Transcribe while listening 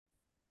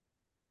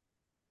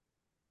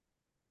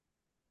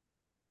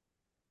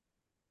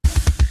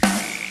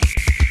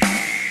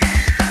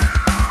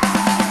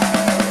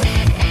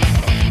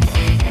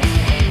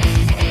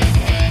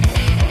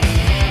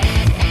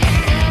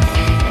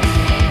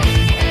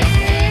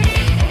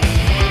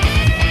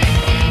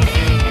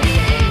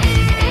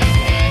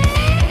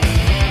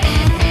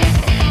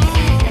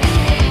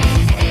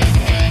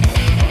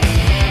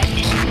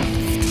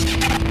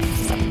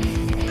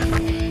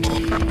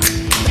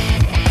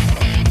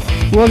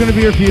welcome to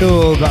Beer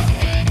Fueled.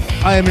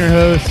 I am your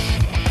host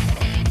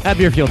at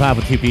Beer Fueled Hop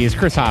with two P's,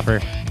 Chris Hopper,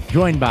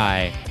 joined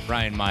by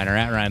Ryan Miner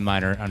at Ryan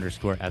Miner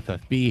underscore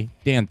FFB.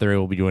 Dan Thurry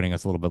will be joining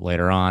us a little bit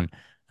later on.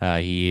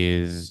 He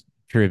is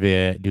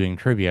doing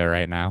trivia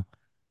right now.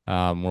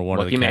 Where one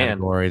of the Lucky man.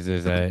 categories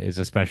is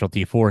a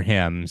specialty for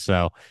him,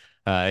 so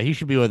he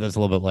should be with us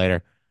a little bit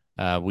later.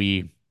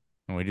 We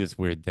do this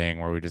weird thing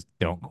where we just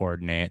don't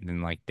coordinate, and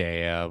then like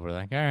day of, we're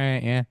like, all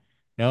right, yeah,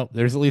 nope.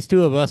 There's at least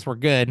two of us. We're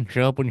good.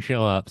 Show up when you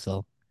show up.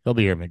 So he'll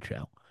be here mid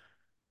show.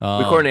 We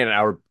Um, coordinated an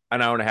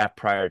hour and a half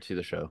prior to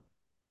the show.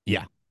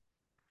 yeah,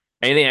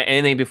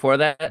 Anything before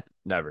that?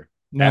 Never.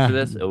 nah, After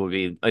this, it will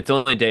be it's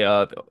only day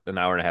up an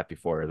hour and a half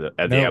before at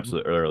the no,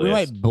 absolute we might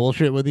earliest.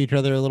 bullshit with each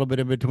other a little bit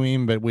in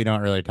between, but we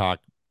don't really talk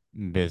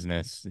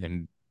business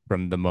and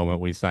from the moment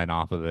we sign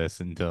off of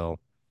this until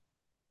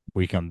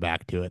we come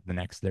back to it the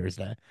next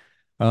Thursday.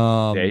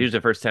 Yeah, Um, here's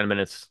the first 10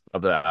 minutes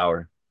of the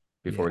hour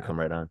before we yeah, come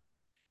right on.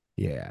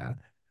 yeah.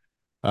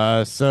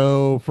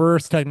 So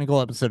first technical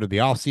episode of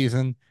the off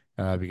season,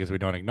 because we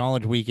don't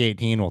acknowledge week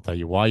 18. We'll tell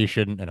you why you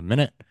shouldn't in a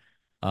minute.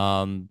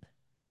 Um,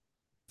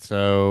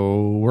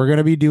 so we're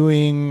gonna be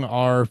doing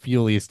our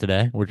Fuelies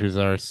today, which is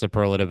our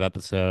superlative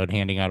episode,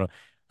 handing out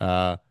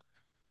uh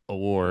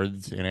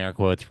awards in air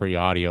quotes for you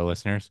audio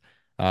listeners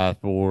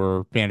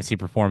for fantasy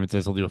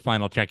performances. We'll do a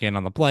final check in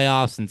on the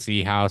playoffs and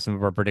see how some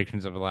of our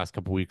predictions over the last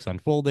couple weeks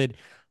unfolded.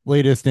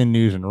 Latest in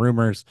news and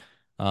rumors.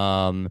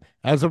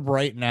 As of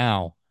right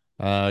now,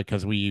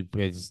 because we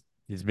as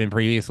has been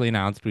previously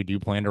announced, we do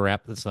plan to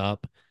wrap this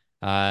up.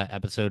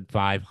 Episode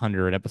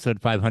 500.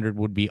 Episode 500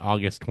 would be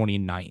August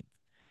 29th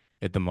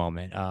at the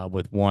moment,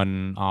 with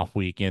one off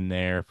week in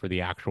there for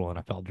the actual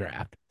NFL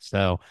draft.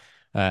 So,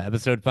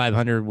 episode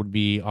 500 would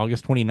be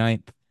August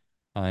 29th,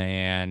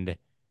 and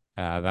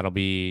that'll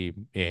be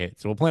it.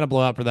 So, we'll plan a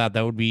blowout for that.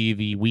 That would be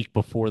the week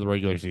before the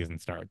regular season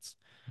starts.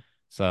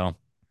 So,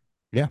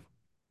 yeah,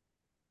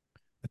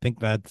 I think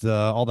that's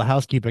all the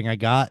housekeeping I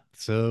got.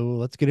 So,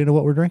 let's get into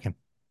what we're drinking.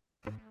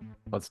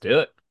 Let's do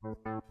it.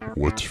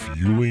 What's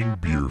fueling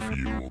Beer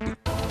Fueled?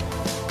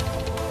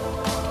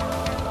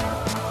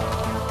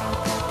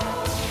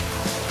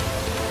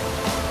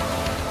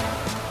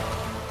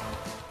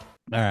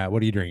 All right,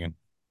 what are you drinking?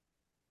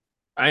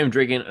 I am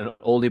drinking an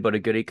oldie but a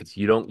goodie because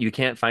you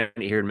can't find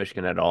it here in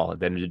Michigan at all.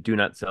 They do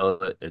not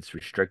sell it. It's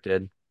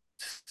restricted.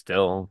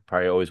 Still,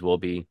 probably always will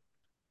be.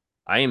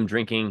 I am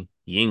drinking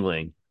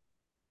Yingling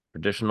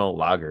traditional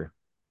lager.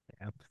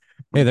 Yeah.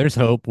 Hey, there's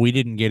hope. We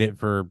didn't get it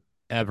for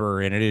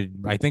ever,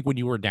 and I think when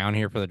you were down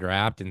here for the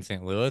draft in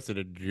St. Louis, it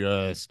had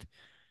just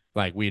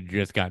like we had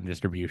just gotten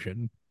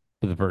distribution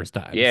for the first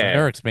time. So they're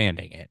Yeah,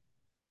 expanding it.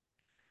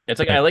 it's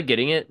like I But like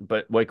getting it,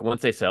 but like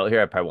once they sell it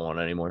here, I probably won't want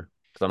it anymore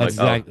because I'm that's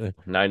like, oh,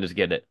 exactly now I just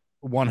get it.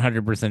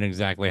 100%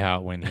 exactly how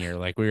it went here.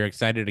 Like we were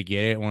excited to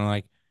get it, and we're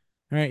like,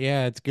 all right,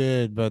 yeah, it's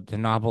good, but the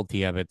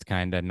novelty of it's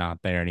kind of not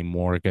there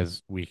anymore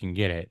because we can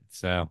get it.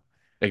 So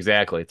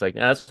Exactly. It's like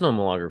that's no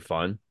longer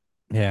fun.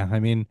 yeah, I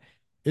mean,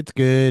 it's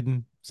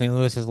good. St.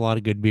 Louis has a lot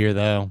of good beer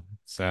though.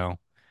 So,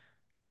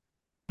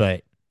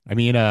 but I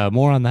mean,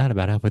 more on that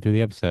about halfway through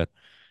the episode.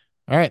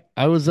 All right.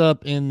 I was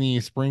up in the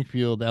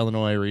Springfield,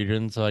 Illinois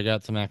region, so I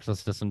got some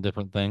access to some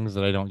different things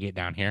that I don't get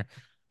down here.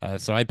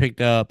 So I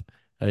picked up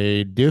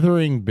a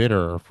dithering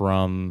bitter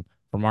from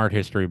Art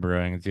History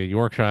Brewing. It's a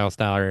Yorkshire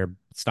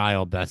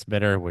style best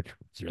bitter, which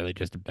is really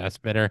just a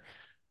best bitter.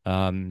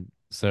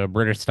 So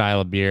British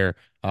style of beer.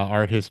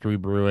 Art History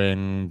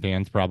Brewing.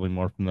 Dan's probably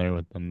more familiar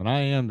with them than I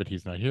am, but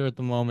he's not here at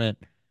the moment.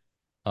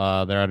 They're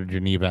out of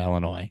Geneva,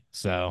 Illinois.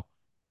 So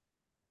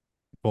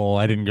well,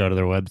 I didn't go to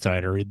their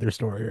website or read their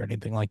story or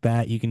anything like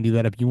that. You can do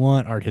that if you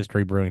want.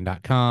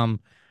 Arthistorybrewing.com.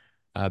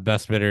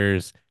 Best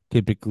bitters,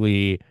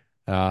 typically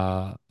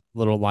a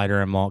little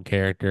lighter in malt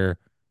character,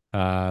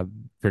 uh,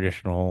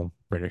 traditional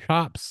British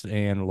hops,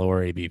 and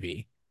lower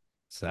ABV.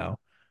 So,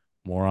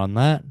 more on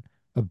that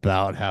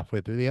about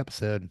halfway through the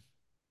episode.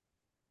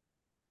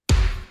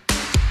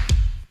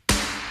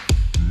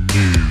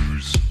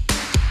 News.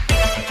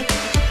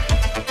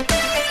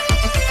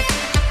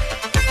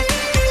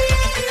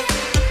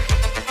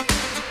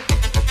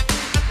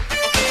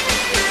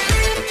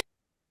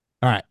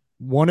 All right.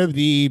 One of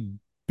the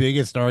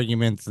biggest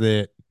arguments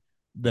that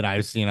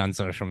I've seen on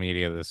social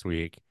media this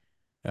week,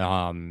 in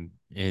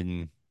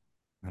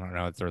I don't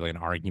know, it's really an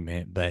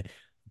argument, but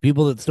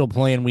people that still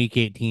play in week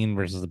 18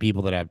 versus the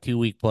people that have 2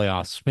 week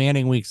playoffs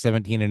spanning week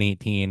 17 and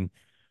 18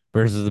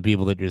 versus the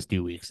people that just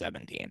do week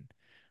 17.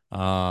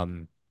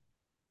 Um,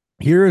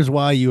 Here is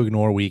why you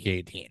ignore week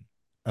 18.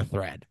 A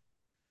thread.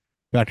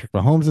 Patrick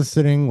Mahomes is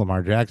sitting,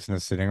 Lamar Jackson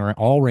is sitting,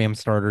 all Ram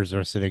starters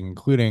are sitting,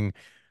 including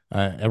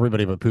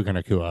everybody but Puka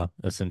Nakua,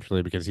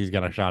 essentially, because he's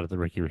got a shot at the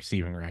rookie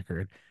receiving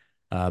record.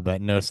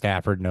 But no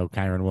Stafford, no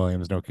Kyron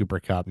Williams, no Cooper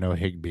Cup, no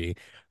Higbee.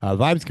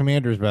 Vibes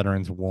Commanders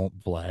veterans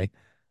won't play.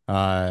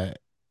 Uh,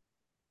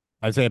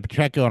 Isaiah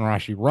Pacheco and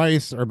Rashi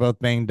Rice are both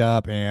banged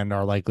up and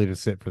are likely to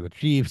sit for the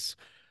Chiefs.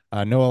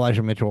 No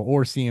Elijah Mitchell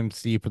or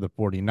CMC for the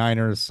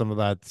 49ers. Some of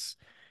that's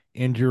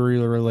injury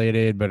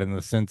related, but in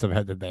the sense of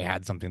that they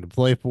had something to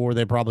play for,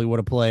 they probably would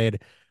have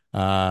played.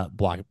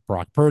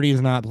 Brock Purdy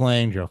is not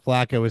playing. Joe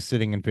Flacco is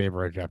sitting in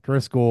favor of Jeff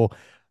Driscoll.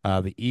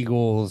 The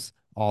Eagles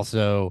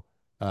also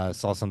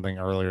saw something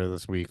earlier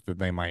this week that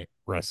they might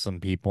rest some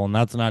people, and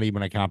that's not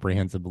even a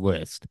comprehensive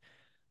list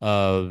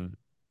of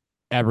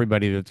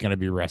everybody that's going to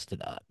be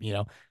rested up.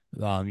 You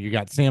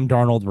got Sam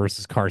Darnold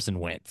versus Carson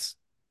Wentz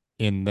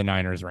in the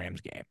Niners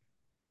Rams game.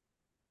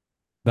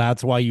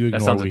 That's why you That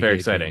ignore sounds week very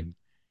exciting.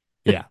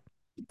 18. Yeah.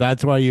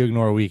 That's why you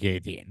ignore week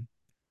 18.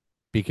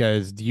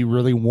 Because do you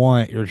really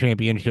want your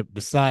championship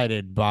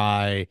decided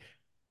by,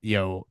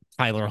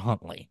 Tyler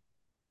Huntley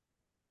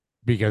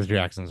because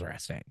Jackson's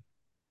resting?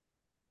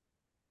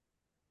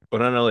 But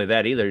not only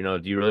that either,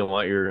 do you really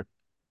want your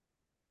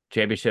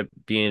championship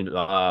being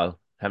having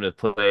to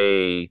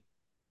play,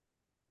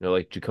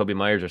 like Jacoby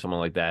Myers or someone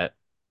like that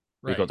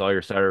Right. because all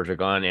your starters are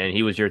gone and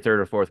he was your third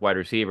or fourth wide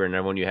receiver and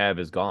everyone you have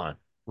is gone.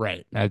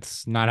 Right.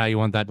 That's not how you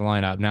want that to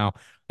line up. Now,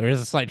 there is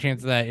a slight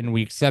chance of that in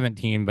week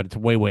 17, but it's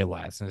way, way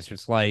less. And it's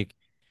just like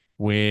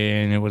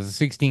when it was a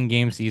 16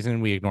 game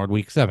season, we ignored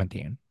week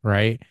 17,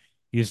 right?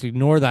 You just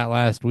ignore that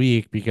last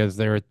week because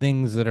there are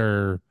things that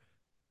are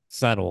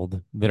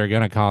settled that are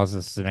going to cause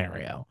this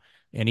scenario.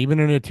 And even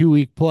in a 2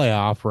 week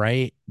playoff,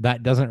 right,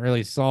 that doesn't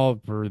really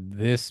solve for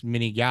this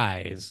many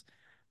guys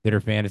that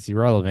are fantasy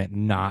relevant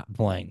not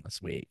playing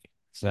this week.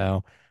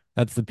 So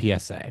that's the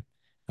PSA.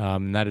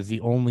 That is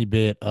the only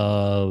bit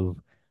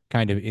of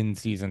kind of in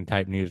season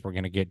type news we're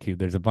going to get to.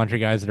 There's a bunch of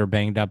guys that are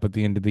banged up at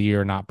the end of the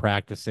year, not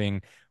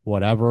practicing,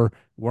 whatever.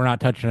 We're not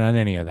touching on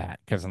any of that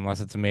because unless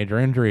it's a major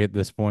injury at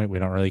this point, we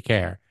don't really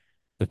care.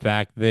 The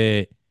fact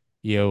that,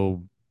 you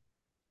know,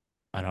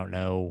 I don't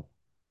know,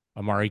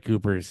 Amari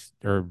Cooper's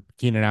or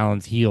Keenan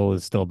Allen's heel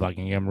is still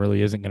bugging him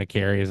really isn't going to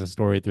carry as a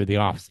story through the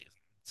offseason.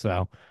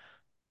 So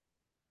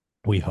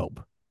we hope.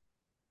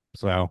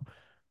 So,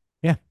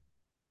 yeah.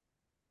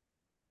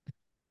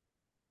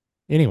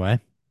 Anyway,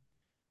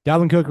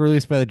 Dalvin Cook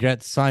released by the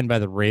Jets, signed by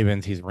the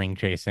Ravens. He's ring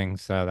chasing.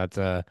 So that's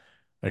a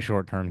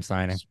short term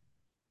signing. S-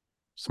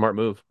 Smart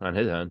move on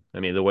his end. I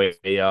mean, the way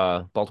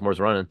Baltimore's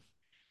running.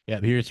 Yeah,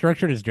 he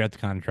restructured his Jets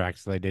contract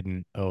so they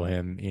didn't owe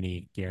him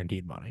any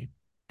guaranteed money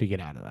to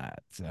get out of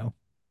that. So,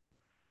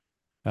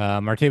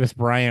 Martavis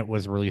Bryant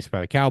was released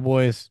by the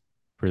Cowboys.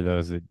 For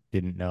those that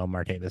didn't know,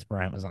 Martavis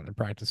Bryant was on the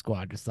practice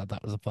squad. Just thought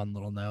that was a fun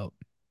little note.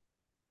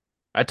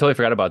 I totally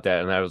forgot about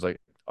that and I was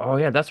like, "Oh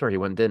yeah, that's where he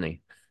went, didn't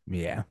he?"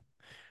 Yeah.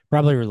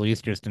 Probably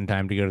released just in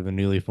time to go to the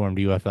newly formed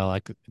UFL,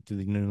 like to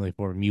the newly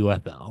formed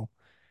UFL,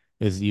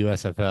 is the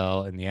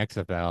USFL and the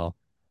XFL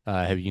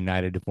have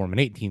united to form an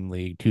 18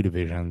 league, two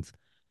divisions,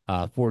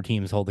 four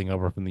teams holding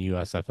over from the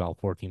USFL,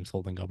 four teams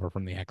holding over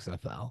from the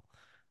XFL.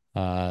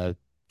 Uh,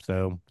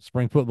 so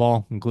spring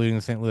football, including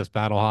the St. Louis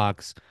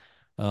Battlehawks.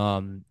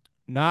 Um,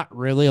 Not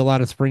really a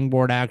lot of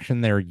springboard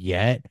action there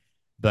yet,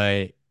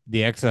 but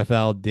the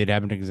XFL did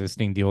have an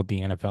existing deal with the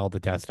NFL to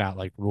test out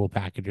like rule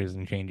packages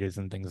and changes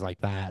and things like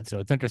that. So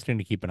it's interesting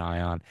to keep an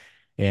eye on.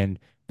 And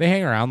they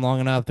hang around long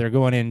enough. They're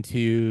going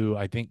into,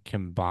 I think,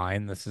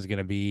 combined. This is going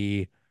to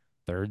be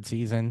third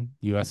season.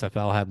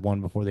 USFL had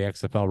one before the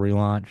XFL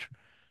relaunch.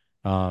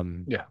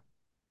 Um, Yeah.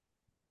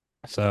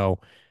 so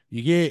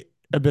you get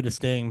a bit of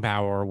staying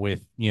power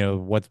with,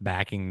 what's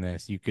backing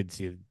this. You could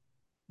see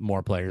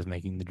more players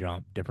making the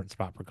jump, different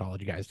spot for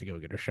college guys to go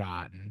get a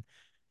shot and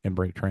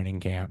break training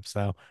camp.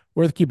 So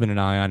worth keeping an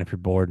eye on if you're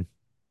bored.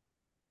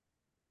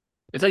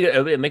 It's like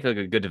it make like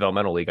a good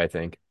developmental league, I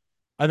think.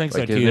 I think so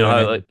Like you too. know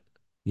And how then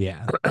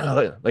yeah.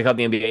 like how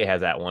the NBA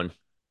has that one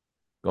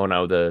going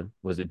out with the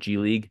was it G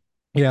League?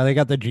 Yeah, they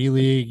got the G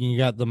League, and you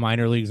got the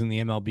minor leagues in the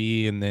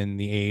MLB, and then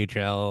the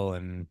AHL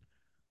and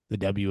the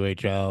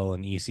WHL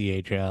and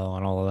ECHL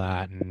and all of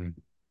that and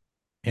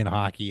in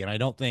hockey. And I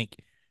don't think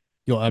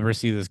you'll ever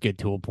see this get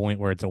to a point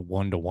where it's a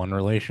 1-to-1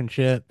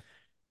 relationship.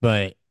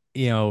 But,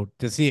 to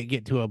see it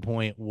get to a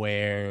point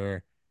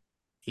where,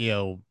 you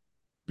know,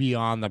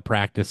 beyond the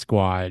practice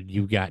squad,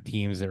 you've got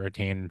teams that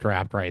retain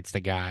draft rights to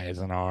guys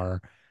and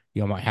are,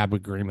 might have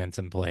agreements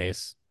in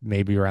place,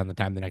 maybe around the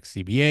time the next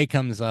CBA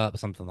comes up,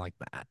 something like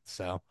that.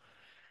 So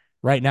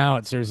right now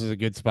it serves as a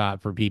good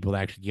spot for people to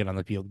actually get on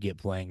the field, get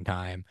playing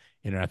time,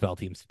 and NFL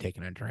teams to take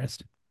an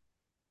interest.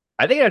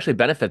 I think it actually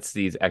benefits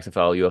these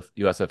XFL,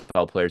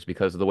 USFL players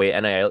because of the way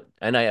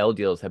NIL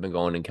deals have been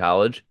going in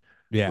college,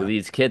 where Yeah.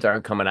 these kids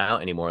aren't coming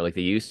out anymore like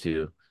they used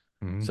to.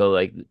 Mhm. So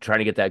like trying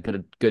to get that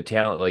good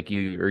talent, like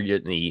you're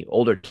getting the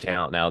older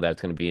talent now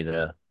that's going to be in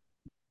the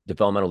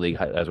developmental league,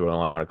 as we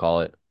want to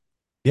call it.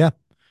 Yeah.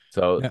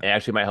 So Yeah. it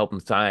actually might help them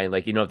sign.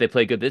 Like if they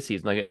play good this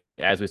season, like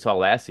as we saw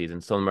last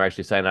season, some of them are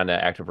actually signed on to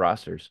active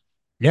rosters.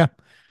 Yeah.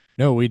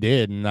 No, we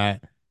did. And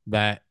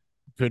that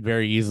could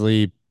very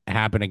easily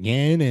happen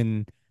again.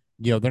 And,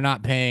 they're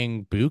not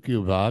paying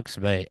buku bucks,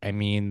 but I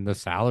mean, the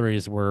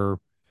salaries were,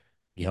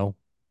 you know,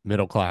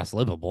 middle class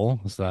livable.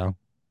 So,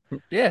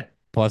 Yeah,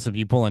 plus, if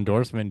you pull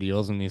endorsement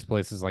deals in these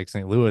places like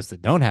St. Louis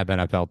that don't have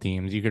NFL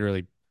teams, you could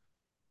really,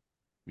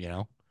 you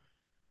know,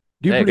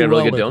 do they pretty got a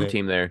really well good with dome it.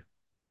 team there.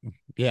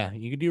 Yeah,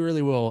 you could do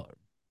really well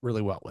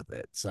with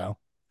it. So,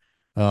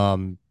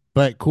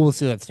 but cool to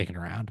see that sticking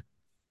around.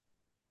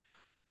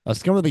 A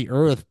scum of the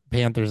earth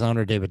Panthers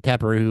owner David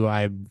Tepper, who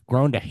I've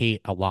grown to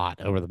hate a lot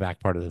over the back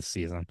part of this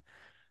season.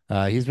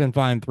 He's been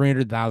fined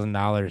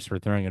 $300,000 for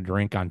throwing a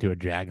drink onto a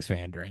Jags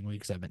fan during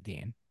Week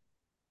 17.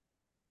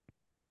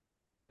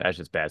 That's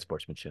just bad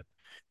sportsmanship.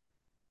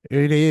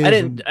 It I is,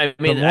 didn't. and I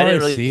the mean, I more I didn't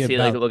really see see it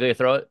like about, look like he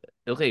throw it.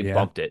 It looked like he yeah,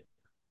 bumped it,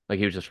 like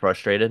he was just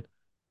frustrated.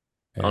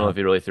 I don't know yeah, if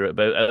he really threw it,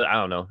 but I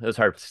don't know. It was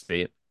hard to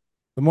see it.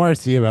 the more I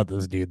see about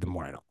this dude, the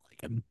more I don't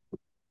like him.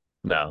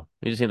 No,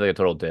 he just seems like a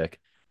total dick.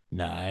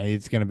 Nah,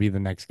 it's gonna be the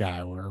next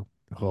guy we're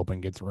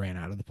hoping gets ran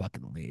out of the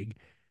fucking league.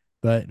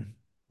 But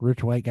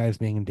rich white guys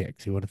being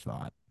dicks, who would have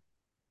thought?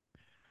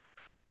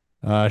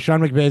 Sean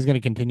McVay is going to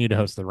continue to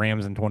host the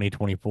Rams in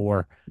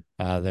 2024.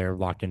 They're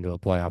locked into a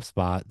playoff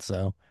spot,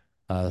 so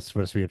it's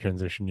supposed to be a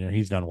transition year.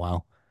 He's done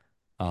well.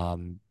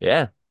 Um,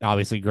 Yeah,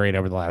 Obviously great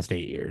over the last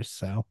 8 years.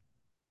 So,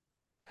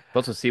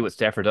 supposed to see what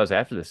Stafford does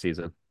after this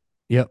season.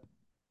 yep.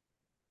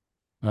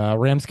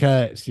 Rams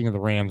cut. Speaking of the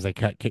Rams, they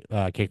cut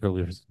kicker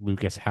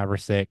Lucas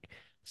Haversick,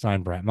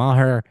 signed Brett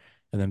Maher,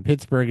 and then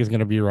Pittsburgh is going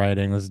to be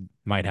writing. This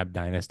might have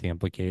dynasty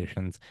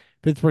implications.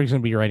 Pittsburgh's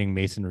going to be writing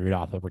Mason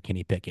Rudolph over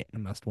Kenny Pickett in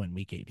a must-win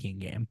Week 18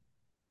 game.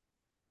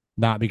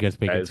 Not because That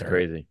Pickett's is hurt.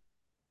 crazy.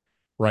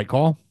 Right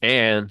call?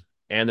 And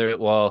they're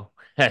well,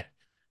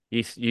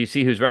 you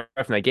see who's ref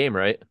in that game,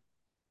 right?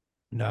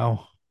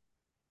 No.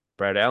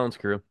 Brad Allen's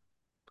crew,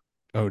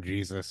 Oh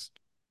Jesus.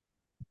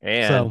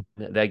 and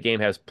So, that game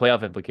has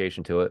playoff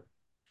implication to it.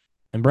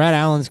 and Brad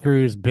Allen's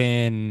crew's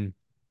been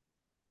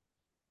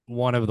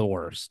one of the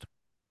worst,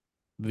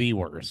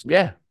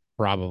 Yeah.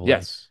 probably.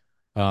 Yes.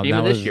 Um,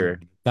 Even that this was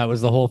year, that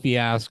was the whole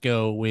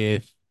fiasco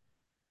with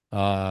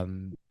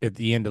at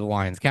the end of the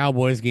Lions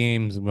Cowboys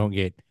games. We won't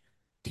get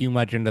too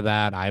much into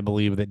that. I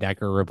believe that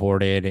Decker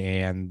reported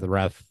and the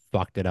ref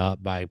fucked it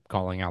up by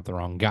calling out the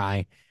wrong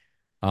guy.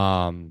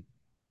 Um,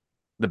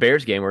 the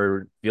Bears game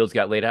where Fields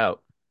got laid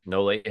out,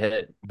 no late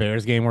hit.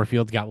 Bears game where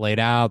Fields got laid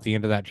out, the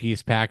end of that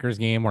Chiefs Packers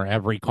game where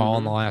every call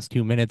in the Hmm. last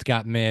 2 minutes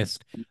got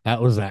missed.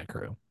 That was that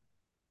crew.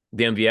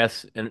 The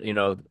MVS and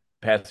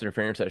pass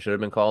interference that should have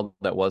been called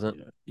that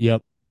wasn't.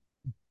 Yep.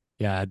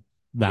 Yeah,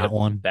 that Yep,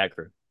 one. that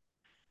crew.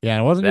 Yeah,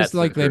 it wasn't just That's the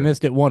like they crew.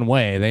 missed it one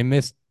way. They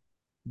missed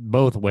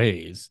both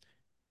ways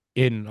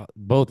in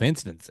both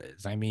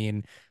instances. I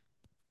mean,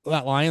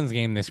 that Lions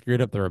game, they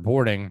screwed up the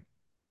reporting.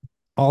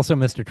 Also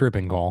missed a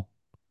tripping call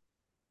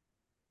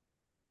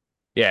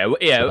Yeah, for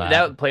yeah, that.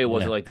 that play Yeah.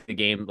 wasn't like the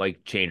game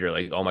like changer.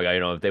 Like, oh my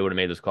God, if they would have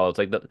made this call, it's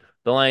like the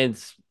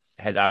Lions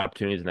had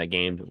opportunities in that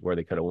game where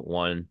they could have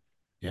won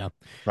Yeah.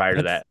 prior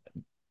to That's, that.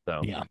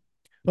 So yeah.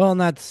 Well,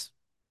 and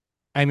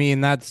I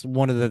mean, that's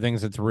one of the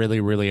things that's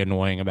really, really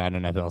annoying about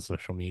NFL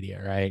social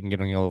media, right? And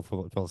getting a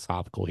little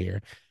philosophical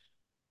here.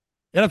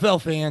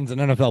 NFL fans and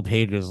NFL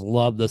pages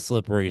love the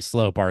slippery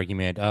slope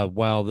argument of,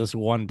 well, this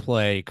one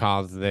play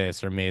caused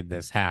this or made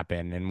this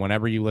happen. And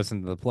whenever you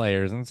listen to the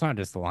players, and it's not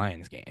just the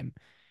Lions game,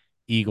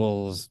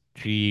 Eagles,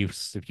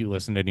 Chiefs, if you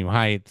listen to New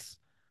Heights,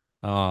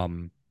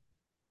 um,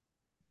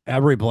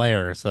 every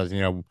player says,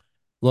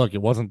 look,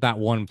 it wasn't that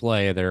one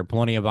play. There are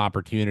plenty of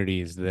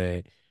opportunities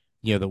that,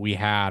 that we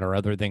had or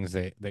other things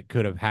that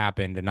could have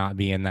happened to not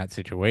be in that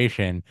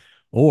situation.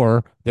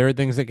 Or there are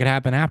things that could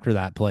happen after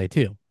that play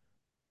too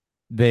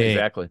that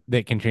exactly,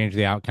 that can change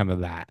the outcome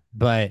of that.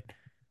 But,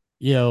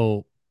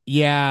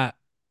 yeah,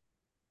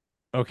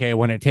 okay,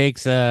 when it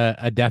takes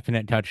a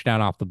definite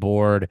touchdown off the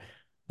board,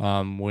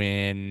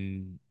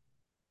 when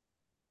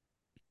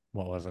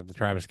what was it, the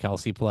Travis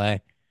Kelsey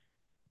play?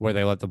 Where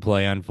they let the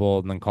play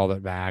unfold and then called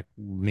it back,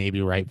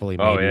 maybe rightfully,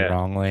 oh maybe yeah,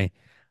 wrongly.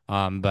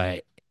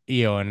 But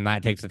and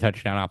that takes a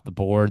touchdown off the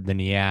board, then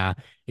yeah,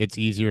 it's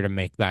easier to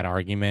make that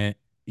argument.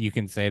 You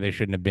can say they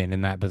shouldn't have been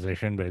in that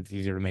position, but it's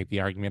easier to make the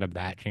argument of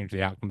that changed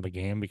the outcome of the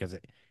game because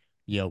it,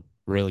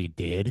 really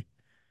did.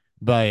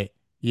 But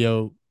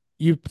you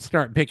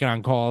start picking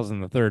on calls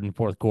in the third and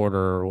fourth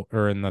quarter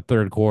or in the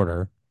third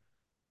quarter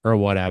or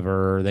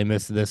whatever. Or they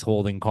missed this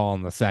holding call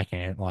in the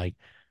second. Like,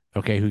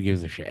 okay, who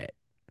gives a shit?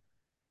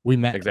 We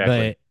met,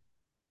 exactly. but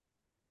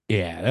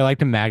yeah, they like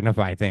to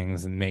magnify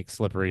things and make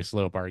slippery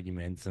slope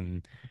arguments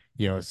and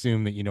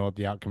assume that you know what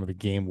the outcome of the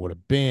game would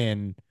have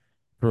been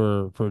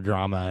for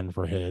drama and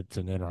for hits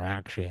and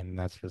interaction.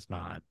 That's just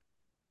not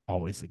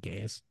always the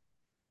case.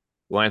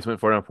 Lions went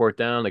for it on fourth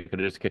down. They could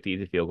have just kicked the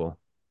easy field goal,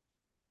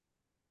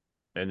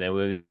 and then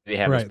we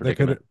have this Right. They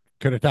predicament.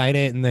 could have tied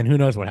it and then who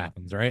knows what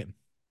happens, right?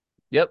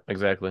 Yep,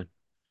 exactly.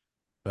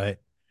 But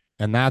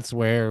and that's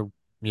where,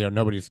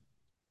 nobody's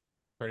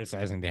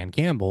criticizing Dan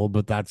Campbell,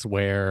 but that's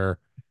where,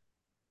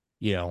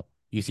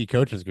 you see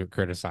coaches get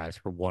criticized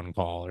for one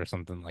call or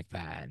something like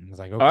that. And it's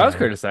like, Oh, I was okay,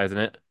 criticizing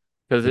it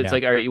because it's yeah.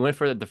 like, all right, you went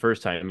for it the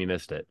first time, you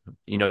missed it.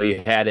 You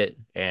had it,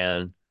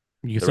 and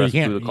the So you rest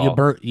blew can't the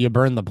call. you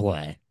burn the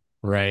play,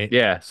 right?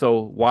 Yeah,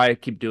 so why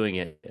keep doing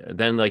it?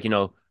 Then, they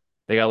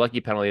got a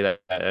lucky penalty that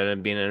ended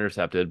up being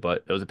intercepted,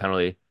 but it was a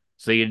penalty,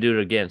 so you do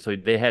it again. So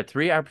they had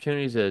three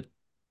opportunities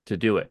to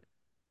do it.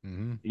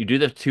 Mm-hmm. You do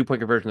the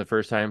 2-point conversion the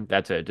first time,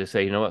 that's it. Just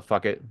say, you know what,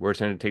 fuck it, we're just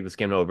going to take this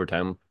game to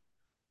overtime.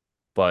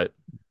 But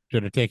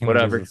Should have taken the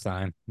whatever. business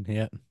sign.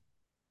 Yeah.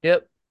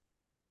 Yep.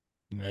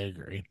 I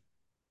agree.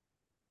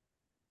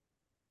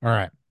 All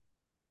right.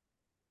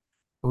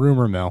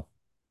 Rumor mill,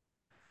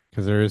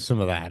 because there is some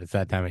of that. It's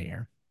that time of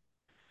year.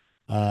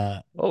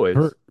 Uh,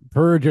 per Always.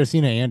 per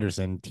Josina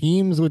Anderson,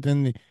 teams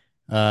within the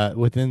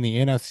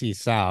NFC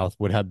South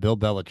would have Bill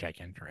Belichick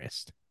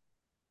interest.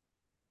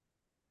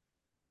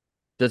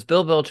 Does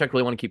Bill Belichick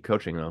really want to keep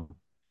coaching though?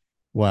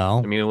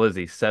 I Well, mean, what is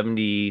he,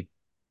 70?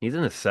 He's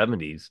in the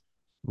 70s.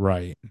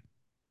 right.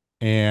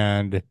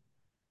 And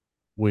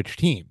which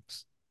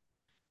teams?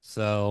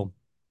 So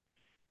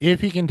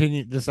if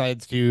he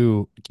decides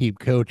to keep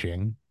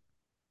coaching,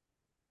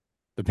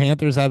 the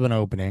Panthers have an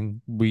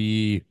opening.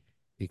 We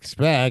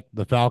expect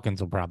the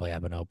Falcons will probably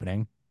have an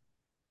opening.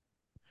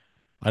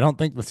 I don't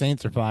think the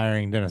Saints are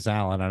firing Dennis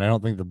Allen, and I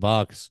don't think the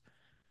Bucks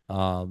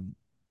um,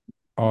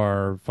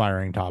 are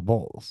firing Todd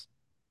Bowles,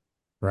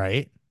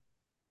 right?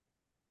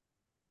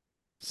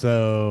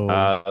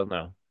 So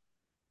No.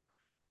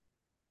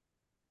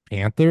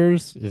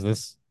 Panthers, is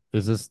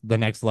this the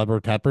next lever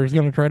Tepper's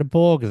going to try to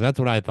pull? Because that's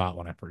what I thought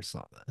when I first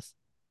saw this.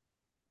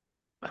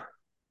 I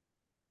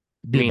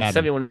Be a mean, bad,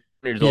 71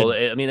 years be a, old.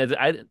 I mean,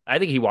 I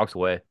think he walks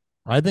away.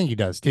 I think he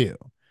does too.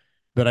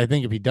 But I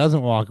think if he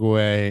doesn't walk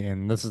away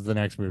and this is the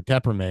next move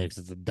Tepper makes,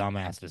 it's a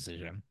dumbass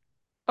decision.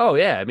 Oh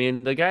yeah, I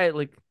mean, the guy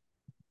like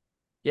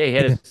yeah, he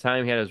had his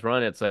time, he had his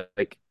run. It's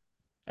like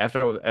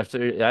after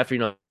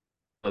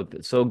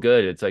it's so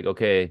good. It's like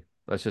okay,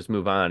 let's just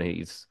move on.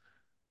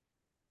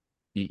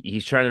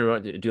 He's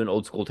trying to do an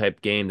old school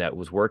type game that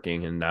was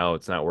working, and now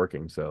it's not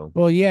working. So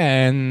Well, yeah,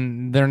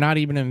 and they're not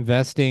even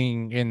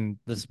investing in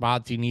the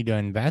spots you need to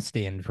invest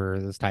in for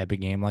this type of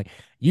game. Like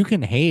you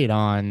can hate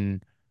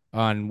on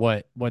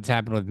what's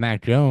happened with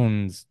Mac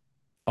Jones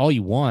all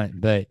you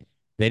want, but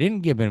they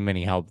didn't give him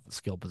any help at the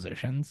skill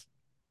positions.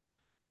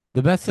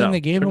 The best thing they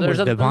no, gave him there's was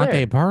nothing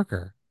Devontae there.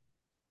 Parker.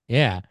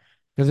 Yeah,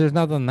 because there's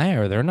nothing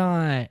there. They're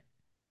not,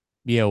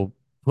 you know,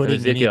 And putting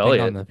Ezekiel anything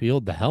on Elliott, the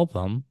field to help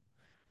them.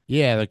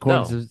 Yeah, the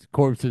no,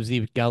 corpse of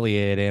Zeke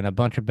Elliott and a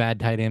bunch of bad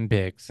tight end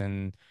picks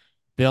and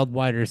failed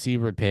wide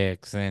receiver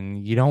picks,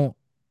 and you don't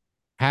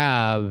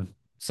have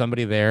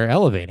somebody there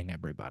elevating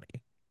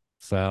everybody.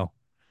 So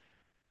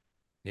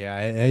yeah,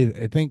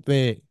 I think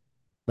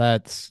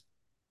that's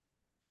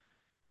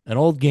an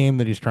old game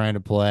that he's trying to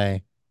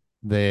play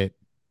that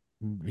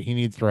he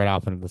needs to ride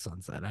off into the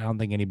sunset. I don't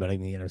think anybody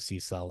in the NFC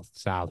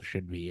South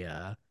should be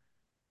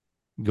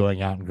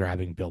going out and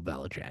grabbing Bill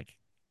Belichick.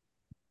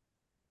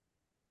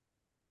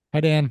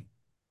 Hi Dan,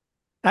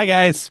 Hi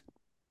guys.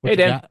 what hey you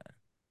Dan, got?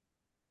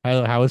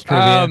 How was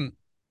trivia? Um,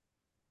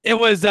 it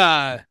was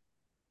it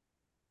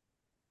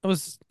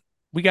was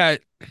we got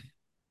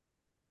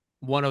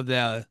one of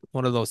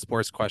those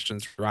sports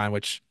questions, Ron,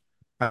 which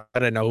I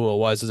didn't know who it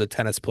was as a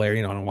tennis player.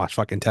 You know, I don't watch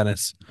fucking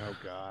tennis, Oh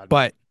God,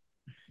 but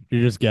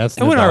you just guessed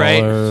it went all Nadal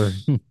right.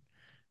 or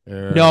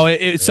No,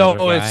 the other so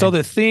guy.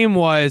 the theme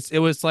was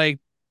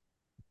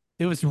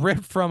it was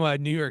ripped from a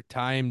New York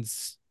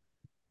Times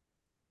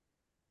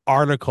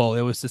article.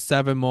 It was the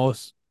seven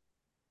most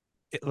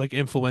like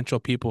influential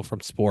people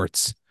from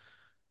sports,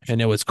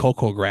 and it was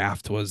Coco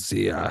Graft was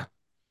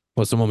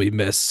the one we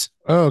missed.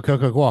 Oh,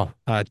 Coco Gauff.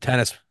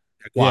 Tennis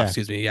Guap, Yeah,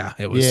 excuse me. Yeah,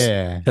 it was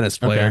yeah. tennis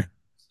Okay, player.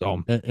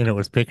 So and it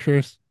was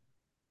pictures.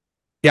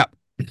 yeah,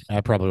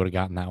 I probably would have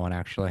gotten that one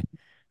actually,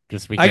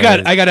 just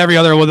because. I got every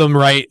other one of them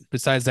right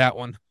besides that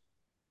one.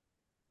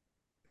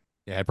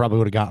 Yeah, I probably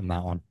would have gotten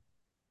that one.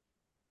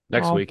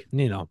 next Oh, week.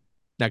 you know,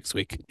 next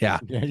week. Yeah.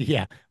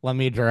 Yeah, let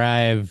me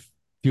drive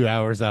 2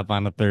 hours up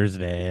on a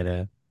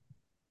Thursday.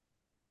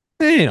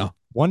 You know,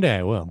 One day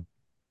I will.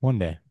 One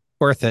day.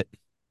 worth it.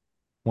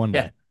 One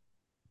Yeah, day.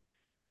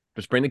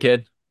 just bring the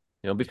kid.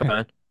 He'll be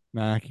fine.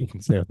 Nah, he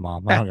can stay with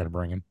mom. I'm not gonna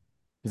bring him.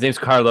 His name's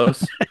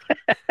Carlos.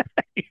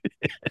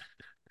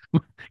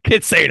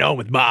 Kids staying home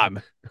with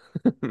mom.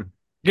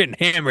 Getting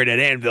hammered at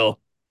Anvil.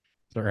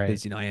 It's all right.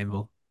 Because, you know,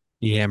 Anvil.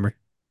 You hammer.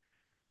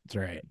 It's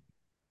all right.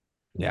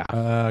 Yeah.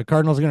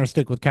 Cardinals are gonna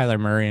stick with Kyler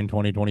Murray in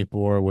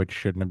 2024, which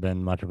shouldn't have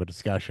been much of a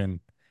discussion.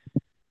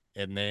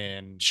 And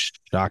then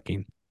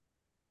Shocking.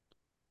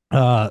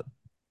 uh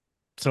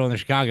so in the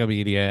Chicago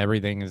media,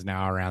 everything is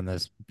now around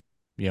this,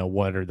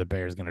 what are the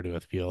Bears gonna do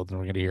with Fields? And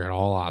we're gonna hear it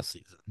all off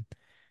season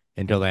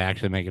until they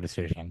actually make a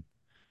decision.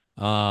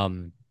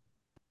 Um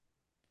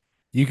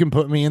you can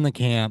put me in the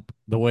camp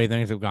the way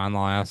things have gone the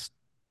last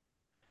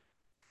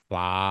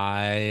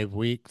 5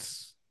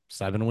 weeks,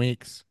 7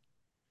 weeks.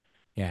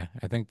 Yeah,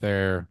 I think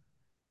they're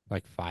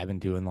like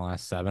 5-2 in the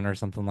last seven or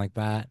something like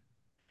that.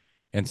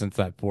 And since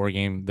that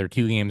they're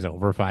 2 games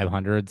over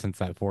 500 since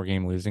that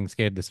 4-game losing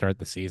skid to start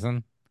the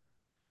season.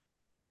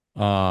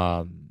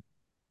 Um,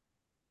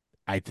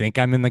 I think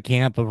I'm in the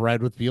camp of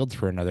Red with Fields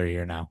for another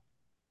year now.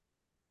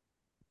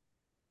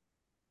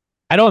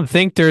 I don't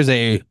think there's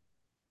a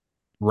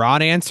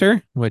right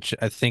answer, which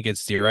I think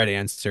it's the right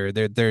answer.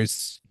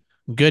 There's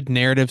good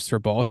narratives for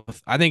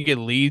both. I think it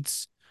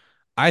leads.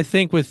 I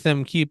think with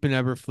them keeping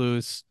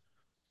Eberflus,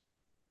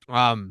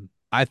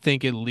 I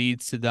think it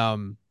leads to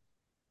them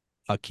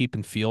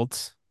keeping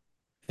Fields.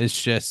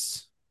 It's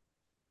just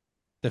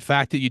the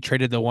fact that you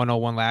traded the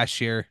 101 last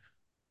year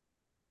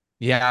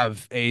you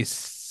have a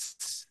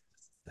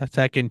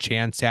second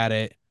chance at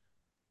it.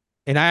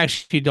 And I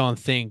actually don't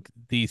think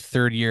the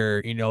third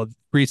year,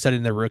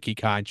 resetting the rookie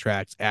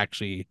contracts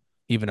actually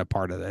even a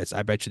part of this.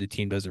 I bet you the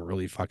team doesn't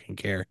really fucking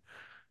care.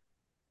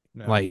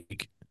 No.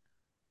 Like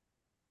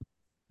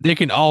they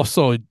can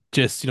also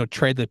just,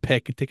 trade the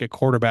pick and take a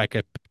quarterback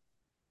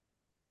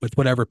with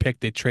whatever pick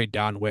they trade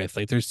down with.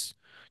 Like there's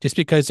just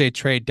because they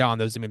trade down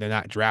doesn't mean they're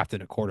not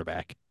drafting a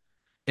quarterback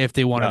if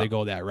they wanted to No.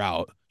 go that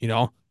route.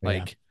 Yeah.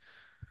 Like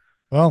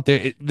Well,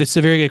 this is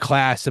a very good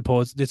class.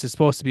 Suppose this is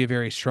supposed to be a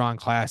very strong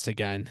class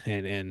again,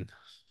 and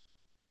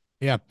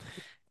yeah.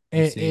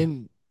 we'll And, see.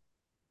 and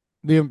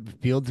the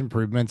field's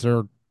improvements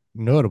are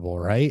notable,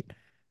 right?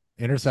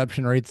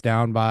 Interception rates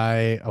down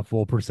by a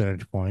full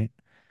percentage point.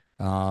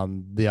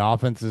 The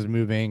offense is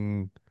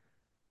moving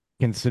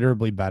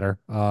considerably better.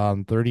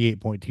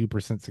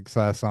 38.2%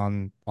 success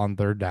on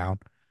third down.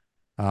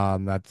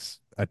 That's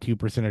a 2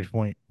 percentage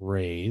point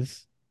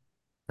raise.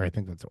 Or I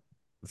think that's what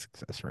the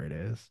success rate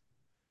is.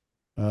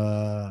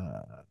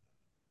 Uh,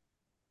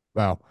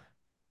 well,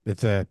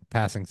 it's a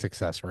passing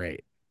success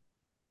rate.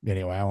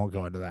 Anyway, I won't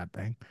go into that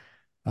thing.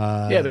 Yeah,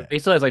 Uh, but he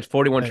still has like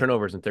 41 but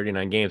turnovers in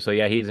 39 games. So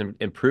yeah, he's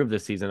improved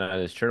this season on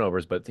his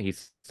turnovers, but he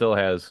still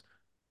has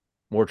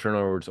more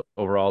turnovers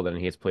overall than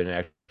he has played in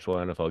actual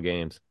NFL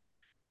games.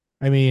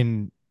 I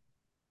mean,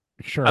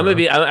 I'm gonna sure.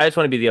 be. I just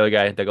want to be the other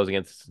guy that goes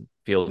against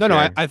Fields No, no,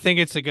 I, here. I think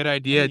it's a good I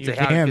idea mean, you to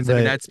have can, because I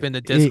mean but that's been the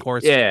it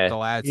discourse Yeah, the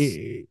last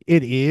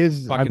it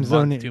is. I'm fucking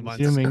month, 2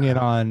 months. zooming in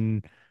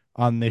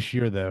on this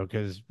year though,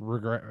 because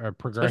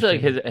especially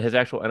like progression his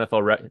actual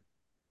NFL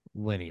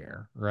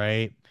linear,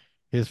 right?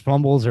 His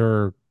fumbles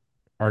are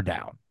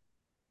down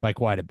by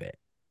quite a bit.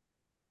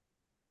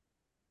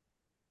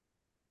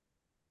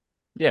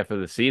 Yeah, for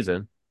the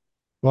season.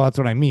 Well, that's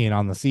what I mean.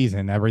 On the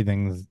season,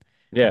 everything's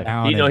Yeah,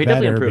 down he and definitely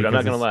better improved. I'm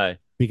not gonna lie.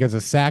 because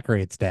his sack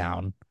rate's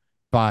down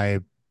by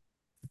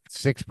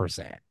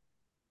 6%.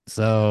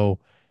 So,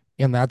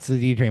 and that's the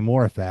DJ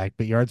Moore effect,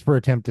 but yards per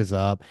attempt is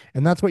up.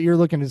 And that's what you're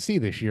looking to see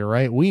this year,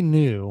 right? We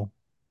knew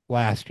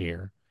last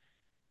year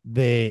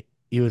that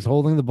he was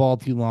holding the ball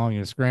too long, he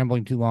was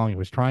scrambling too long, he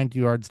was trying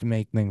too hard to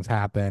make things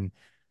happen.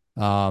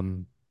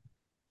 Um,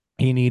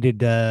 he needed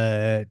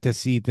to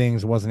see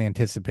things, wasn't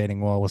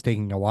anticipating well, was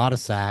taking a lot of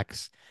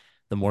sacks.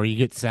 The more you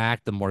get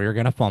sacked, the more you're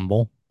going to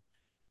fumble.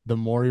 The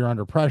more you're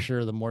under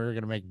pressure, the more you're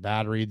going to make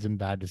bad reads and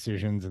bad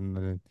decisions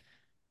in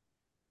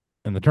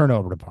the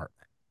turnover department.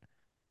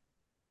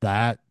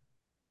 That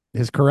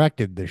is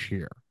corrected this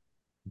year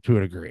to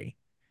a degree.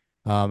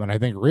 And I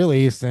think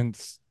really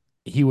since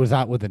he was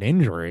out with an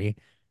injury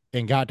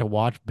and got to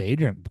watch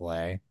Bajent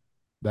play,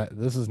 that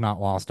this is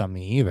not lost on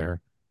me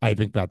either. I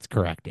think that's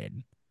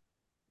corrected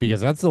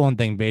because that's the one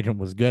thing Bajent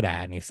was good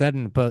at. And he said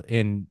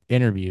in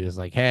interviews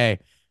like, "Hey,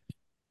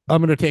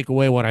 I'm going to take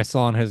away what I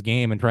saw in his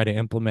game and try to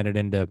implement it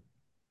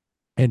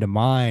into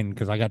mine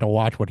because I got to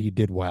watch what he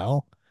did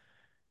well."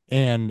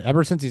 And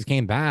ever since he's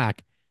came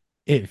back,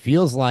 it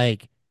feels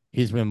like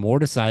he's been more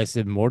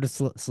decisive, more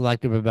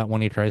selective about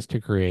when he tries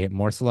to create,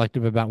 more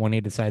selective about when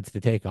he decides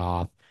to take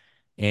off,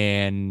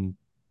 and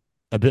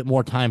a bit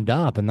more timed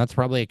up. And that's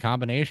probably a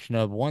combination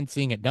of one,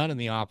 seeing it done in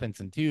the offense,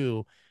 and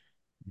two,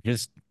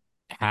 just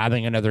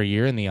having another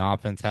year in the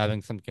offense,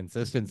 having some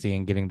consistency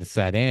and getting to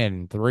set in.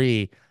 And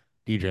three,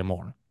 DJ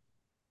Moore.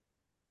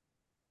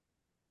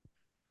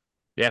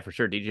 Yeah, for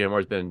sure. DJ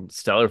Moore's been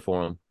stellar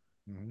for him,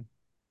 Mm-hmm.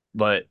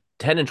 but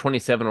 10 and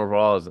 27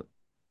 overall as an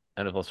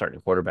NFL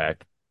starting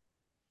quarterback.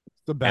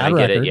 It's a And bad I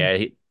get it. record. Yeah,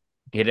 he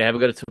didn't have a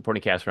good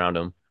supporting cast around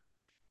him.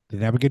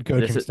 Didn't have a good This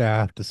coaching is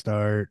staff to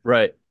start.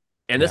 right.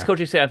 And this Yeah.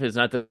 coaching staff is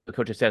not the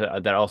coaching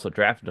staff that also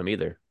drafted him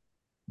either.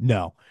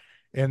 No.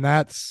 And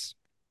that's,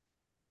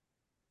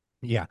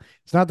 yeah,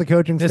 it's not the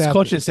coaching This staff.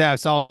 coaching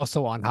staff's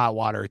also on hot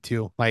water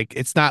too. Like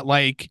it's not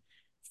like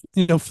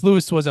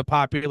Flus was a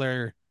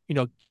popular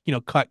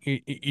cut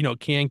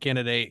can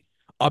candidate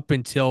up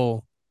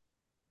until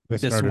They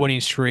this started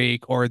winning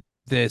streak or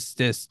this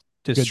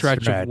good stretch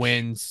of stretch.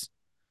 wins.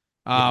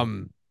 Yeah.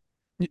 Um,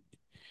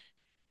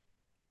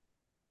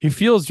 he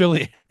feels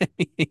really.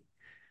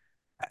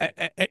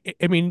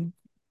 I mean,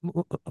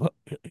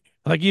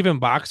 like even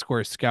box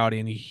score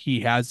scouting,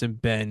 he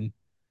hasn't been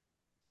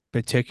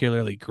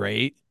particularly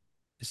great.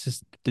 It's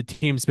just the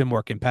team's been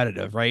more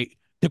competitive, right?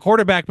 The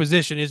quarterback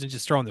position isn't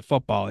just throwing the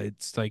football.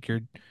 It's like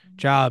your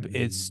job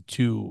is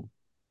to,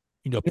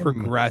 Him,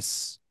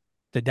 progress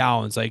the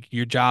downs. Like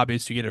your job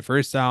is to get a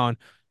first down.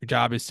 Your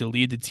job is to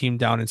lead the team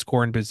down and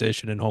score in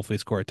position and hopefully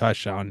score a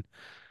touchdown.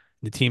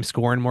 The team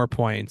scoring more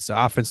points.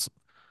 The offense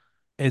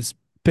has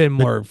been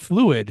the more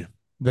fluid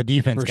the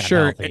defense for got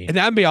sure. healthy. And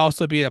that may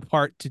also be a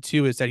part to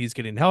too is that he's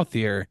getting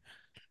healthier.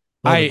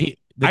 Well, I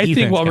the I think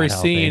defense what we're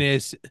got seeing healthy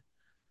is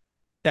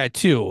that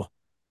too.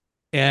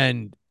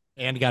 And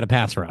and got a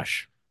pass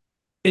rush.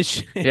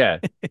 it's Yeah.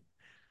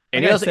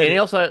 like I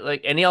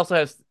said, And he also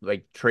has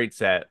like traits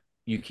that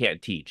you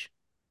can't teach.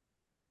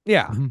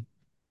 yeah, Mhm.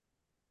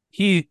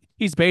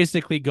 he's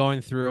basically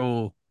going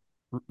through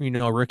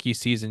rookie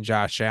season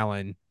Josh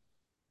Allen,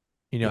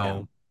 you Yeah.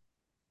 know,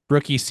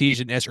 rookie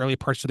season as early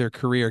parts of their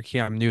career,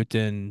 Cam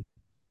Newton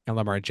and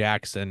Lamar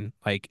Jackson.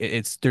 Like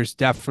it's there's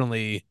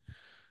definitely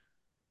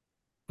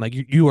like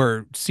you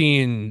are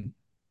seeing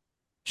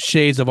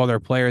shades of other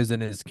players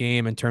in his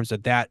game in terms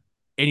of that,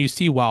 and you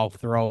see wild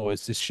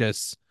throws. It's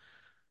just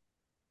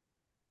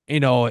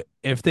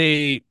if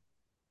they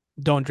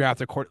don't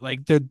draft a court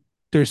like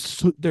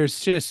there's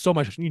just so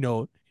much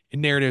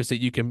narratives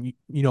that you can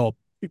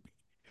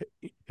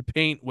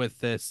paint with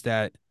this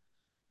that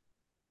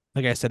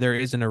like I said there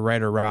isn't a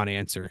right or wrong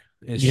answer.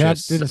 It's You have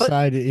to just But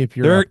decide if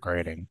you're they're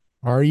upgrading.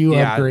 Are you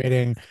yeah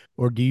upgrading,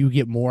 or do you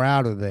get more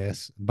out of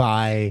this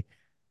by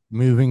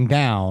moving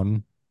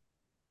down,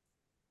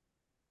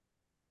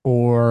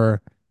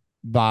 or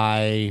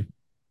by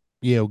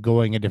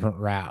going a different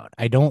route?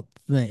 I don't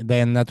think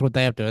then that's what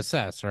they have to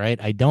assess, right?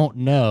 I don't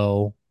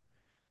know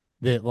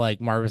that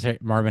like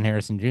Marvin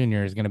Harrison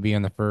Jr. is going to be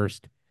in the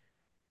first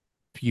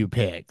few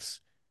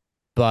picks,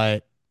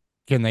 but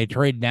can they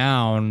trade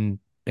down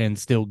and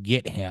still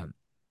get him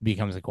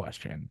becomes a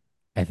question,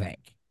 I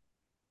think.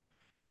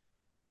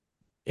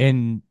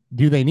 And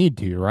do they need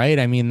to, right?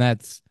 I mean,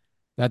 that's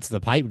the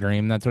pipe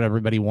dream. That's what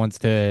everybody wants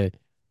to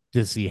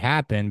see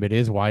happen. But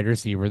is wide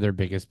receiver their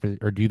biggest,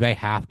 or do they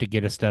have to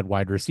get a stud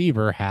wide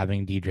receiver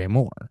having DJ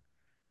Moore?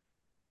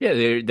 yeah,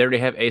 they already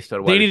have a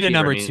stud they wide need a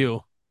receiver. I number mean,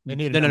 two. They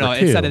need a No, no, number no.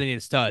 It's not that two, they need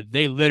a stud.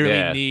 They literally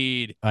yeah,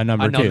 need a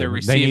number another two.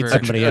 They need receiver.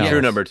 somebody a true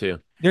else number two.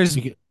 There's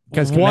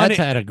because one Komet's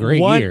had a great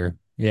one year.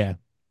 Yeah,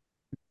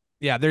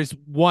 yeah, there's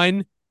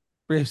one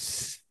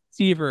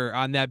receiver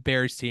on that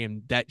Bears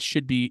team that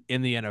should be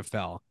in the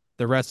NFL.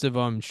 The rest of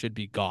them should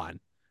be gone.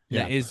 And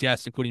yeah. that is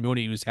yes, including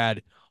Mooney, who's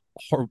had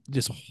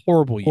just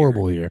horrible year.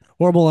 Horrible year.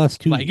 Horrible last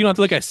two Like you years. don't have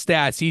to look at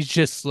stats. He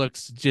just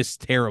looks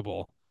just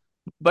terrible.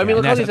 But I mean, Yeah.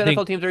 look And how that's these I think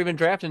NFL teams are even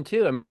drafting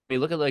too. I mean,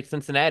 look at like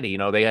Cincinnati.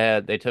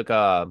 They took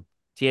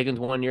T Higgins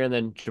one year and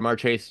then Jamar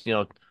Chase.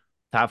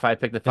 Top five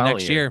pick the the following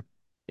next year. year, Mhm.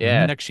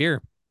 Yeah. next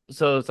year,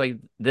 So it's like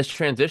this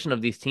transition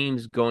of these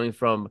teams going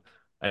from,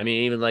 I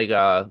mean, even like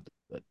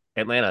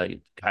Atlanta,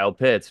 Kyle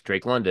Pitts,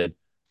 Drake London.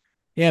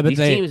 Yeah, but These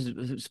they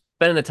teams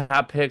spending the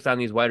top picks on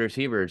these wide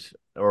receivers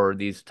or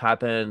these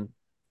top end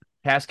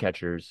pass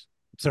catchers.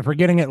 so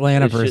forgetting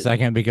Atlanta It's for a just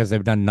second because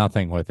they've done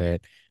nothing with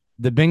it.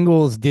 The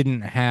Bengals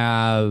didn't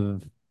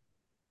have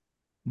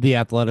the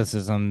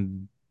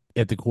athleticism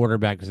at the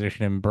quarterback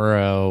position in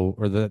Burrow,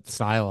 or the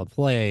style of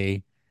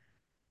play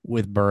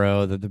with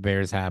Burrow that the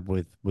Bears have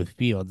with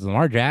Fields.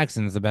 Lamar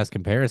Jackson's the best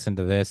comparison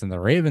to this, and the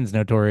Ravens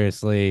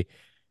notoriously,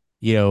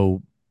 you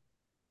know,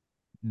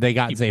 they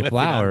got keep Zay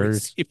whiffing on Flowers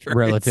receivers.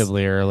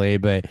 relatively early,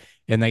 but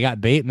and they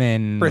got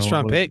Bateman. First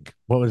round pick,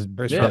 What was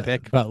first round yeah.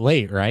 pick. but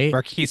late, right?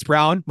 Marquise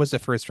Brown was the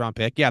first round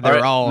pick. Yeah, All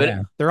right,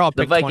 Yeah, they're all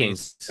the pick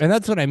Vikings. 20s. and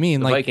that's what I mean.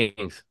 The Like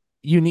Vikings.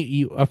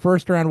 you a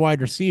first round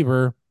wide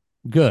receiver,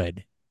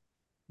 good,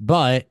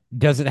 but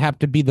does it have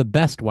to be the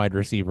best wide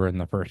receiver in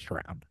the first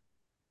round?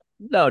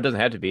 No, it doesn't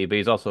have to be, but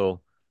he's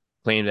also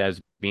claimed as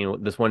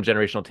being this one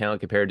generational talent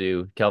compared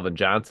to Kelvin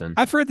Johnson.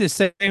 I've heard the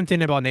same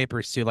thing about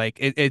Neighbors too. Like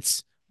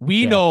it's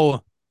we Yeah,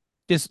 know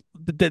just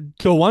the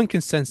one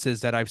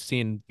consensus that I've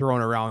seen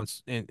thrown around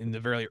in the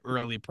very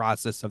early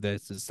process of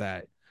this is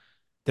that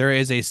there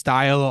is a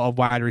style of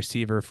wide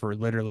receiver for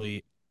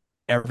literally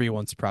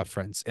everyone's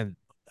preference and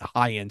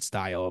high end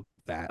style of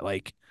that.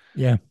 Like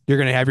yeah. you're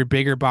gonna have your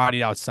bigger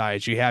body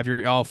outside. You have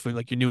your alpha,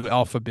 like your new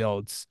alpha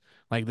builds.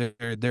 Like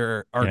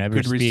there You are can have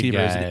your good speed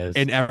receivers guys,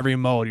 in every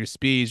mode. Your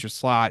speeds, your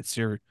slots,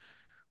 your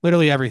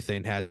literally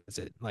everything has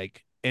it.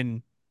 Like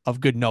in of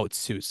good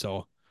notes too.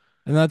 So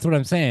and that's what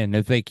I'm saying.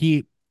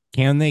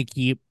 Can they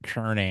keep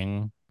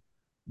churning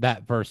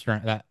that first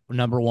round, that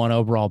number one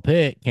overall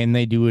pick? Can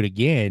they do it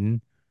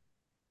again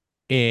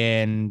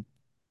and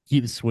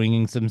keep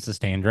swinging some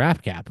sustained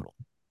draft capital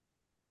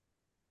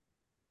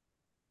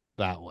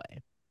that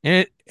way?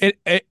 and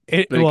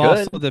it They will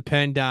also could.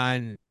 depend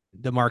on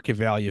the market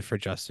value for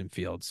Justin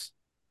Fields.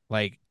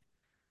 Like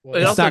Well,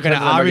 It it's also not going to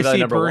depends on the market value obviously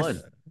number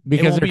one. birth.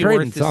 It because won't they're be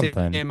worth trading the same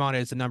something. amount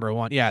as the number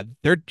one. Yeah,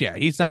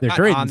 he's not They're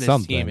trading on this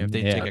team if something.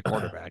 they take Yeah. a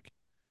quarterback.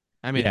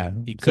 I mean, Yeah.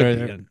 he could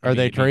be. So I are mean,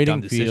 they it'd be a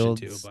dumb trading decision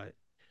too, Fields? but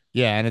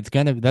Yeah, and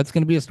that's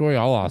gonna be a story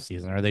all off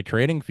season. Are they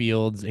trading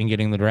Fields and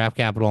getting the draft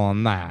capital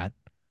on that?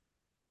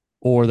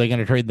 Or are they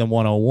gonna trade the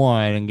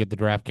 101 and get the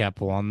draft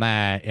capital on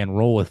that and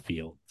roll with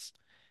Fields?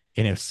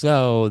 And if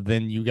so,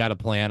 then you got to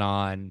plan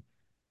on,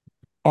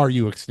 are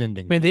you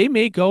extending I mean, Fields? they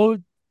may go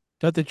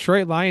the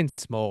Detroit Lions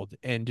mold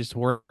and just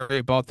worry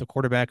about the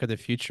quarterback of the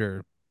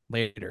future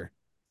later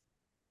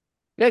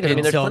Yeah, because I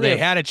mean, there's until plenty they of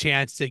had a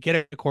chance to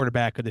get a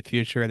quarterback of the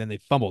future and then they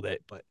fumbled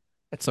it. But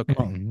that's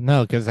Well, okay.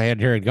 no, because they had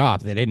Jared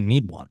Goff. They didn't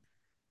need one.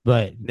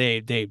 But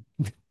They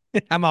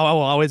I will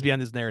always be on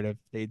this narrative.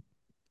 They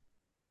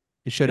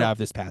should yep. have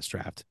this past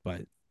draft,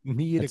 but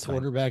need a that's fine.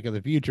 quarterback of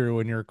the future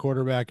when your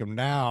quarterback of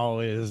now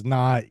is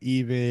not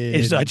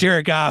It's even.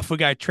 Jared Goff who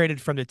got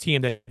traded from the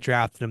team that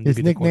drafted him to His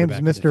be the nickname's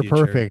quarterback of the Mr. future.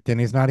 Perfect, and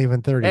he's not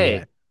even 30 Hey,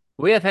 yet.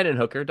 we have Hendon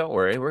Hooker. Don't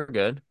worry, we're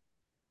good.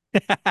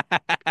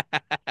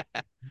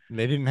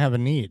 They didn't have a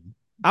need.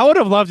 I would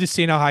have loved to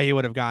see how he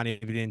would have gone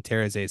if he didn't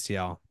tear his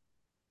ACL.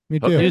 Me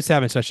He too. Hooker. was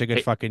having such a good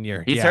Hey, fucking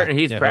year. he's Yeah, starting.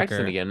 He's yeah,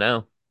 practicing Hooker. again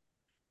now.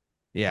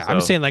 Yeah, I'm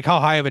So, saying like how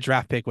high of a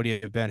draft pick would he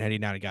have been had he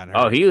not gotten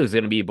oh, hurt? he was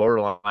going to be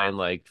borderline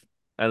like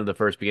end of the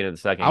first, beginning of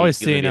the second. I was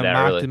He was going seeing to be him that mocked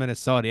early. in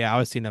Minnesota. Yeah, I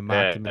was seeing him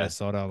mocked in Yeah.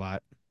 Minnesota a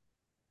lot.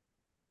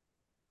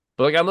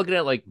 But like I'm looking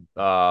at like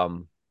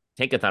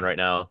Tankathon right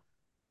now,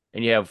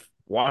 and you have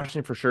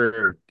Washington for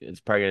sure. It's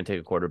probably going to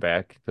take a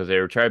quarterback because they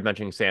were tried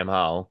mentioning Sam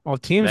Howell. Well,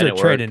 teams That are didn't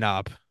trading work.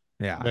 up.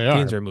 Yeah, They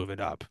teams are. are moving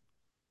up.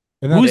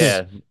 And that's Who's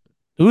Yeah,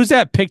 who's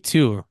that pick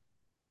two?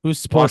 Who's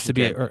supposed to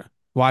be Washington, at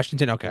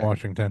Washington? Okay.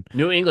 Washington.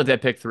 New England's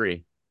at pick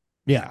 3.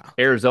 Yeah.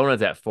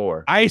 Arizona's at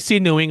 4. I see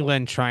New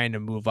England trying to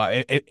move up.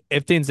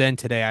 If things end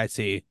today, I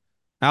see.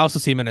 I also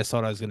see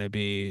Minnesota is going to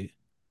be.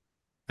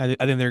 I think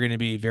they're going to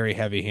be very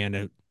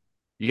heavy-handed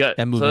You got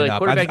and so moving like up.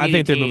 quarterback I needy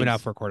think they're moving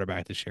up teams. for a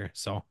quarterback this year.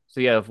 So So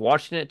you have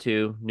Washington at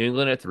 2, New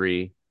England at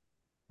 3.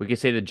 We could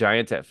say the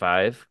Giants at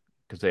 5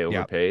 because they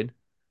yeah, overpaid.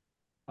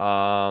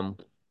 Um,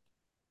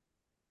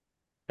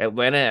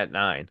 Atlanta at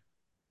 9,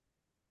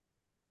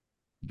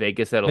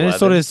 Vegas at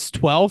Minnesota 11. is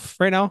 12th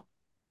right now.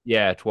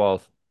 Yeah,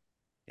 12th.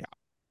 Yeah,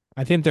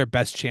 I think their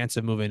best chance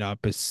of moving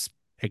up is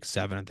pick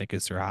 7. I think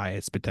is their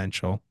highest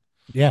potential.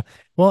 Yeah.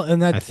 Well,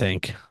 and I that's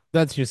think.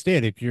 that's just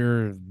it. If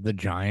you're the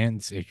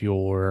Giants, if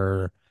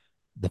you're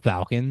the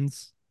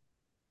Falcons,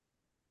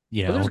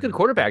 you But there's know, good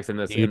quarterbacks in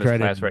this do you in this try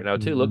to class right now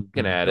too.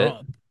 Looking at it,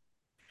 jump?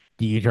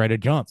 Do you try to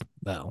jump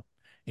though?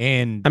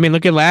 And I mean,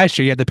 look at last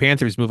year. You had the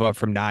Panthers move up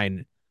from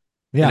 9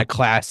 in yeah. a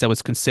class that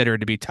was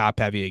considered to be top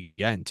heavy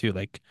again, too.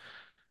 Like,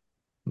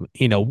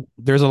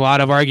 there's a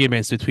lot of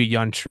arguments between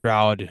Young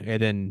Stroud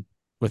and then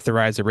with the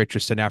rise of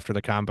Richardson after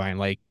the combine.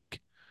 Like,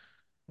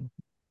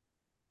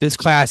 this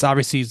class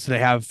obviously is to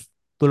have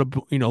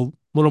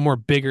little more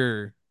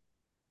bigger,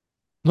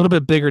 a little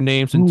bit bigger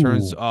names in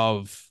terms Ooh,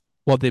 of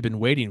what they've been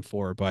waiting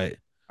for. But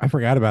I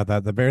forgot about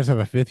that. The Bears have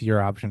a 5th-year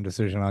option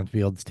decision on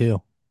Fields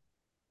too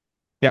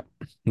yep,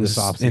 this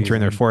he's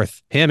entering their offseason.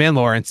 fourth. Him and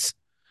Lawrence.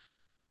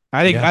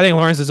 Yeah. I think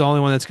Lawrence is the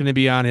only one that's going to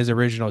be on his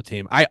original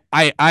team. I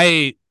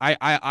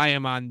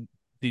am on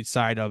the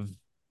side of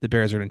the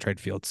Bears are going to trade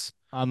Fields.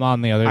 I'm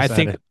on the other I side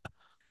think,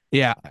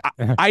 yeah,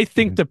 of I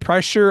think the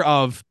pressure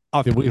of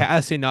did we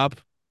passing up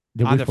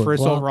did on we the flip first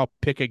flop? overall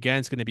pick again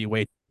is going to be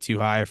way too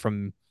high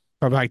from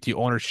like the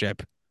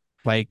ownership,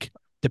 like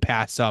to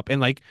pass up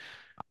and like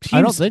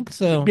I don't teams. think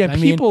so. Yeah, I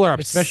mean, people are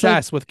especially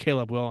obsessed with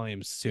Caleb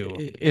Williams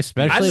too.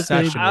 especially I'm if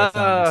they Obsession with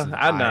him is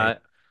I'm high.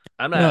 not.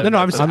 I'm no, not No,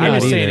 obsessed with I'm I'm not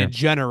just Caleb. saying in either.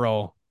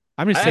 general.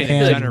 I'm just I saying in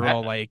actually like And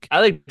general, like.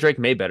 I like Drake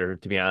May better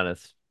to be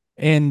honest.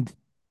 and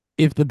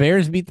if the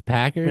Bears beat the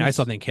I mean, I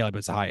still Packers, think Caleb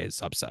is high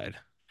as upside.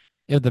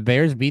 if the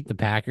Bears beat the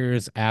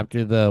Packers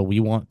after the we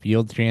want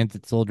Fields chance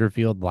at Soldier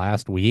Field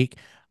last week,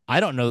 I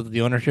don't know that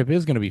the ownership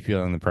is going to be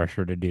feeling the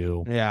pressure to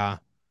do Yeah.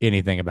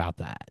 anything about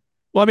that.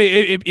 Well, I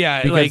mean,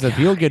 yeah, Because like the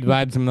feel good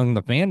vibes among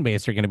the fan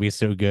base are going to be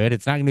so good,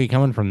 it's not going to be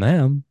coming from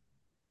them.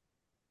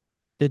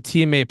 the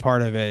teammate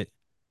part of it.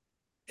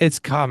 It's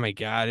oh my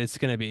god, it's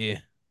gonna be.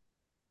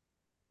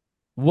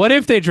 What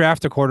if they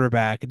draft a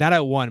quarterback? Not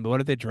at 1, but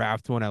what if they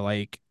draft one at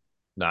like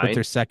with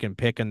their 9, second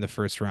pick in the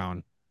first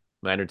round?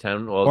 9 or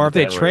 10. Well, Or if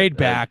they depending where trade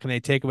back and they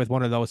take it with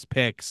one of those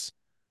picks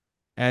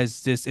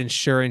as this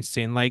insurance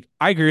thing. Like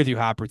I agree with you,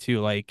 Hopper,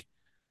 too. Like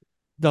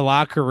the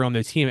locker room,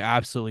 the team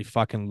absolutely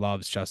fucking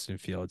loves Justin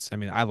Fields. I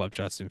mean, I love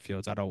Justin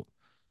Fields.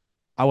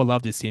 I would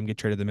love to see him get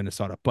traded to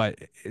Minnesota, but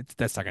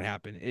that's not gonna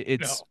happen.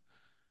 No.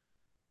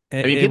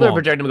 I mean, It people are won't.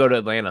 projecting him to go to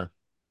Atlanta.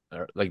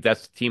 Like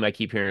that's the team I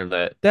keep hearing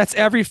that. That's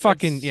every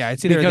fucking yeah.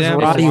 It's It's either Because them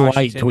or it's Roddy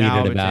White Washington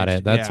now. tweeted If they about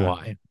it. That's yeah,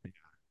 why.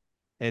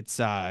 it's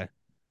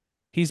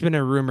he's been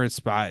a rumored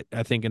spot.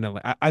 I think in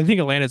Atlanta. I think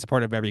Atlanta's a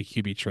part of every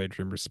QB trade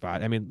rumor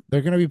spot. I mean,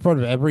 They're going to be part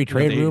of every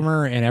trade they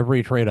rumor and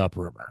every trade up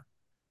rumor.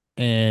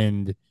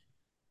 And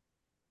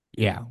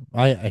yeah,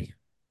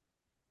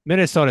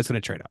 Minnesota's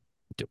going to trade up.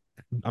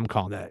 I'm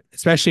calling that,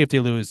 especially if they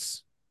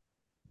lose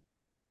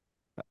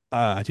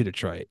to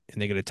Detroit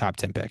and they get a top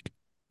 10 pick.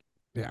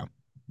 yeah,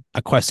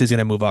 A Quest is going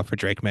to move up for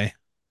Drake May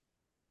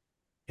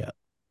yeah.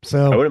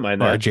 I So wouldn't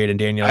mind or that. Jaden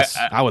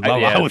Daniels. I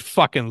Yeah, would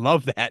fucking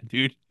love that,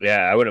 dude. yeah,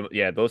 I would have.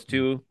 Yeah, those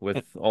two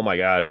with oh my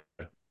god,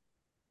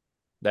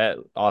 that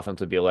offense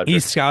would be He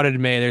electric. scouted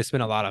May. There's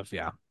been a lot of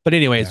yeah. But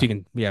anyways, yeah,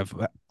 we have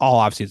all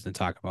offseason to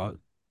talk about.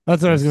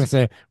 that's what I was going It's, to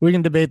say. We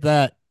can debate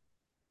that.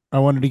 I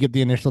wanted to get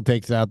the initial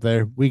takes out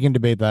there. We can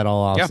debate that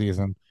all off yeah.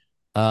 season.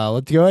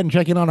 Let's go ahead and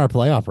check in on our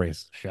playoff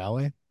race, shall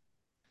we?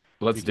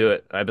 Let's do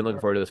it. I've been looking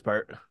forward to this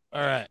part.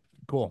 All right,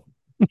 cool.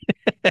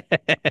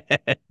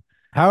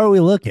 How are we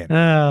looking?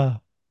 uh,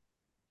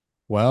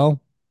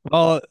 Well,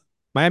 well,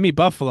 Miami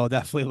Buffalo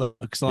definitely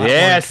looks a lot more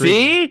Yeah,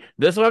 intriguing. see,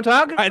 this is what I'm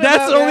talking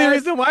That's about, the only guys.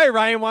 reason why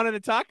Ryan wanted to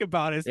talk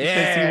about it is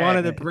because he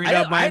wanted to Yeah, bring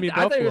up Miami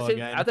I thought you were Buffalo saying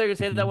again. I thought you were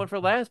saying that one for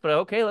last, but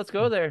okay, let's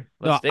go there.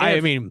 No, Let's I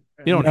dance. mean,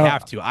 you don't no,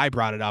 have to. I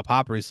brought it up.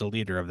 Hopper is the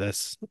leader of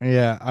this.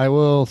 yeah, I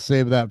will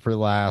save that for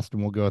last,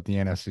 and we'll go with the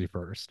NFC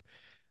first.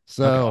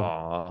 Okay. So,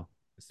 Aw,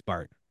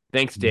 Smart.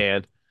 thanks,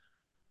 Dan.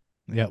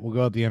 yeah, we'll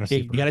go with the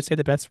NFC You got to first. say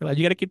the best for last.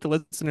 You got to keep the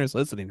listeners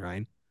listening,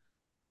 Ryan.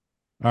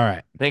 All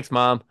right. Thanks,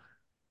 mom.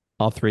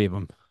 All 3 of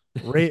them.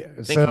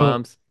 Thanks, So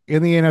moms.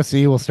 in the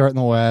NFC, we'll start in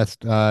the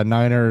West.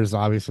 Niners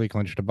obviously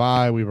clinched a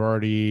bye. We've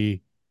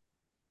already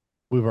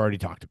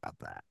talked about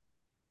that.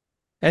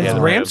 Has Yeah, the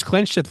the Rams Rams.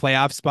 clinched the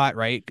playoff spot,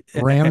 right?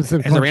 Rams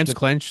have Has the clinched Rams it.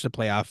 clinched the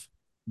playoff?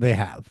 They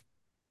have.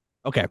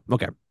 Okay,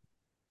 okay.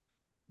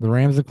 The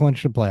Rams have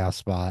clinched a playoff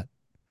spot.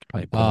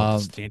 Probably pull up the Um,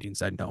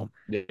 standings. I know.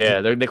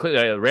 Yeah, they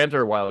Rams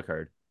are a wild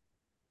card.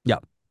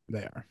 Yep.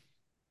 they are.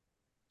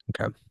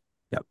 Okay.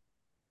 Yep.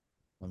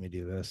 Let me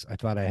do this. I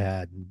thought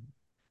I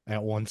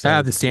got one I side have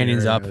of the the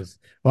standings up. scenarios.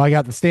 Well, I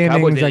got the Cowboys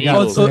standings, and I got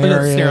Eagles.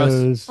 Scenarios.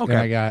 scenarios, and Okay.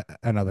 I got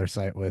another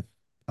site with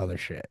other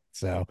shit.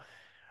 So,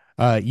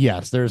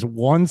 yes, there's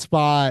one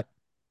spot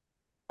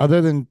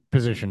other than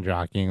position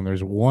jockeying.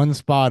 There's one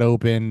spot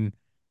open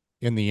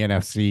in the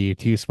NFC,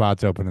 two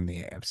spots open in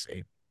the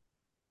AFC.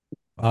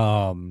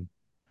 Um,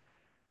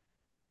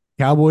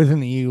 Cowboys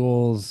and the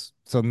Eagles.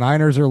 So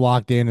Niners are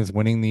locked in as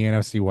winning the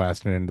NFC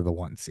West and into the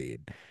one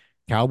seed.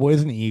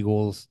 Cowboys and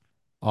Eagles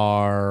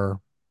are,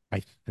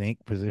 I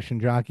think, position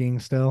jockeying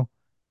still.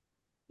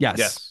 Yes.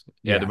 Yes.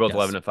 Yeah, they're Yeah. both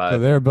 11 Yes. and So 5.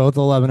 they're both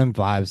 11 and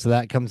 5. So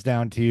that comes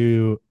down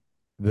to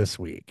this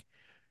week.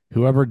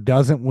 Whoever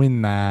doesn't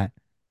win that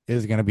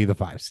is going to be the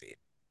 5 seed.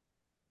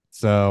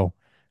 So,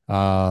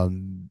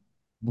 um,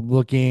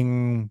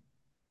 looking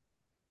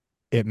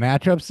at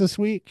matchups this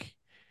week,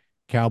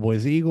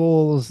 Cowboys,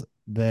 Eagles,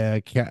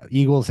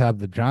 Eagles have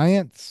the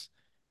Giants,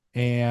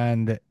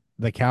 and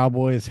the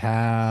Cowboys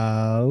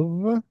have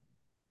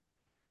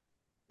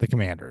the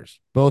Commanders.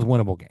 Both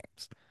winnable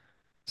games.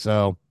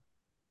 So,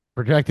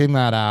 projecting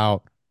that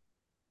out,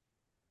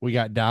 we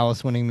got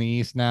Dallas winning the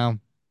East now.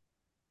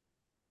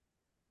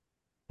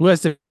 Who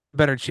has the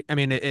better? I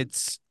mean,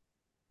 it's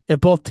if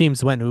both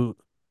teams win,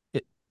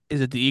 it,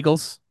 is it the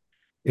Eagles?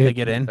 They It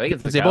get in I think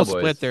it's the because they both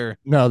split Cowboys. their.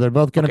 No, they're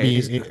both going to Okay.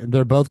 Is be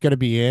they're both going to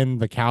be in.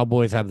 The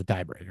Cowboys have the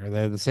tiebreaker.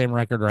 They're the same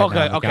record right now.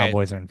 okay. The Okay.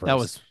 Cowboys are in That first.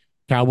 was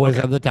Cowboys okay.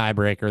 have the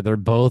tiebreaker. They're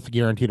both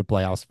guaranteed a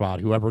playoff spot.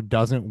 Whoever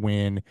doesn't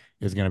win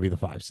is going to be the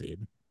 5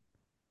 seed.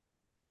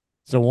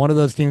 So one of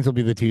those teams will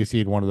be the 2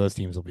 seed. One of those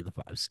teams will be the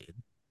 5 seed.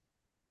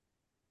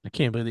 I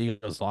can't believe the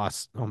Eagles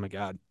lost. Oh my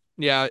god.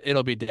 Yeah,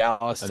 it'll be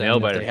Dallas A nail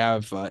then if they biter.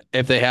 have the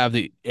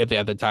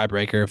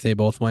tiebreaker if they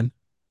both win.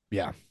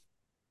 Yeah,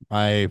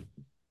 I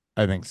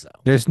I think so.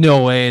 There's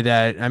no way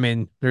that I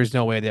mean, there's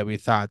no way that we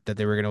thought that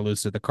they were going to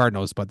lose to the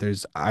Cardinals, but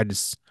there's I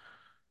just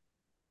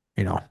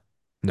you know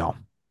no.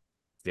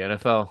 It's the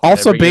NFL. Also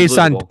Every game's based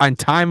on losable.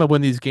 time of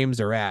when these games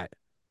are at,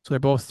 so they're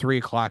both 3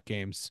 o'clock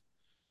games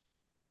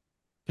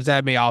because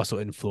that may also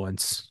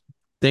influence.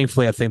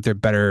 Thankfully, I think they're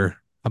better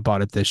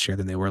about it this year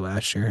than they were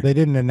last year. They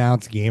didn't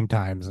announce game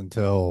times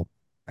until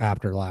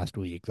after last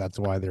week. That's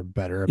why they're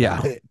better about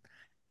Yeah, it.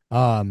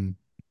 Um,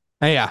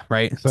 yeah,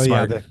 right. so yeah,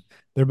 Smart.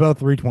 they're both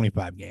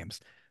 325 games.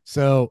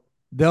 So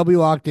they'll be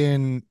locked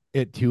in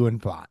at 2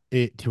 and 5,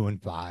 at 2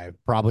 and 5,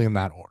 probably in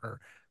that order.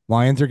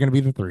 Lions are going to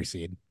be the 3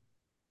 seed.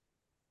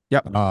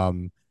 Yep.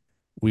 Um,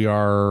 we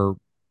are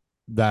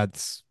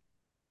that's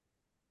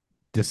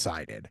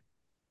decided.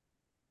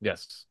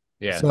 Yes.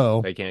 Yeah.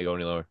 So They can't go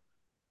any lower.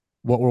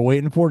 what we're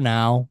waiting for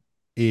now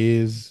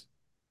is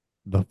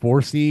the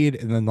 4 seed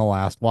and then the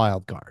last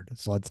wild card.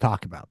 So let's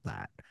talk about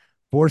that.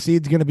 4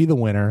 seed's going to be the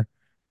winner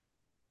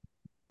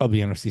of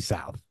the NFC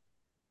South.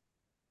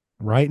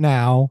 Right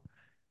now,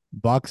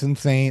 Bucks and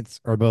Saints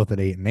are both at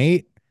 8 and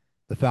 8.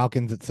 The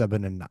Falcons at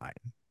 7 and 9.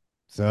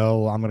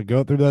 So I'm going to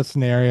go through those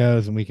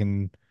scenarios and we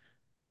can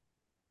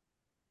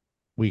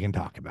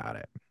talk about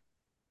it.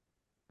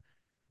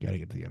 Got to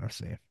get to the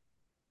NFC.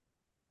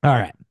 All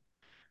right.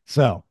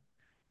 So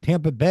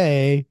Tampa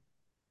Bay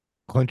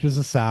clinches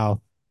the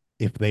South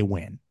if they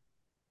win.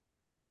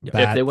 Yep.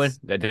 If they win,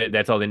 That's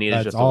that's all they need is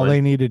that's just to all win.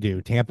 they need to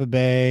do. Tampa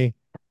Bay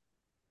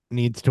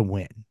needs to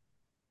win.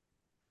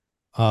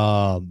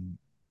 Um,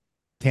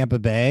 Tampa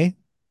Bay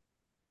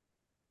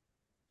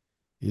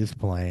is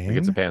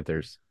Against the playing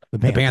Panthers. the The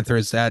Panthers.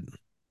 Panthers at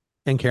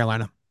in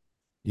Carolina.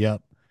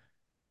 Yep.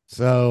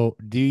 So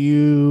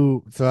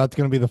that's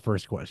going to be the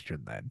first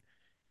question then.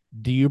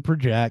 Do you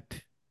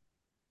project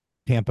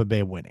Tampa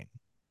Bay winning?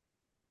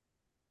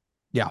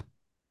 Yeah.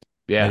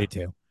 I Yeah. do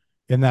too.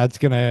 And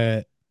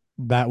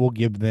that will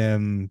give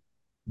them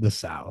the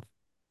South.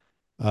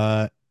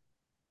 Uh,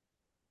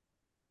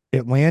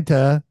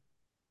 Atlanta,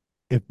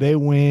 if they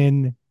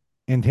win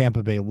and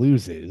Tampa Bay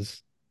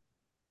loses,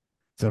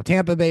 so if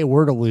Tampa Bay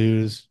were to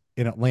lose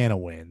and Atlanta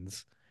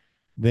wins,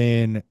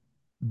 then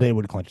they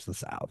would clinch the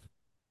South.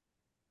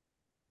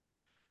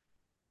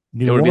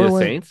 It New would be the Orleans,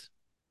 Saints.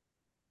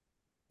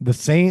 the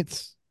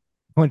Saints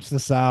clinch the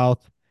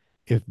South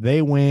if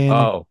they win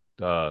Oh,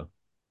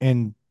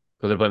 and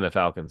because they're playing the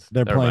Falcons.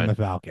 they're Never playing the mind.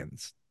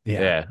 Falcons.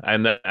 Yeah. Yeah, I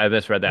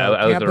misread that. So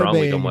I looked at the wrong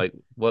week. I'm like,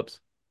 whoops.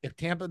 If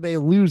Tampa Bay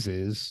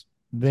loses,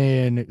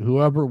 then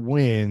whoever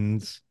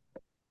wins,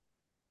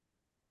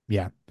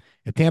 yeah.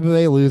 If Tampa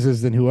Bay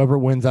loses, then whoever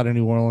wins out of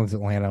New Orleans,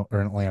 Atlanta,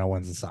 or Atlanta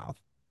wins the South.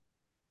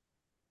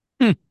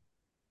 Hmm.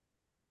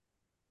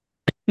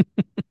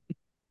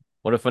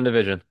 What a fun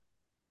division.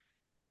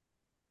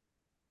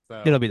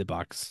 So It'll be the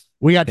Bucks.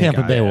 we got Thank Tampa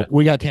God. Bay. Yeah.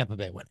 We got Tampa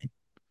Bay winning.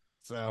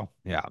 So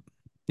Yeah.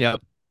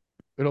 Yep.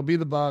 It'll be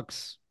the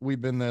Bucks. We've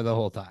been there the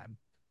whole time.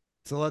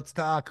 So let's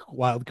talk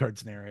wild card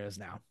scenarios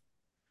now.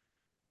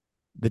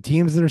 The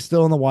teams that are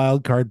still in the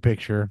wild card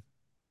picture,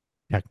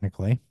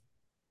 technically,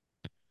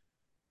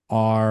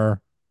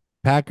 are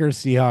Packers,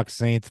 Seahawks,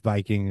 Saints,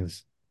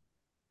 Vikings,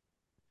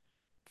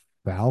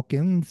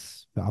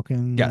 Falcons.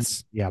 Falcons.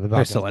 Yes, Yeah, the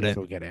they're Falcons still in guess it.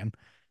 will get in.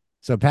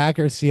 So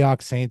Packers,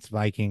 Seahawks, Saints,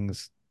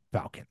 Vikings,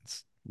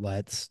 Falcons.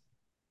 Let's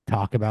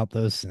talk about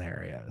those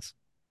scenarios.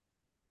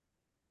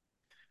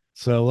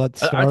 So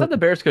let's I thought start. the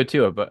Bears could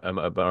too, but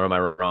or am I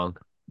wrong?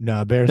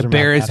 No, Bears The are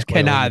Bears mathematically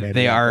cannot. eliminated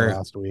They after are.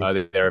 last week.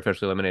 They're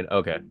officially eliminated.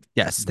 Okay.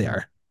 Yes, they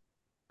are.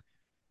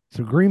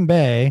 So Green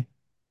Bay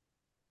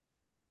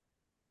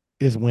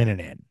is winning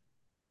in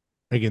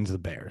against the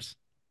Bears.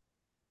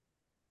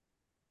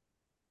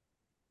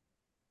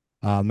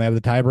 They have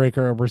the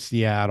tiebreaker over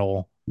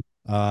Seattle,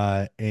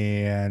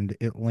 and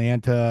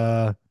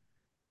Atlanta,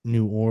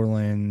 New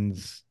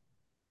Orleans.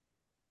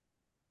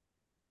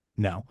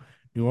 No,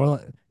 New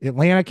Orleans,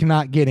 Atlanta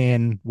cannot get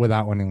in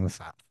without winning the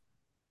South.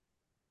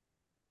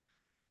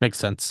 Makes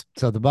sense.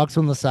 So the Bucks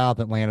win the South.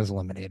 Atlanta's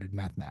eliminated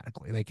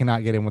mathematically. They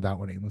cannot get in without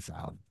winning the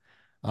South.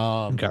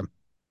 Okay. Um,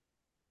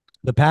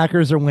 the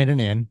Packers are winning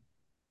in.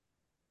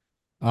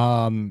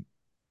 Um,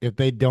 if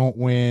they don't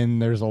win,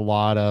 there's a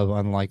lot of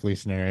unlikely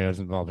scenarios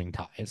involving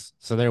ties.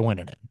 So they're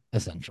winning it,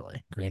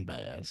 essentially. Green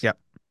Bay is. Yep.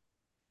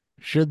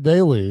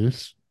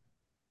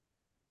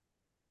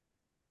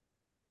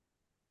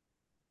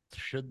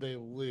 Should they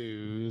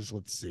lose,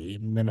 let's see.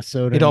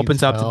 Minnesota It needs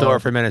opens up the door help.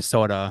 for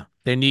Minnesota.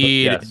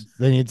 Yes.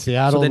 They need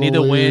So Seattle they to need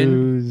to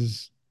win.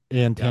 lose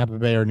and Yep. Tampa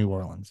Bay or New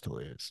Orleans to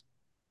lose.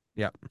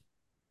 Yep.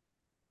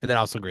 And then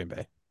also Green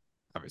Bay,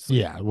 obviously.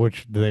 Yeah,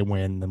 which they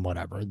win, then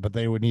whatever. But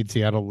they would need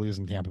Seattle to lose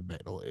and Tampa Bay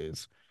to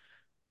lose.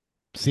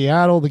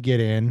 Seattle to get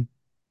in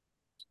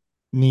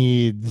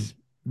needs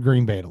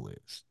Green Bay to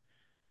lose.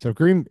 So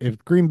if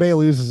Green Bay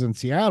loses and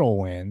Seattle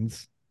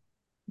wins,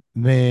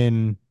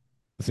 then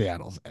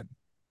Seattle's in.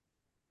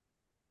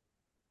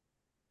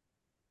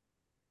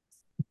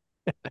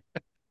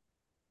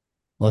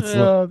 Let's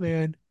look. Oh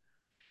man.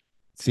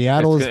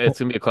 Seattle is It's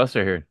gonna be a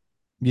cluster here.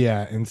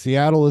 yeah, and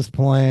Seattle is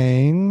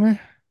playing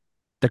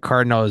The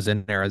Cardinals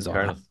in Arizona.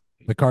 Cardinals.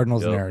 the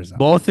Cardinals in Yep. Arizona.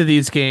 Both of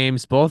these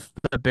games, both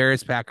the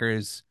Bears,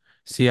 Packers,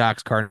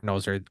 Seahawks,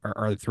 Cardinals are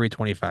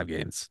 325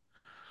 games.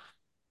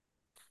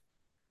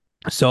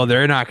 So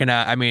they're not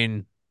gonna, I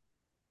mean,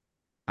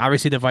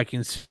 obviously the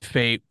Vikings'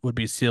 fate would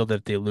be sealed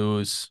if they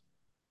lose.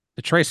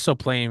 Detroit's still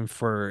playing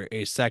for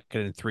a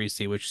second and three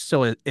seed, which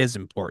still is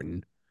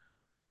important,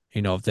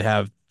 if they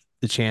have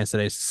the chance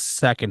at a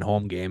second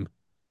home game.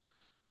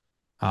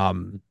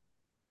 Um,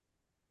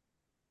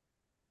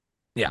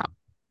 yeah,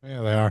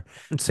 Yeah, they are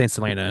Saints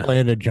Atlanta,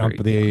 playing to jump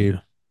great the.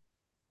 game.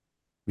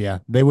 Yeah,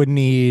 they would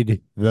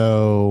need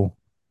though.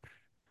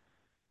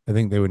 I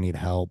think they would need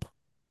help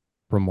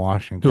from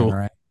Washington, Who?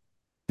 right?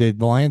 Did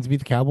the Lions beat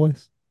the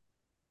Cowboys?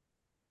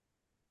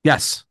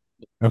 Yes.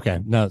 Okay,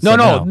 no, No, so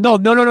no, no, no,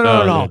 no, no, no, no, no,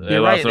 they No, no. didn't. they You're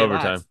lost right. in They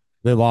overtime. lost.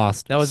 They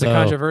lost. That was a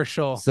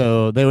controversial.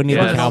 So they would It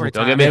need the wasn't Yes. Cowboys.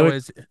 Don't get overtime. me. They It would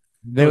was it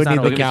they was would not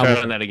need Don't the get me started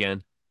overtime. on Cowboys. that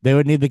again. They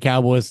would need the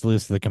Cowboys to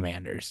lose to the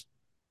Commanders,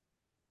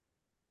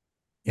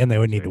 and they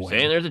would So need to you're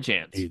saying win there's a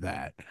to chance. do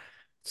that.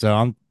 So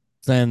I'm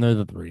saying they're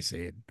the 3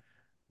 seed.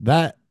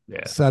 That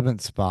Yeah.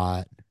 seventh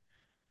spot,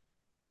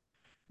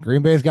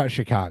 Green Bay's got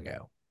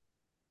Chicago.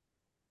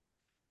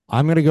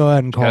 I'm gonna go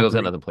ahead and call Chicago's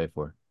got Green. nothing to play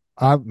for.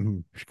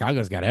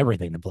 Chicago's got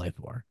everything to play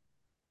for,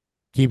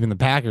 keeping the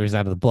Packers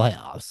out of the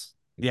playoffs.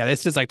 Yeah,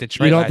 this is like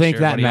You Detroit don't last think year,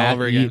 that money all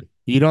over again.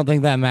 you don't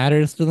think that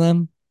matters to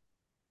them?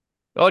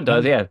 Oh, it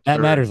does. Yeah, That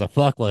sure. matters a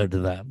fuckload to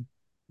them.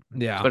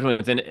 Yeah. Especially when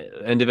it's an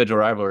individual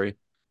rivalry.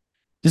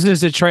 This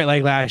is Detroit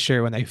like last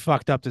year when they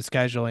fucked up the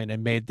scheduling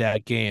and made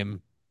that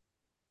game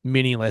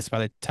meaningless by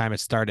the time it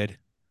started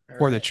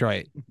for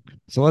Detroit.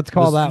 So let's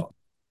call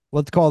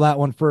that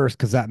one first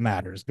because that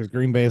matters because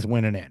Green Bay is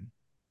winning in.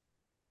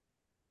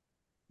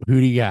 Who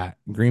do you got?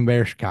 Green Bay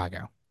or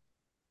Chicago?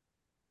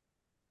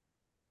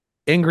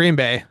 In Green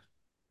Bay.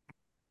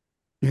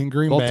 In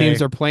Green Both Bay,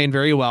 teams are playing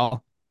very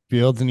well.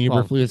 Fields and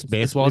Well, Eberflus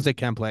as well basically as they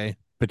can play.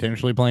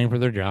 potentially playing for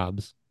their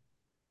jobs.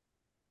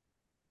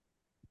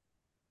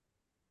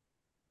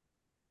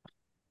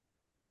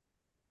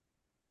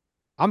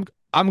 I'm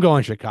I'm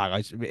going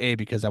Chicago. A,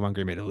 because I want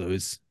Green Bay to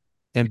lose,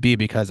 and B,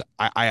 because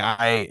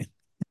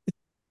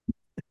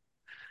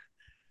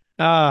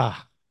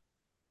ah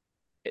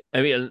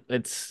I mean,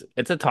 it's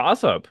a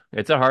toss up.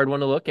 It's a hard one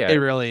to look it at.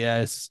 really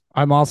is.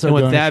 I'm also And with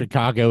going to that,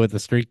 Chicago with the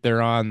streak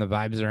they're on, the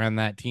vibes around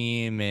that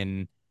team,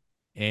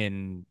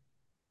 and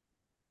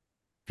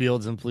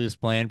Fields and Flus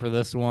playing for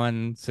this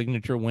one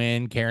signature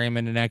win, carry him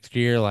into next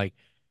year. Like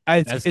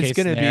best it's case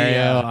gonna be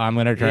scenario, I'm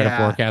going to try to yeah,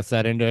 forecast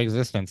that into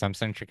existence. I'm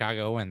saying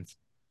Chicago wins.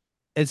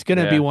 it's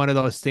gonna be Yeah, one of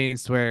those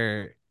things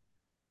where,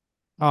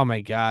 oh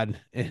my God,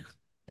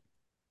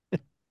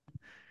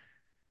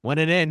 win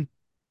it in.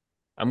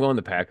 I'm going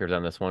the Packers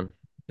on this one.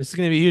 This is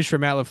gonna be huge for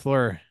Matt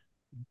LaFleur.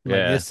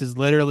 Like Yeah, this is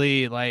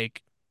literally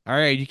like, all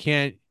right, you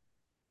can't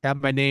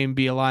have my name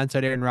be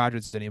alongside Aaron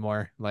Rodgers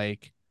anymore.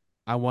 Like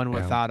I won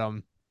Yeah. without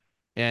him.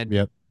 And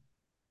Yep.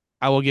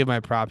 I will give my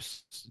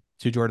props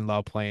to Jordan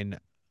Love playing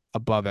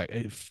above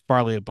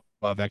farly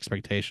above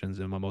expectations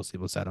and what most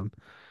people said him.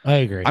 I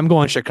agree. I'm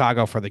going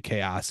Chicago for the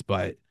chaos,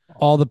 but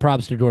All the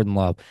props to Jordan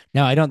Love.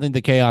 Now, I don't think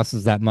the chaos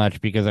is that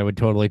much because I would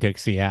totally take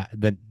Seattle.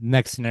 The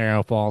next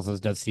scenario falls as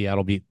does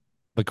Seattle beat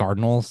the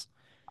Cardinals?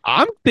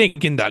 I'm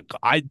thinking that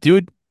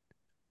dude,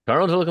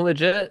 Cardinals are looking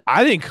legit.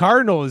 I think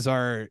Cardinals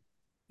are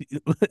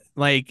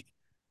like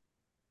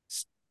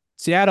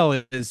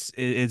Seattle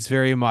is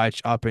very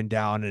much up and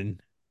down,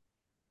 and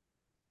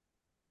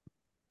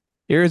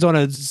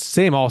Arizona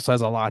same also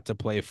has a lot to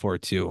play for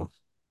too,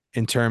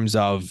 in terms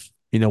of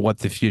what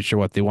the future,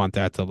 what they want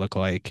that to look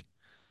like.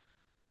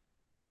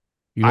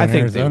 You I going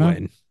think they Arizona?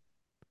 win.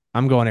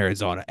 I'm going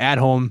Arizona at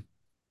home.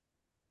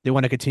 They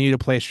want to continue to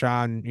play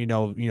strong,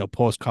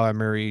 post Kyler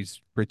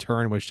Murray's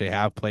return, which they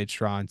have played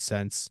strong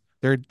since.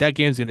 That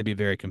game's going to be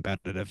very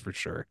competitive for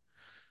sure.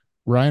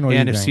 Ryan, what do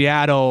you And if think?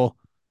 Seattle,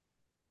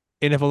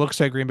 and if it looks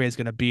like Green Bay is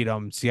going to beat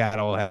them,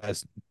 Seattle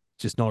has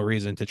just no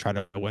reason to try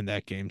to win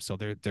that game. So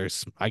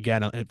there's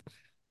again,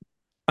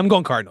 I'm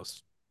going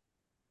Cardinals.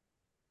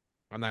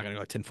 I'm not going to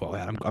go tinfoil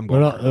hat. I'm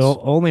going Well, Cardinals. it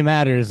only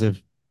matters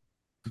if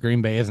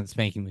Green Bay isn't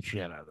spanking the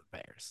shit out of the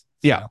Bears.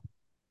 Yeah, So,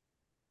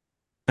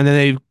 and then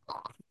they,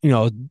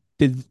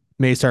 did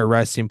may start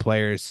resting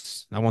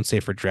players. I won't say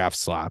for draft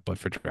slot, but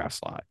for draft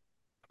slot.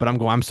 But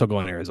I'm still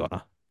going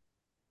Arizona.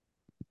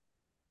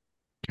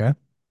 okay.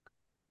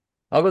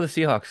 I'll go the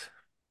Seahawks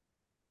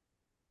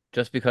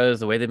just because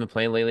the way they've been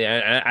playing lately.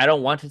 I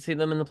don't want to see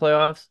them in the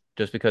playoffs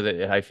just because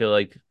I feel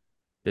like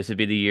this would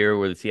be the year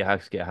where the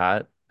Seahawks get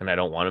hot, and I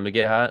don't want them to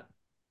get hot.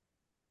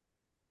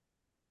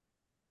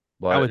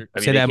 I But would I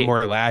mean, say they that can't.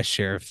 more last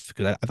year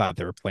because I thought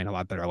they were playing a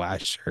lot better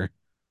last year,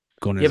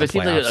 going into Yeah, the but it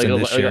seems like playoffs, and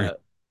this year.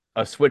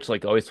 a switch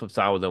like always flips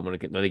on with them when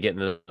they get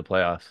into the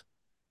playoffs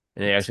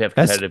and they actually have That's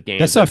competitive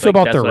that's games. how I It's feel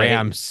like about the that's what I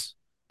hate. Rams.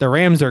 The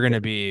Rams are going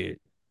to be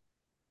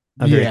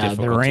a very Yeah,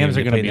 the difficult team when Rams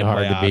are they going to play in be the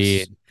hard to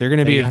beat. playoffs. They're going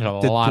to They be got a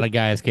lot of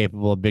guys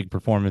capable of big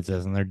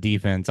performances, and their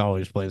defense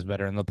always plays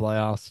better in the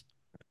playoffs.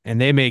 and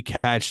they may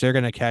catch. They're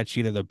going to catch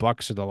either the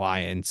Bucks or the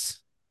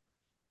Lions.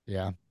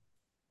 Yeah.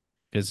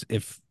 Because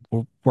if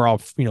we're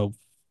all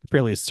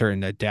fairly certain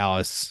that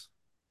Dallas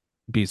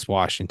beats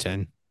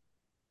Washington.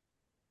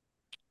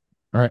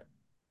 All right.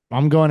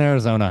 I'm going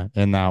Arizona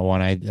in that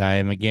one. I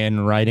am again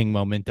riding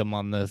momentum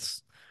on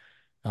this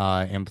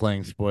and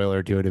playing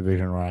spoiler to a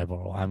division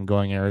rival. I'm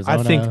going I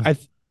think Arizona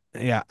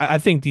yeah, I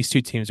think these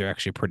two teams are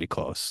actually pretty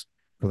close.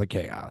 for the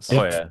chaos.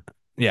 Oh Yep. yeah,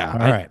 Yeah, All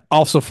right.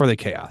 also for the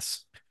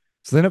chaos.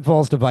 So then it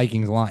falls to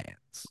Vikings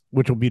Lions,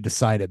 which will be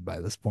decided by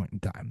this point in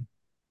time,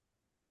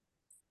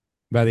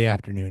 by the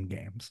afternoon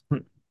games.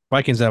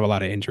 Vikings have a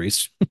lot of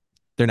injuries.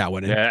 They're not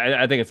winning. yeah.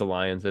 I think it's the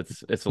Lions.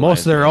 It's the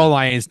Most Lions of their game. O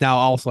lines now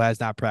also has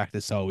not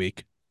practiced all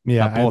week.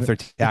 Yeah, Both their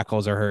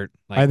tackles are hurt.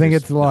 I Like think there's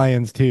it's the no.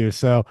 Lions too.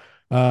 So,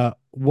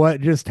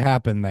 what just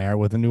happened there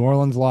with the New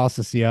Orleans loss,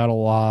 the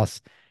Seattle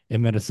loss,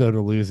 and Minnesota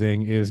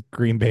losing is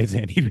Green Bay's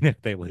in, even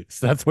if they lose.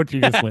 That's what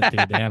you just went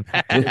to, Dan.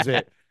 Is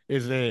it?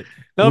 Is it?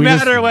 No We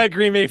just matter what,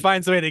 Green Bay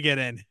finds a way to get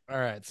in. all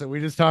right. So we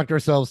just talked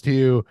ourselves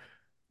to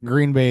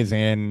Green Bay's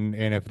in,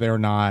 and if they're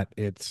not,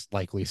 it's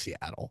likely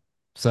Seattle.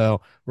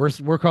 So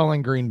we're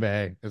calling Green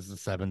Bay as the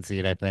 7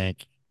 seed. I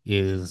think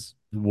is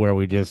where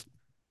we just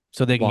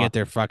So they can get lock.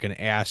 their fucking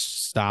ass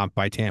stomped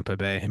by Tampa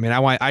Bay. I mean,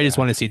 I just Yeah.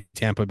 want to see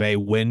Tampa Bay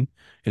win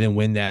and then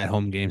win that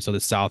home game so the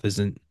South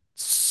isn't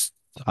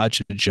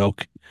such a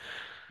joke.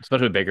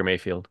 Especially with Baker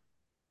Mayfield.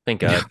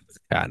 Thank Yeah, God.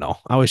 I know.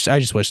 I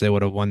just wish they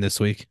would have won this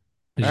week.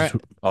 They All just right.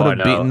 Oh, would I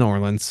have beaten know. New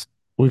Orleans.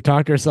 We've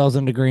talked ourselves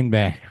into Green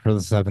Bay for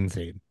the 7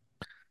 seed.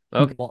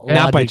 Okay.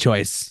 Not by Logic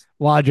choice.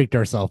 logicked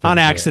ourselves On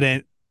into it.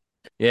 accident.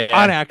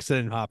 On Yeah.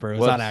 accident, Hopper. It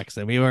was on Whoops.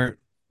 accident. We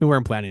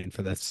weren't planning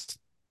for this.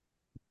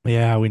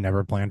 Yeah, we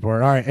never planned for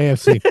it. All right,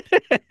 AFC.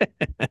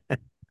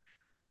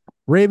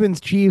 Ravens,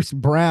 Chiefs,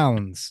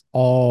 Browns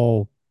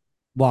all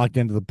locked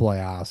into the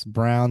playoffs.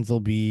 Browns will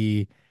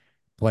be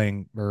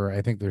playing, or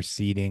I think they're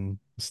seeding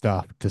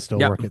stuff to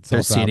still Yep, work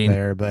they're itself out seeding.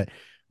 there. But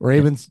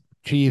Ravens,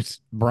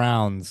 Chiefs,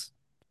 Browns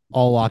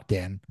all locked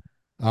in.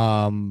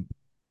 Um,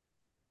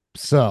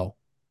 so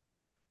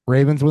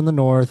Ravens win the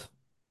North.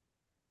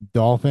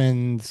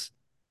 Dolphins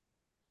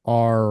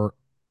are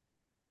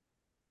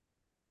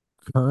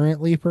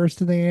currently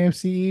first in the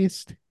AFC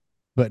East,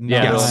 but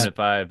Yeah, they're Yes.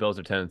 11-5. Bills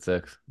are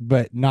 10-6.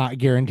 not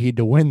guaranteed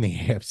to win the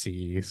AFC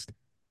East.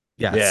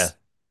 Yeah. Yes.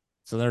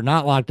 So they're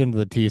not locked into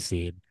the T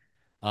seed.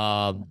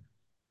 Um,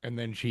 and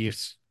then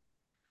Chiefs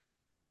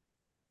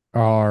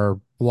are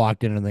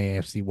locked into the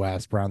AFC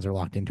West. Browns are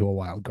locked into a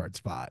wild card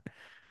spot.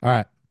 All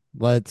right,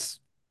 let's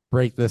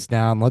break this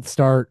down. Let's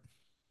start.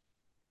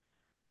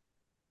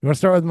 You want to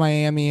start with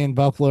Miami and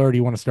Buffalo, or do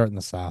you want to start in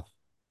the South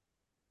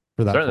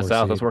for that Start in the four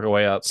South. Let's seed? work our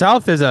way up.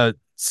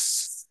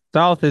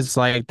 South is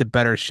like the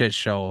better shit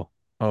show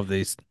of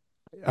these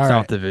All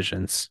South right,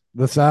 divisions.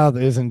 the South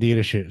is indeed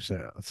a shit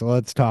show. So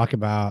let's talk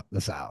about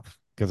the South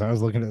because I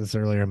was looking at this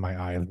earlier and my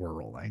eyes were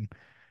rolling.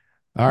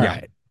 All Yeah,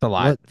 right, it's a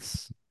lot.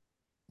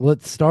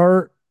 let's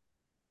start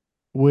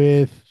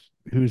with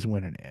who's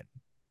winning it.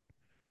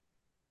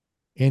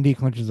 Indy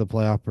clinches a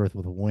playoff berth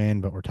with a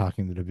win, but we're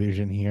talking the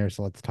division here,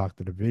 so let's talk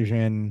the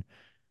division.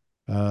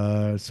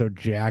 So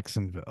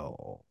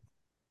Jacksonville.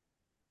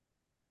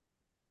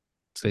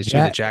 So they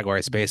should the Ja-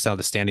 Jaguars based on how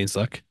the standings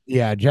look.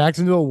 yeah,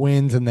 Jacksonville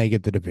wins and they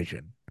get the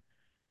division.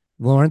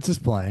 Lawrence is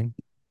playing.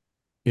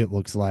 It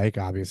looks like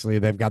obviously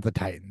they've got the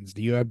Titans.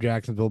 Do you have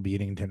Jacksonville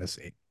beating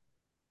Tennessee?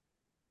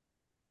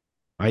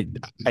 I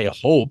I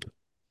hope.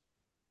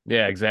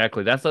 Yeah,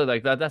 exactly. That's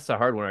like that. That's the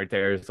hard one right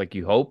there. It's like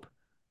you hope,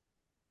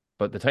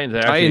 but the Titans are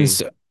actually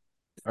Titans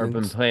are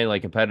been playing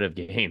like competitive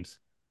games.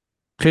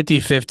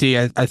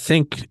 50-50. I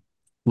think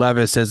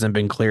Levis hasn't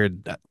been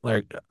cleared.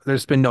 Like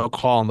there's been no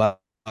call on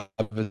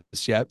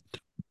Levis yet.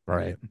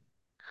 Right.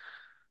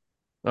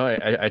 Oh,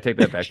 I take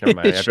that back. Never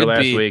mind. It After should last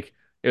be week,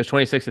 it was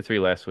 26-3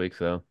 last week.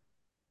 So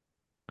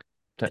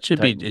it should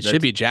that's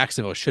be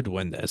Jacksonville should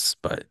win this,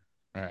 but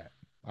All right.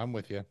 I'm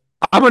with you.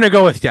 I'm gonna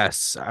go with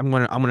yes. I'm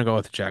gonna go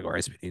with the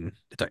Jaguars beating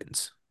the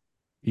Titans.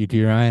 You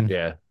too, Ryan.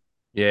 yeah,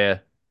 yeah.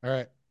 All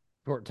right.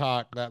 Short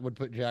talk. That would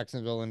put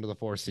Jacksonville into the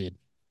 4th seed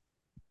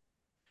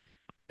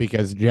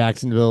because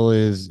Jacksonville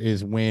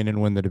is win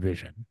and win the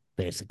division,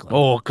 basically.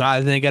 Oh God,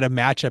 then they got a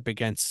matchup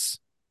against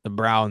the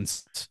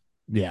Browns.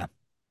 Yeah.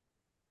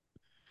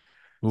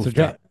 So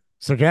Oofta.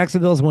 so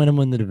Jacksonville's win and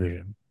win the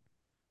division.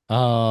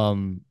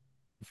 Um,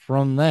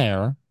 from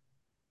there,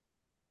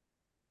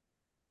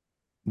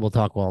 we'll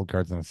talk wild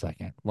cards in a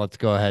second. Let's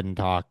go ahead and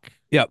talk.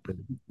 Yep.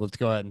 Let's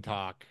go ahead and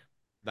talk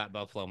that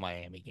Buffalo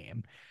Miami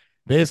game.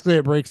 Basically,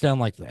 it breaks down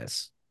like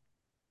this: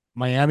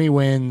 Miami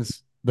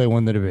wins, they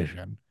win the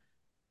division.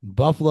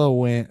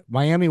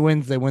 Miami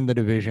wins, they win the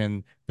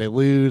division. They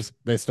lose,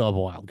 they still have a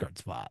wild card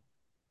spot.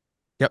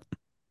 Yep.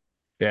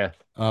 Yeah.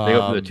 They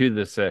go from the Um, 2 to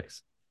the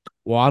 6.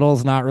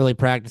 Waddle's not really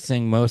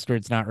practicing.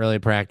 Mostert's not really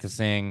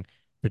practicing.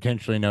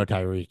 Potentially no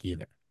Tyreek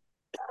either,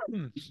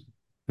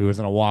 who was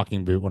in a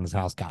walking boot when his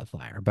house caught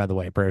fire. By the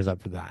way, prayers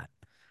up for that.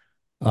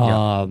 Yep.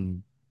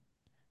 Um,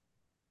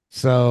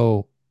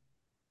 so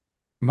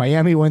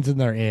Miami wins and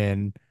they're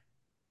in.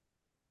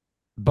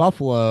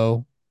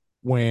 Buffalo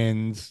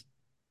wins,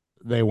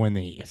 they win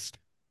the East.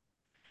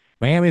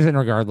 Miami's in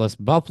regardless.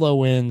 Buffalo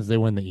wins, they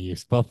win the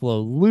East. Buffalo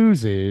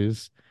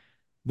loses,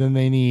 then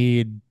they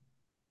need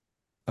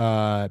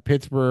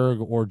Pittsburgh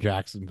or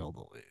Jacksonville to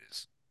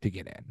lose to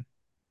get in.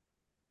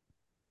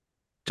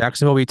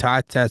 Jacksonville we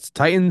taught that's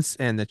Titans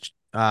and the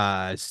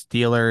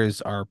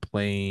Steelers are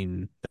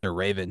playing the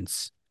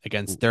Ravens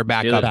against their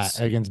Steelers.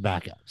 backups. Against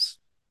backups.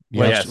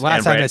 Yep. Which Yes, last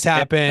and time Brad this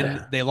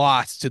happened, they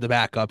lost to the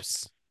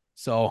backups.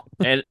 So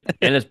and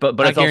it's but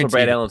not it's also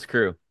Brad guaranteed. Allen's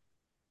crew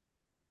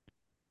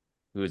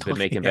who's been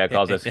making bad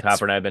calls, as It's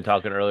Hopper and I have been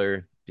talking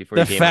earlier before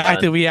he the came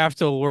fact that on. we have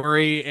to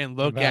worry and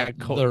look About at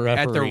the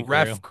at the referee crew.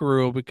 ref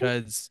crew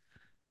because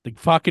the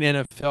fucking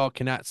NFL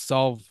cannot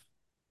solve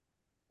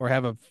or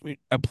have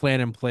a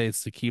plan in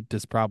place to keep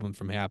this problem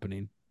from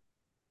happening.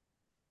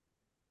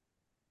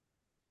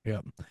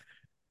 Yep.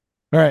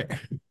 All right.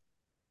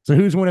 So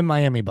who's winning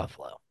Miami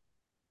Buffalo?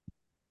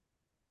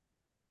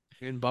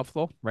 In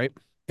Buffalo, right?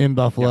 In Yep.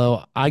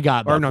 Buffalo, I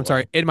got Or no, I'm Buffalo.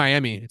 sorry, in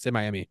Miami. It's in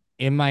Miami.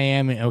 In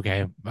Miami,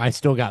 okay. I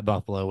still got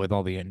Buffalo with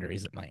all the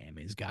injuries that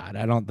Miami's got.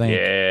 I don't think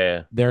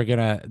Yeah.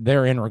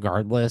 they're in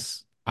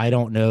regardless. I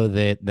don't know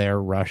that they're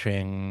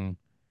rushing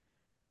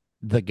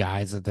the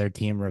guys that their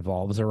team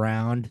revolves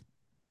around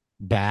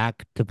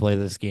back to play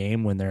this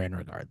game when they're in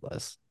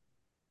regardless.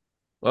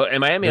 Well,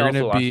 and Miami They're gonna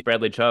also lost be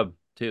Bradley Chubb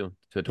too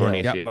to a torn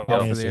Yeah, yep torn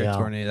ACL. for the ACL.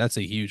 tornado. That's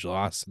a huge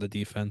loss to the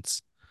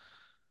defense.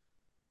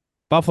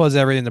 Buffalo's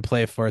everything to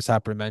play for, as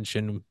Hopper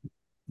mentioned.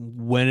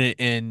 Win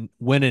and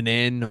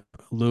in,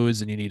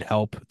 lose, and you need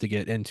help to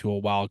get into a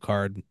wild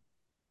card.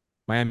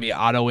 Miami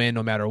auto in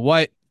no matter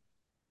what.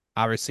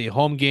 Obviously,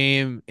 home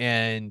game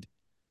and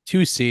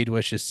 2 seed,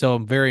 which is still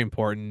very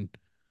important,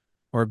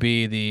 or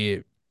be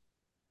the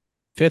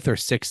 5th or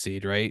 6th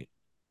seed, right?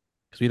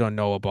 Because we don't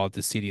know about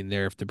the seeding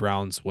there. If the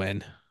Browns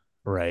win,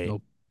 Right.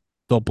 they'll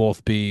they'll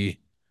both be.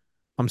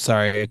 I'm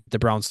sorry, if the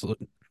Browns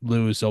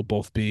lose, they'll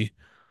both be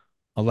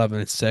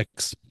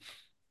 11-6.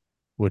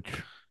 Which,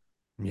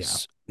 yeah.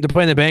 They're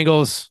playing the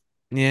Bengals,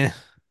 yeah,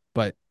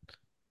 but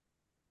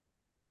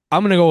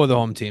I'm gonna go with the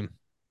home team.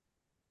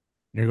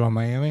 You're going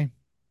Miami?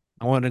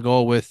 I want to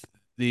go with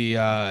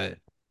the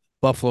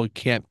Buffalo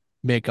can't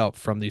make up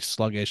from the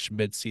sluggish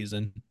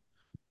midseason.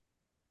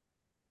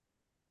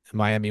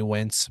 Miami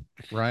wins.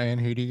 Ryan,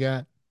 who do you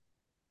got?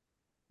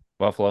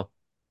 Buffalo.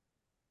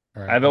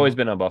 All right. I've always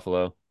been on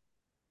Buffalo.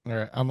 All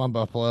right. I'm on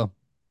Buffalo.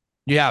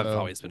 You have So,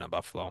 always been a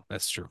Buffalo.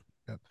 That's true.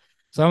 yep.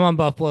 So I'm on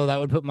Buffalo. That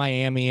would put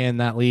Miami in.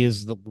 That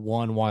leaves the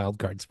one wild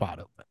card spot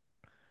open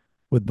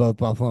with both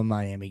Buffalo and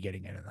Miami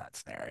getting into that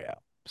scenario.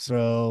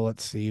 So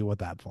let's see what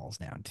that falls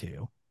down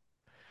to.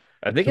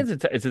 I think So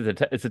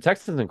it's a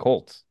Texans and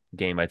Colts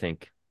game. I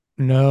think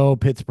no,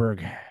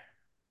 Pittsburgh.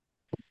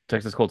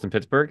 Texas Colts and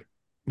Pittsburgh.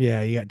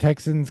 Yeah, you got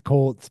Texans,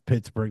 Colts,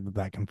 Pittsburgh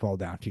that can fall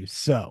down to.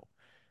 So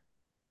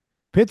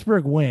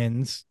Pittsburgh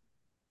wins,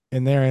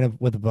 and they're in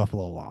with a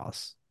Buffalo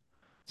loss.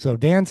 So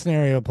Dan's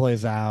scenario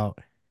plays out.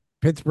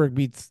 Pittsburgh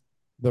beats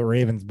the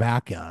Ravens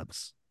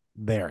backups.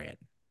 They're in.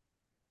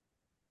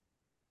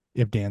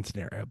 if Dan's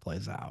scenario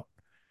plays out.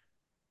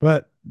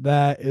 But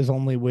that is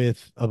only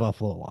with a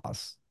Buffalo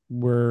loss.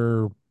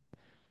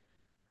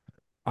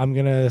 I'm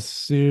gonna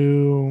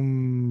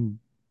assume,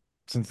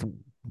 since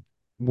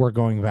we're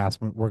going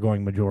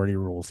majority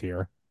rules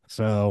here.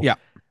 So Yeah.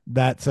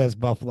 that says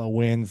Buffalo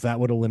wins. That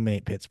would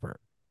eliminate Pittsburgh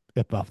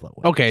if Buffalo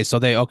Okay, wins. so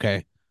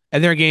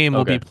and their game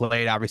will be Okay.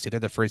 played. Obviously, they're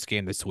the first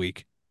game this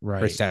week,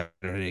 first Right.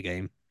 Saturday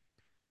game.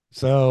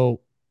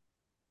 So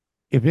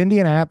if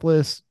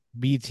Indianapolis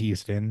beats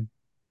Houston,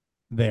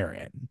 they're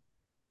in.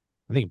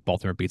 I think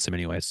Baltimore beats them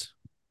anyways.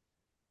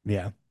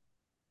 Yeah.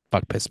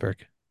 Fuck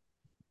Pittsburgh.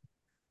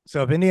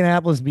 So if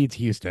Indianapolis beats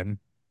Houston,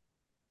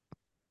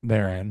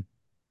 they're in.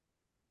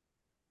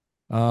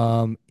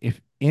 If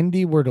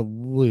Indy were to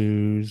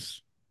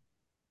lose,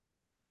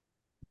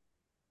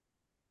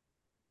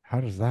 how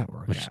does that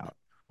work Which out?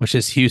 which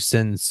is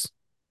Houston's.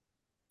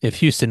 If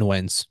Houston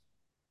wins,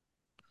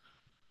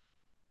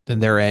 then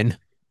they're in.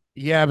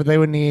 Yeah, but they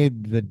would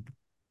need the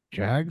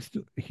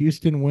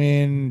Houston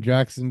win,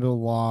 Jacksonville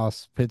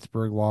loss,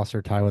 Pittsburgh loss,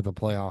 or tie with a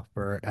playoff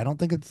berth. I don't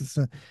think it's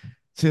see.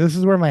 This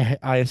is where my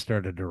eyes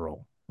started to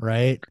roll.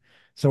 Right.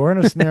 So we're in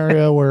a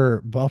scenario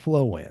where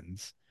Buffalo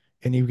wins,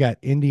 and you've got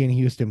Indy and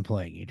Houston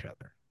playing each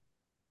other.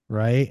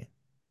 Right.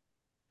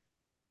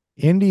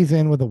 Indy's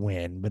in with a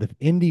win, but if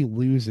Indy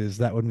loses,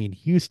 that would mean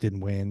Houston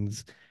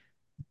wins,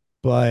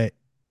 but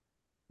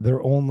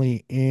they're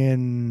only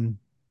in.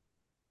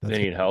 That's They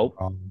gonna need be help.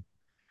 wrong.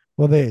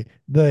 Well,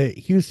 the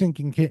Houston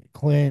can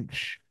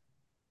clinch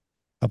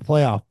a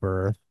playoff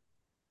berth.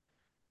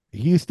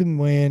 Houston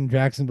win,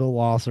 Jacksonville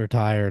loss or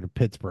tie, or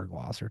Pittsburgh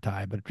loss or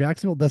tie. But if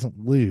Jacksonville doesn't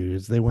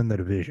lose, they win the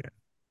division.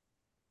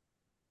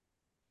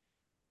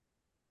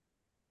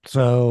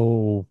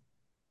 So,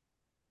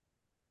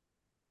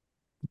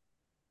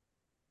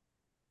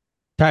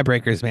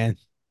 Tiebreakers, man.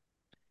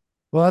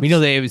 well, We know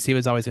the ABC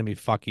was always gonna be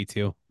fucky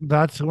too.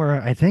 that's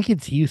where I think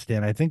it's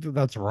Houston. I think that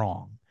that's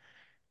wrong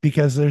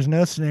because there's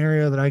no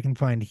scenario that I can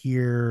find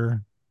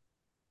here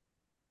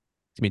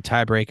I mean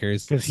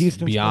because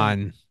tiebreakers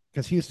beyond.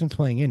 Houston's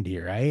playing Indy,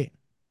 right?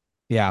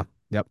 Yeah.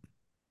 Yep.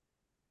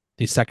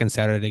 The second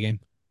Saturday game.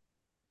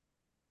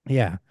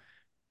 Yeah.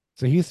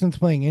 So Houston's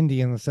playing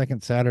Indy in the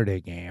second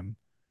Saturday game,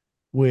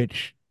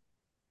 which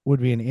would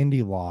be an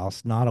Indy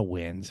loss, not a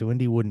win. So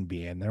Indy wouldn't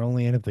be in. They're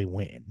only in if they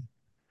win.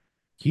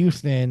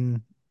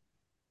 Houston,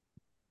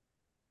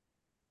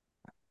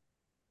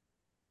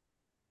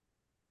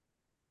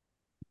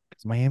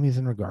 because Miami's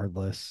in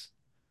regardless.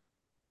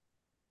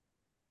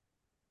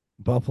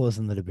 Buffalo's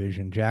in the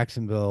division.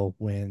 Jacksonville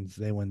wins.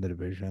 They win the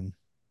division.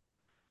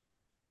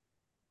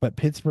 But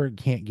Pittsburgh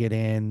can't get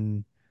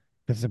in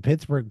because the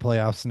Pittsburgh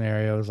playoff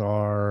scenarios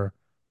are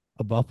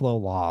a Buffalo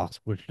loss,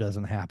 which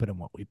doesn't happen in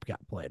what we've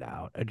got played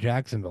out, a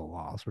Jacksonville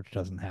loss, which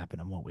doesn't happen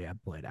in what we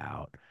have played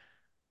out,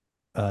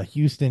 a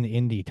Houston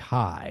Indy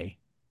tie,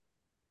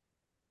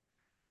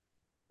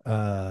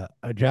 a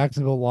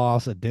Jacksonville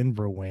loss, a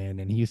Denver win,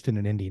 and Houston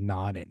and Indy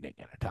not ending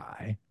in a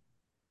tie.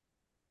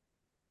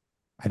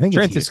 I think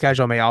it's Strength of Houston.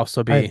 schedule may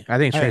also I be. I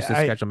think strength of I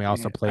schedule may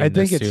also play I in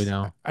think this too. it's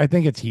Now, I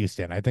think it's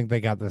Houston. I think they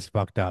got this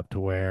fucked up to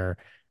where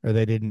or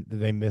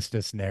they missed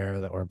a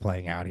scenario that we're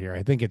playing out here.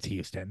 I think it's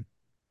Houston.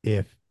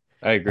 If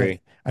I I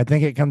agree. I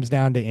think it comes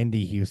down to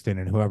Indy Houston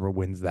and whoever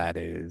wins that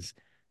is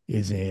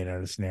in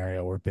a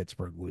scenario where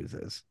Pittsburgh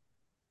loses.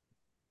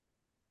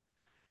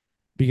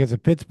 Because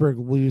if Pittsburgh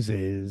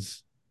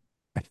loses,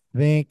 I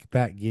think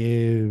that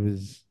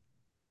gives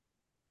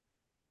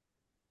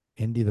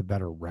Indy the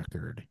better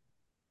record.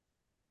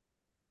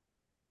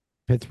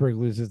 Pittsburgh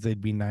loses, they'd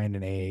be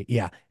 9-8.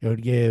 Yeah, it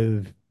would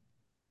give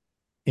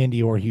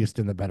Indy or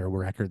Houston the better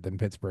record than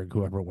Pittsburgh,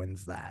 whoever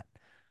wins that.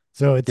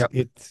 So yep.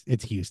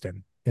 it's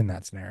Houston in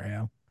that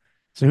scenario.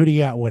 So who do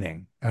you got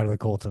winning out of the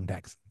Colts and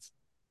Texans?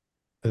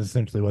 Is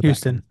essentially what that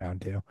Houston. comes down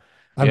to.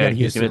 Yeah,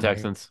 Houston and Winning.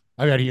 Texans.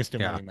 I've got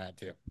Houston Yeah. winning that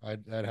too.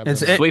 I'd have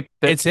It's them win. it, Sweep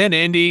it. it's in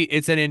Indy.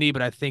 It's in Indy,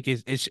 but I think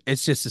it's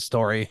just a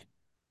story.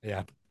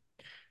 Yeah.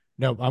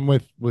 No, I'm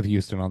with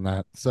Houston on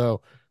that.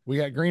 So we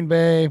got Green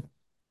Bay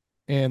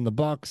and the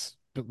Bucks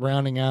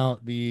rounding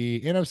out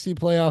the NFC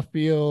playoff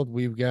field.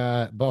 We've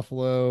got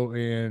Buffalo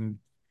and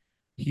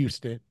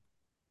Houston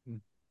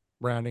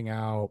rounding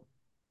out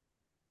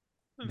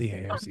the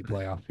AFC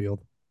playoff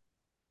field.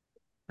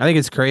 I think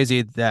it's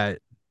crazy that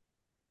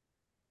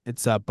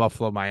it's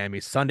Buffalo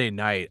Miami Sunday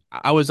night.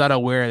 I was not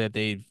aware that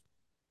they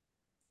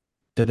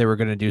were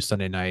going to do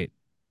Sunday night.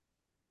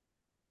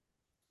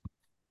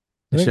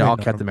 I They think should they all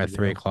kept them normally at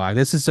three do. o'clock.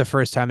 This is the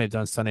first time they've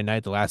done Sunday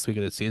night the last week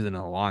of the season in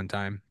a long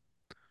time.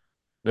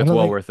 I It's don't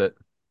well think worth it.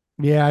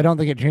 Yeah, I don't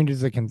think it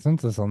changes the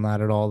consensus on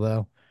that at all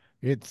though.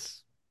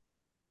 It's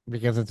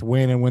because it's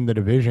win and win the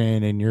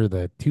division and you're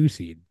the 2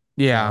 seed.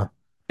 Yeah,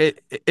 So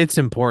it's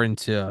important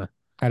to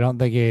I don't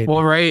think it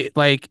well, right?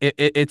 Like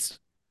it's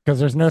because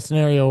there's no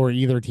scenario where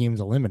either team's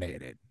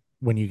eliminated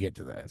when you get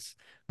to this.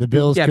 The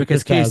Bills yeah could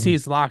because just have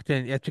KC's locked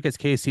in. It's because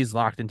KC's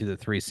locked into the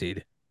 3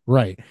 seed.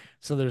 right.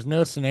 So there's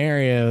no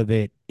scenario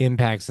that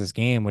impacts this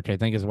game, which I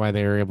think is why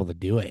they were able to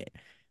do it.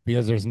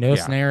 because there's no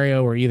Yeah.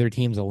 scenario where either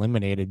team's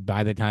eliminated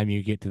by the time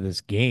you get to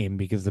this game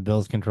because the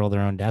Bills control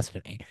their own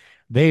destiny.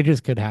 They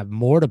just could have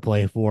more to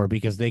play for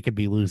because they could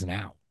be losing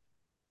out.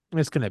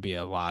 It's gonna be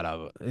a lot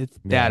of it's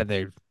Yeah. that of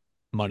their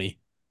money.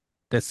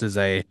 This is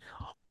a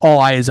all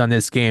eyes on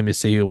this game to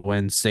see who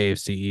wins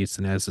AFC East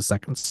and has the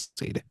second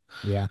seed.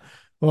 Yeah.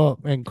 Well,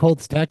 and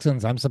Colts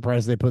Texans, I'm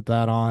surprised they put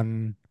that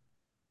on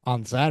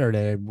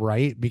Saturday,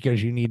 right?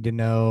 Because you need to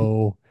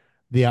know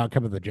the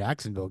outcome of the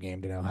Jacksonville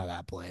game to know how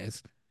that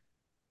plays.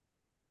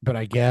 But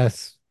I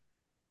guess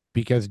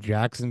because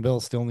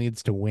Jacksonville still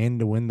needs to win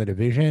the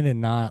division and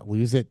not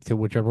lose it to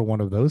whichever one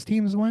of those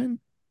teams win.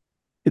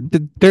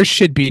 There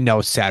should be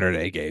no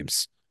Saturday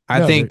games. I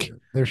No, think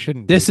there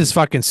shouldn't this is be.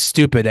 fucking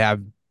stupid to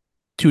have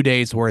 2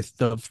 days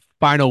worth of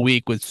final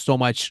week with so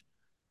much,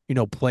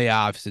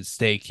 playoffs at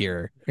stake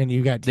here. And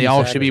you got They two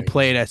all should be Saturday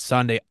played at games.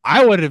 Sunday.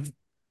 I would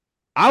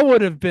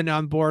have been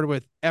on board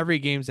with every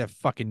game's at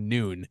fucking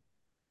noon,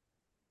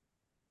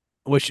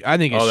 which I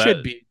think it Oh,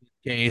 should be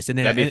the case. And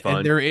that'd be and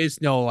fun. there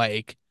is no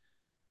like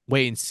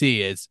wait and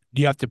see. Is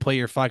you have to play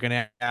your fucking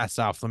ass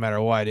off no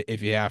matter what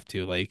if you have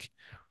to. Like,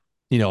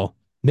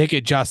 make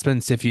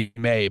adjustments if you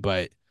may,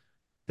 but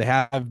to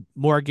have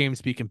more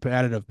games be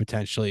competitive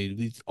potentially,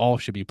 these all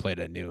should be played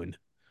at noon.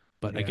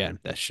 But Yeah. again,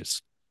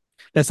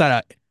 that's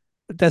not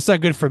that's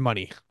not good for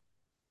money.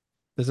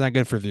 That's not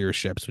good for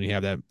viewerships when you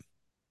have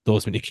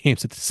those many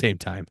games at the same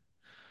time.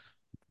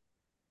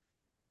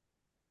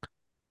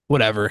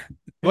 Whatever.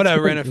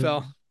 Whatever, Pittsburgh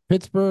NFL.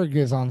 Pittsburgh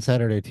is on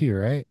Saturday too,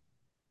 right?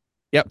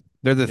 Yep.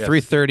 They're the Yes.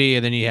 3:30,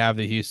 and then you have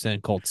the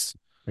Houston Colts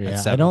at Yeah, I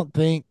 7. don't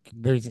think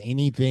there's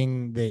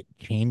anything that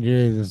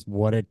changes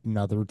what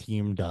another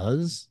team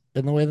does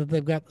in the way that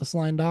they've got this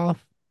lined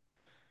off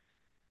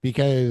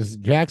because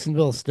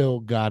Jacksonville still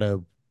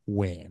gotta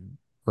win,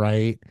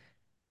 right?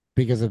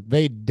 Because if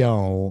they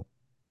don't,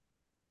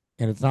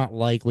 and it's not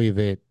likely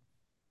that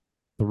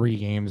 3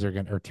 games are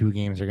gonna or 2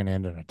 games are gonna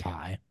end in a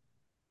tie.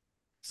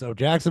 So if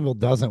Jacksonville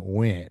doesn't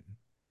win,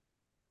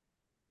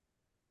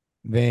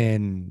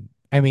 then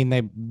I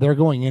mean they're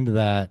going into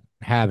that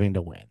having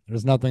to win.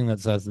 There's nothing that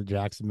says that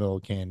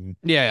Jacksonville Yeah,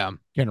 yeah.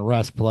 can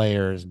rest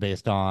players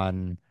based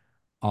on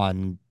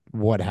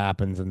what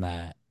happens in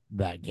that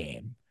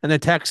game. And the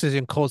Texas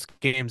and Colts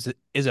games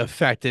is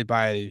affected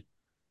by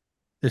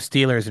the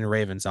Steelers and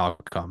Ravens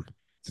outcome.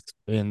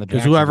 In the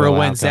Because whoever Jacksonville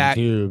wins outcome that,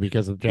 too,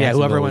 because if yeah,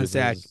 whoever Jacksonville wins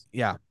that, loses,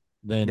 yeah,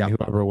 then yeah.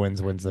 whoever wins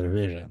the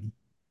division.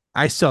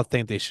 I still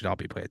think they should all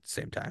be played at the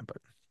same time, but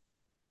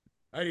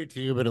I do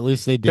too, but at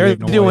least they did they're it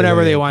in a doing way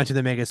whatever they that, want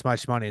to make as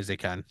much money as they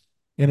can.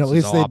 and at This is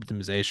least all they,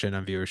 optimization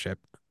on viewership.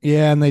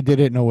 yeah, and they did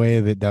it in a way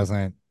that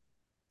doesn't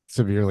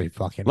severely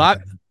fuck Lot,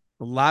 anything.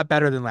 a lot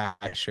better than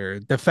last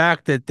year. The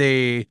fact that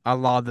they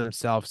allowed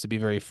themselves to be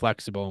very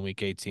flexible in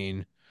Week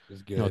 18,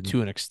 It's good.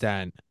 to an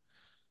extent.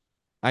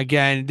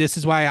 Again, this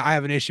is why I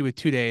have an issue with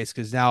 2 days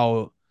because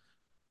now,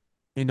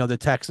 the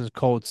Texans,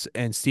 Colts,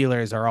 and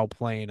Steelers are all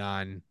playing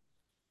on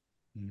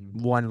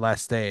Mhm. one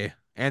less day.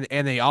 And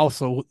they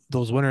also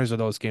those winners of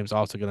those games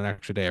also get an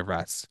extra day of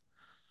rest.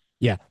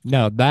 Yeah,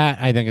 no, that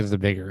I think is the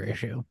bigger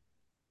issue.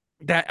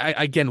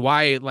 Again,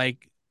 why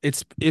like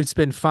it's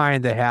been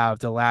fine to have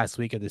the last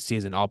week of the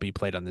season all be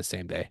played on the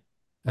same day.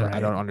 I Right.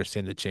 don't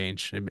understand the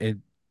change. It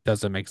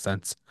doesn't make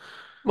sense.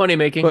 Money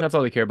making. But That's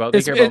all they care about. They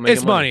it's care about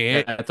it's making money.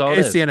 money. That's all it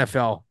It's the is.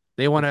 NFL.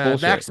 They want It's to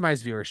bullshit.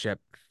 maximize viewership.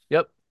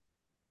 Yep.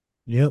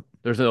 Yep.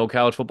 There's no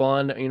college football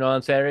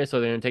on Saturday, so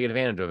they're gonna take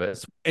advantage of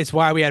it. It's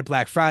why we had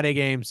Black Friday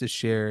games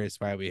this year. It's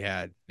why we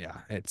had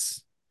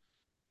it's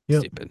Yep.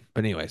 stupid.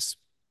 But anyways,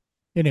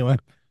 Anyway,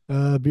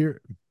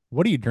 beer.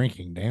 What are you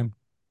drinking, Dan?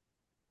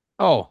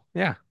 oh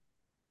yeah,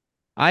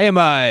 I am.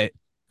 I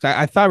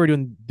thought we were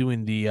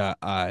doing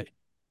uh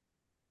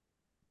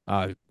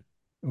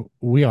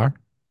We are.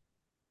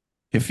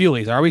 the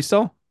Fuelies. Are we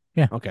still?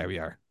 Yeah. Okay, we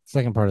are.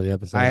 Second part of the I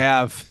episode.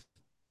 have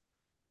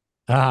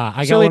I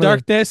got Surly one of the.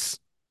 Darkness.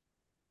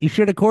 You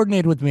should have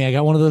coordinated with me. I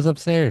got one of those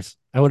upstairs.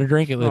 I would have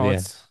drank it with Oh,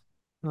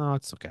 you.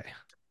 it's okay.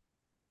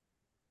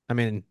 I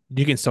mean,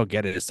 you can still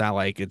get it. It's not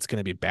like it's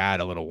gonna be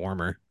bad. A little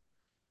warmer.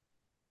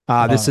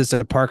 This Uh, is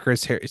a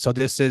Parker's here. So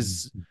this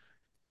is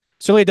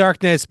Surly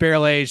Darkness,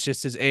 barrel aged,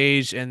 just as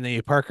aged in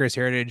the Parker's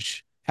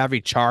Heritage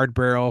Heavy Charred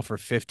Barrel for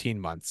 15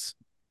 months.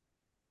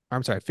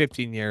 I'm sorry,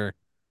 15-year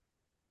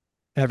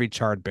Heavy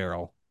Charred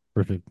Barrel.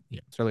 perfect.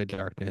 Yeah. Surly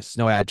Darkness,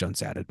 no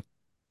adjuncts added.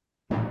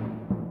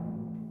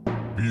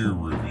 Beer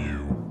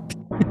review.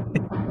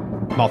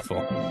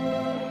 Mouthful.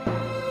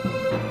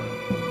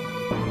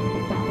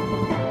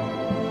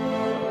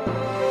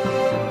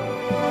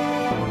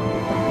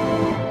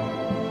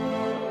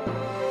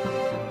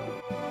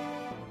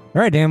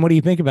 All right, Dan. What do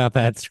you think about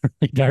that? It's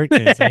really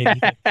darkness.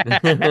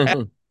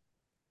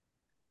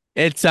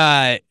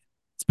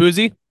 It's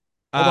boozy.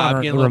 Hold on.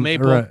 Getting a little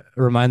maple.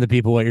 Remind the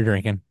people what you're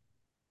drinking.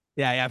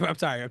 Yeah. I'm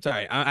sorry.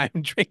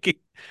 I'm drinking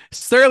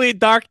Surly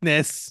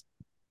Darkness.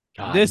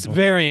 God, This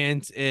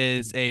variant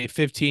is a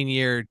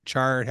 15-year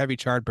heavy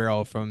charred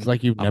barrel from it's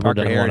like you've never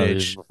Parker done one of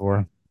these Heritage.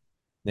 before.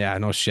 Yeah,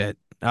 no shit.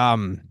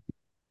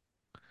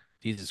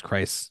 Jesus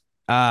Christ.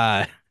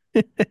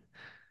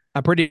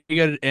 I'm pretty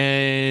good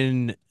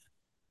in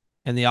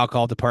the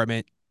alcohol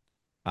department.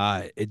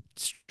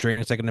 It's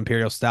drinks like an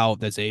imperial stout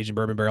that's aged in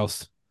bourbon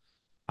barrels.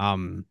 A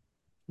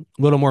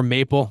little more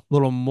maple, a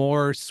little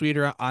more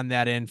sweeter on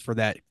that end for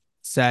that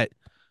set.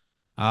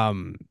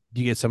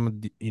 You get some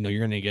of the,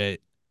 you're gonna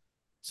get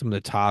some of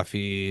the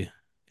toffee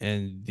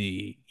and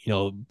the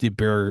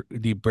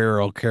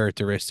barrel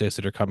characteristics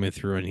that are coming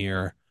through in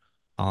here,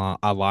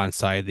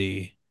 alongside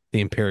the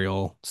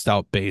imperial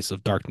stout base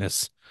of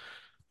darkness.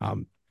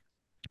 Um,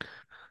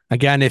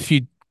 Again, if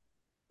you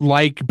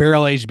like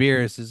barrel aged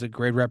beers, is a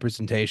great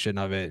representation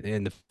of it,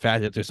 and the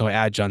fact that there's no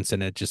adjuncts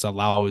in it just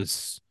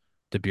allows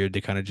the beer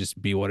to kind of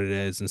just be what it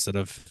is instead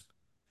of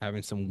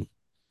having some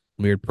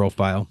weird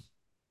profile.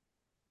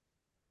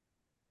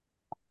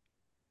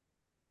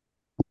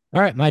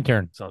 All right, my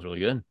turn. Sounds really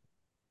good.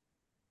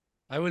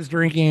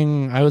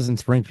 I was in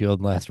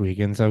Springfield last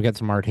weekend, so I've got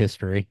some art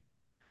history.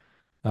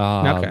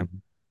 Okay.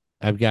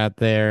 I've got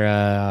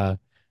their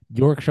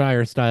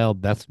Yorkshire style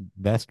best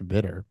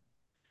bitter.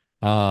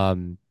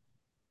 Um,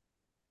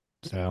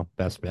 so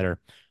best bitter.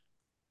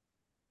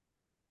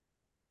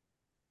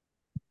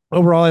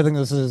 Overall, I think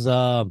this is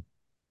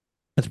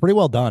it's pretty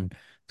well done.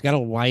 It's got a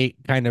light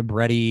kind of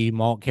bready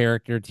malt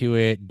character to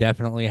it.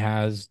 Definitely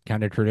has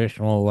kind of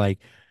traditional like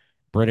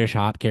British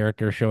hop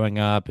character showing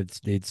up.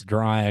 It's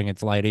drying,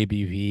 it's light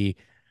ABV,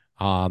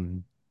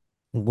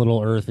 a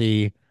little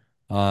earthy,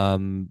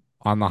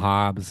 on the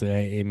hops.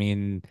 I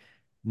mean,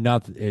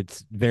 nothing.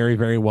 It's very,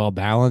 very well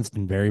balanced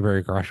and very,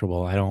 very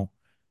crushable. I don't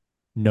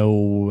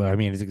know. I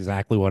mean, it's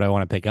exactly what I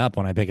want to pick up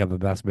when I pick up a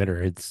best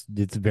bidder. It's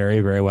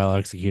very, very well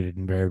executed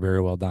and very,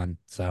 very well done.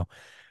 So,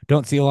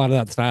 don't see a lot of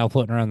that style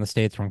floating around the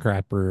states from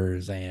craft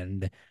brewers,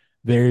 and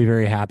very,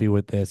 very happy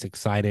with this.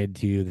 Excited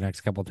to the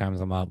next couple of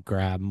times I'm up,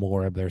 grab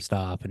more of their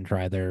stuff and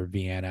try their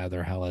Vienna,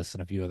 their Helles,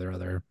 and a few of their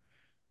other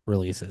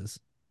releases.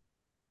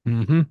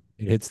 Mm-hmm.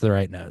 It hits the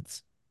right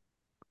notes.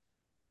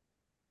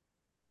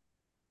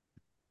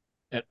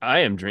 And I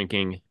am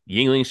drinking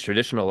Yingling's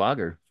traditional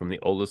lager from the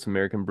oldest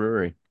American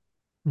brewery.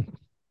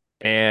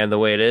 And the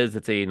way it is,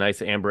 it's a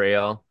nice amber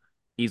ale,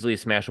 easily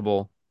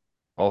smashable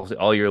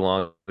all year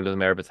long. It doesn't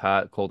matter if it's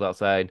hot, cold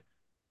outside.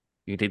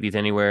 You can take these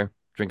anywhere,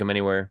 drink them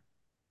anywhere.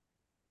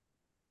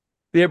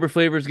 The amber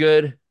flavor is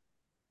good,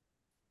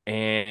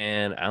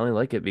 and I only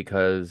like it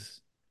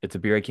because it's a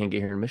beer I can't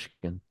get here in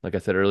Michigan. Like I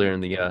said earlier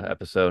in the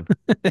episode.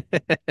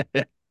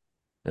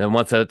 And then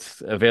once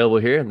that's available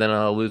here, then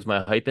I'll lose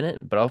my hype in it,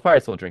 but I'll probably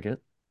still drink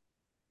it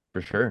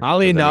for sure.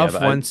 Oddly Because I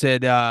mean,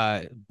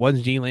 enough,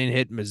 once Gene Lane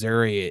hit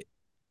Missouri,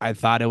 I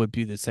thought it would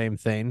be the same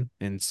thing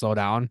and slow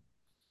down.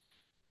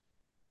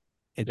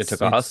 it It's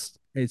took off.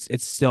 it's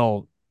it's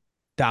still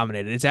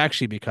dominated. It's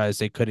actually because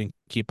they couldn't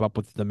keep up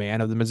with the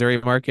demand of the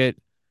Missouri market.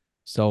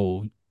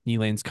 So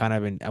Lane's kind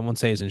of in, I won't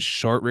say is in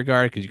short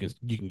regard because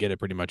you can get it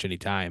pretty much any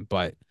time,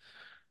 but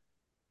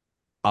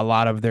a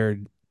lot of their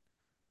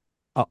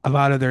a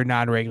lot of their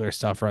non-regular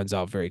stuff runs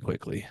out very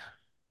quickly.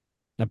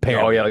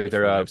 Oh yeah, Apparently,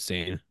 from what I've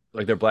seen.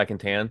 like their black and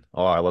tan.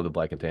 Oh, I love the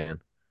black and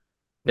tan.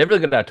 They have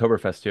really good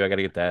Oktoberfest too. I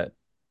gotta get that.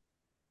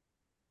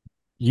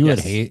 You would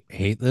Yes.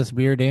 hate this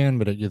beer, Dan,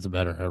 but it gets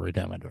better every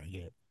time I drink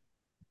it.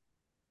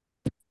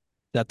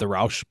 That the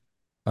Roush.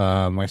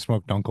 My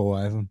smoked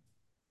Dunkelweizen.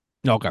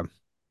 Okay. It's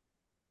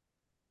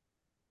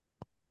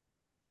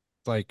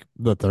like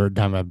the third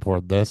time I've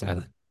poured this.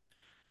 I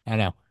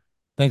know.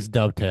 Thanks,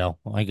 Dovetail.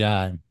 My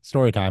God,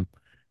 story time.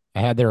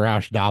 I had the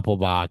Roush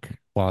Doppelbock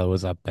while I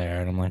was up there,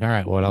 and I'm like, all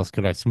right, what else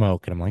could I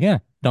smoke? And I'm like, yeah,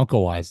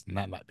 Dunkelweizen.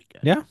 That might be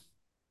good. Yeah.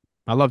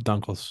 I love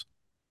Dunkels.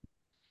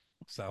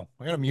 So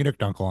I got a Munich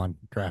Dunkel on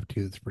draft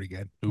too. That's pretty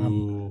good.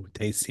 Ooh,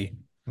 tasty.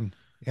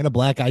 And a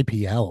black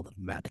IPL that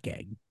I'm about to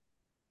keg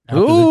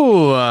after this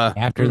Ooh,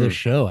 after this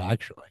show,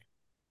 actually.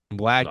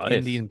 black Nice.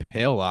 Indian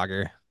pale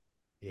lager.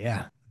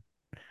 Yeah.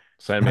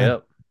 Sign me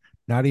up.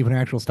 Not even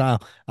actual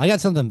style. I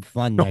got something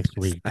fun Oh, next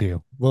week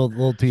too.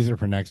 Little teaser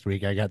for next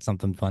week. I got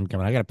something fun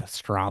coming. I got a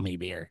pastrami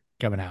beer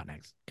coming out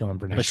next. Coming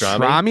for next week. Pastrami?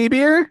 pastrami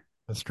beer?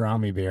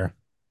 Pastrami beer.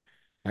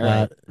 All Uh,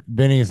 right.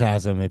 Benny's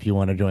has them if you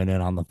want to join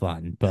in on the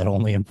fun, but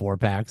only in 4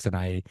 packs. And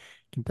I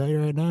can tell you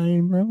right now,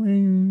 you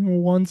probably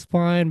one's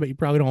fine, but you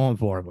probably don't want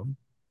four of them.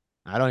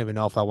 I don't even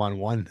know if I want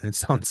one. It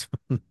sounds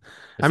It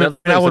I mean, sounds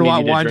I like would something you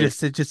want need to one drink. just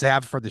to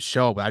have for the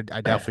show, but I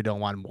I definitely don't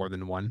want more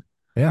than one.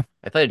 Yeah.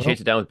 thought you'd Well,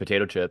 chase it down with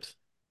potato chips.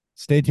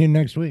 stay tuned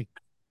next week.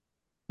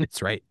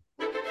 That's right.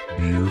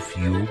 Beer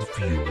fueled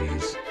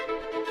Fuelies.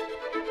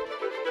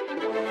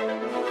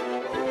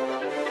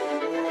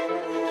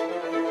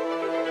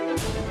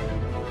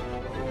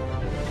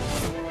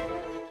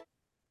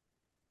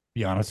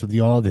 Be honest with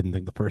you all, didn't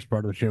think the first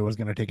part of the show was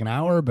going to take an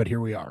hour, but here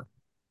we are.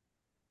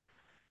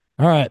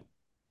 All right.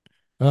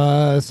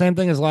 Same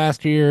thing as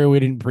last year. We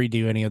didn't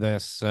pre-do any of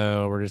this,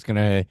 so we're just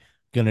gonna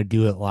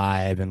do it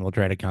live, and we'll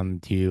try to come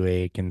to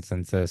a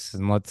consensus.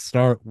 And let's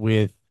start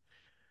with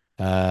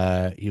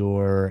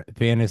your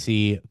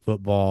fantasy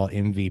football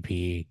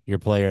MVP, your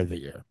player of the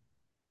year.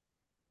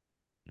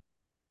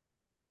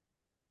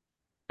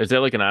 Is that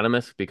like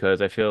anonymous?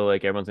 Because I feel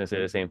like everyone's gonna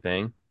say the same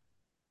thing.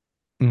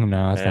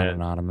 No, it's not And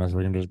anonymous.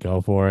 We can just go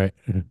for it.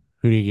 Who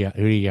do you got?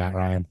 Who do you got,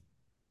 Ryan?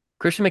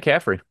 Christian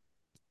McCaffrey.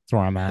 That's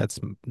where I'm at. That's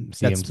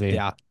CMC.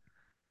 yeah.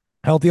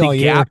 Healthy The all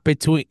year. gap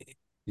between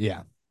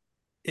Yeah.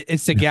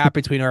 it's the gap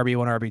between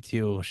RB1 and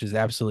RB2, which is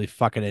absolutely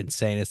fucking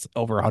insane. It's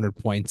over 100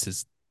 points.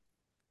 Is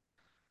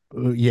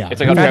Yeah. It's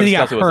like the how fact that Travis he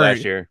got Kelsey was last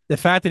hurt. year. The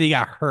fact that he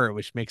got hurt,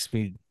 which makes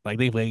me like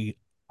think like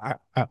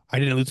I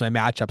didn't lose my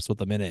matchups with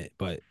him in it,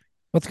 but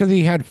That's because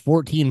he had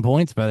 14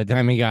 points by the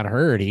time he got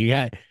hurt. He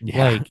got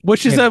yeah, like,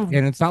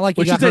 and it's not like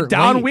he got hurt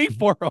down late. week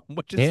for him.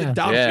 Which is a Yeah.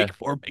 down Yeah. week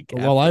for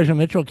Well, McCaffrey. Elijah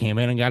Mitchell came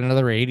in and got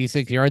another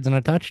 86 yards and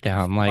a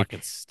touchdown. Like, Fucking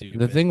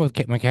the stupid. thing with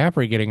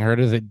McCaffrey getting hurt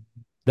is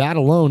that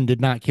alone did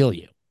not kill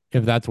you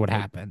if that's what Nope.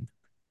 happened.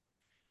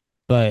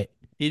 But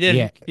He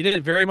yeah, didn't. He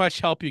didn't very much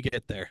help you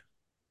get there.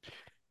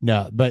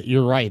 no, but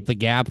you're right. The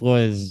gap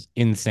was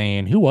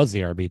insane. Who was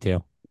the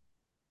RB2?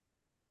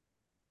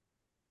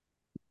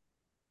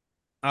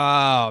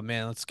 Oh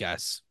man, let's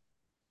guess.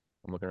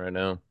 I'm looking right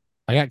now.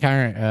 I got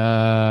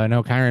Kyron.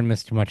 No, Kyron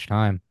missed too much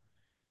time.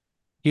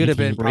 He would have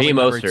been ET. For me, probably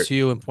number Mostert.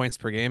 2 in points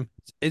per game.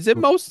 Is it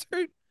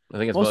Mostert? I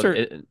think it's most,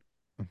 Mostert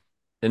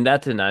and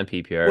that's in non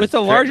PPR. with a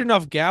large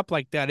enough gap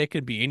like that, it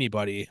could be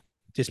anybody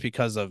just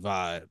because of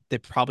they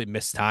probably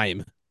missed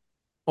time.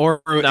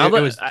 Or Now,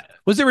 it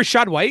was it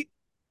Rashad White?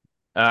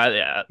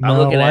 yeah, I'm No,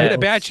 looking He had White. a at.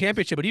 bad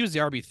championship, but he was the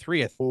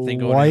RB3, I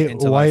think, White.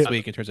 into last White.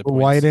 week in terms of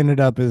White points. ended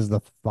up as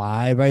the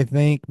 5, I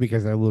think,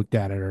 because I looked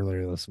at it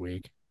earlier this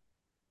week.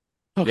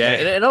 Yeah,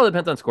 Okay. it all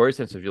depends on scoring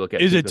sense if you look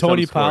at Is too, it because some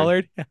Tony scoring.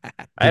 Pollard?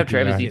 I have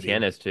Travis PPR.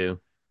 Etienne as too.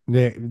 Is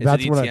it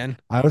That's what ETN?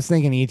 I was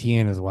thinking.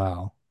 ETN as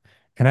well,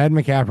 and I had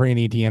McCaffrey and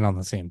ETN on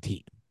the same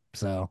team.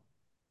 So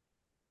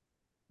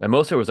And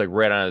Mostert was like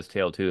right on his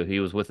tail too. He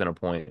was within a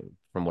point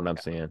from what I'm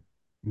seeing.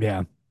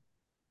 yeah,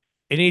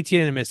 In ETN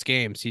didn't miss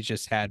games. He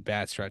just had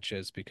bad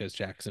stretches because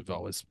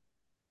Jacksonville was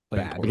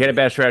playing Bad. He had a poorly.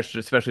 bad stretch,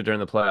 especially during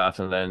the playoffs,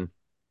 and then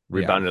Yeah.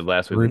 rebounded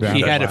last week. Rebounded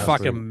He had a last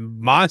week. fucking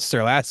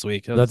monster last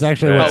week. That's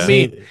actually what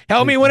Yeah.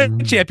 Help me win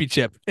a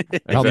championship.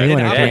 Help me Exactly. win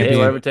a Yeah, hey, champion.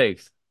 whatever it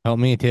takes. Help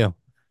me too.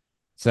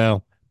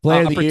 So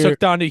player of the Upper year, took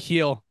down the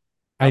heel.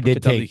 I Upper did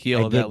took down the take.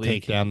 heel I of that did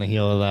take league. down the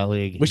heel of that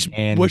league,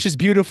 Which is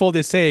beautiful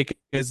to say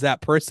because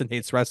that person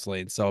hates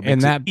wrestling, so it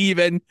makes it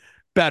even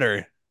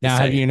better. Now,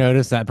 have you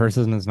noticed that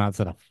person has not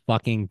said a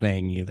fucking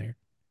thing either?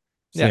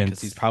 Yeah, because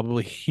Since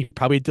he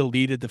probably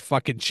deleted the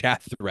fucking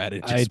chat thread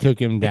and I just took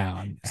him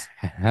down.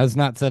 Has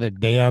not said a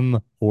damn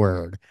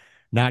word.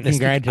 Not That's because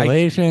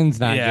congratulations,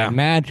 not good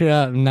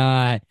matchup,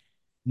 not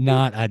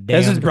a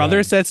Has his damn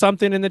brother thing. said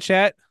something in the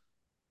chat?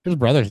 His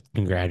brother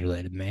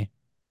congratulated me.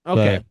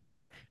 Okay. But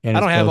and I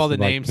it's don't have all the posted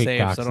like names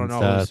saved, so I TikToks don't and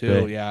know who's stuff.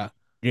 who. But Yeah,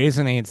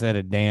 Jason ain't said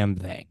a damn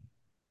thing.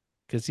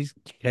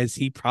 because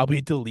he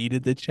probably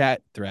deleted the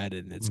chat thread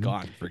and it's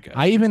gone for good. Mm-hmm.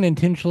 I even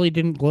intentionally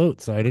didn't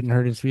gloat, so I didn't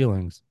hurt his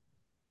feelings.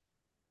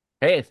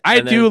 Hey, I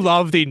and do then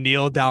love the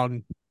kneel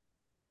down.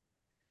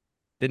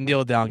 The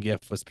kneel down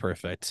gif was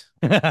perfect.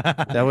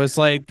 That was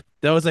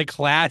like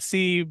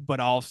classy, but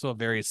also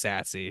very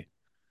sassy.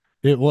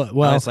 It was I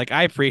well, was like,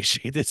 I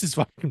appreciate this is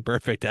fucking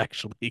perfect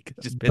actually. It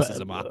just pisses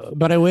him off.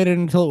 but I waited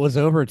until it was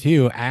over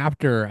too.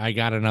 After I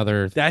got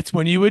another, That's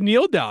when you would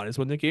kneel down. Is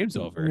when the game's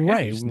over. Yeah,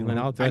 right? just kneeling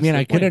out the I rest mean, of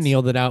the I could have points.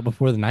 kneeled it out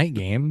before the night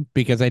game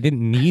because I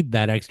didn't need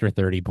that extra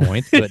 30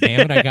 points. But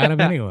damn it, I got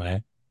him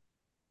anyway.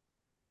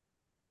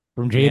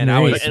 From Man, Jaden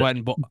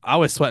Reed. I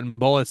was sweating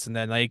bullets in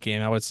that night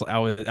game. I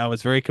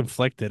was very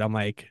conflicted. I'm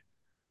like,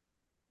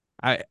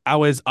 I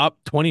was up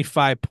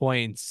 25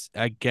 points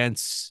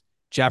against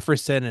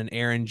Jefferson and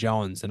Aaron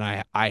Jones, and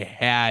I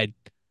had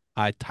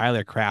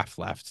Tyler Kraft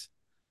left.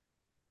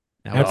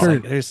 And I was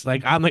After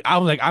like,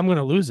 I'm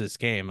gonna lose this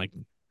game. Like,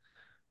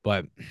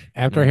 but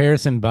after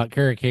Harrison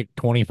Butker kicked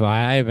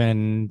 25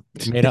 and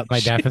made up my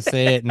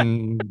deficit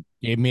and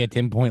gave me a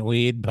 10-point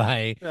lead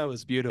by that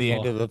was the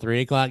end beautiful. of the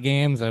 3 o'clock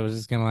games, I was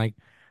just gonna like,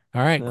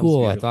 all right, That was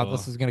cool. I thought beautiful.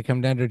 this was gonna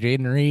come down to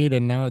Jaden Reed,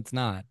 and now it's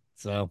not.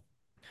 So,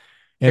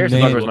 and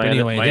Harrison Butker then was my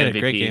Anyway, he had a MVP.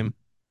 great game.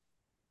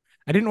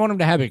 I didn't want him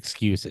to have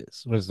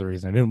excuses, was the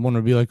reason. I didn't want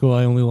to be like, oh,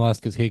 I only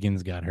lost because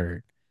Higgins got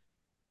hurt.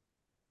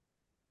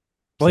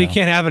 Well, he So,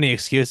 can't have any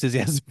excuses. He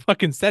hasn't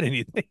fucking said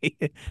anything.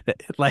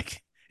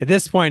 Like at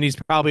this point, he's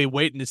probably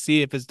waiting to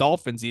see if his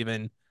Dolphins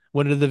even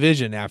win the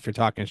division after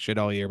talking shit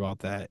all year about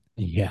that.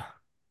 yeah.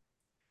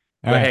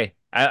 All But right. hey,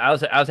 I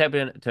was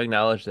happy to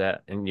acknowledge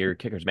that in your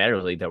Kickers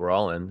Matter League that we're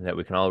all in, that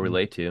we can all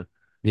relate to.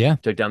 Yeah.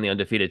 Took down the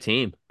undefeated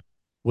team.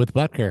 With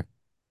Butker.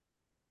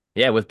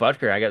 Yeah, with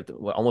Butker, I got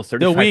almost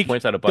 35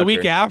 points out of Butker. The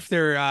week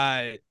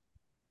after,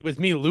 with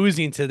me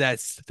losing to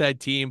that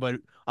team, but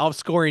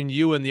outscoring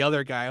you and the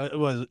other guy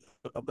was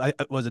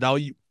it all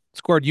you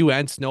scored you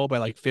and Snow by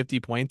like 50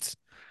 points.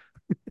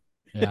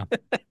 Yeah.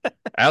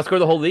 I outscored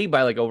the whole league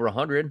by like over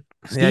 100.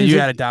 Yeah, you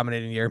had a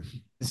dominating year.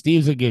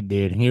 Steve's a good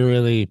dude. He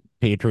really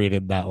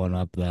patrioted that one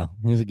up, though.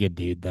 He's a good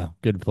dude, though.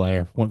 Good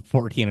player. Went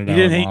 14-0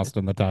 and lost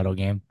in the title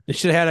game. He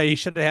should have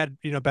had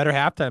better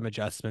halftime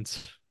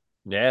adjustments.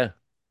 Yeah,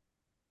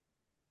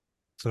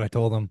 That's what I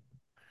told him.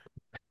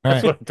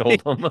 that's what I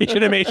told him. He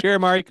should have made sure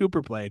Amari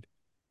Cooper played.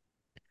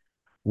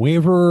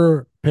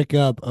 Waiver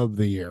pickup of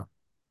the year.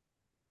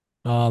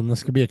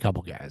 This could be a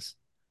couple guys,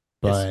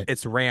 It's but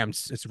it's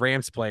Rams. It's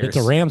Rams it's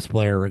a players. Rams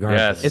player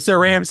Yes. It's regardless. a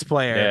Rams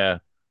player. Yeah.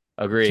 It's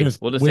Agree.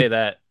 just We'll just say which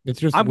that. it's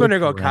just I'm which gonna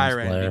go Rams Kyron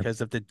player.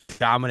 because of the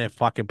dominant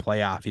fucking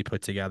playoff he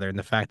put together and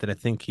the fact that I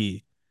think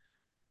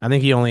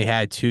he only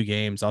had 2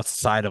 games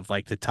outside of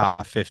like the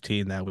top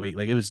 15 that week.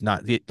 Like it was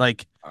not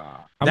like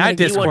I'm that gonna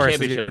He won discourse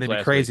is going championships to be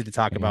last crazy week. to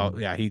talk yeah. about.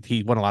 Yeah,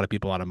 he won a lot of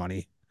people a lot of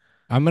money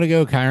I'm gonna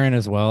go Kyron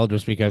as well,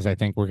 just because I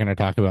think we're gonna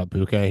talk about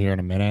Puka here in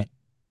a minute.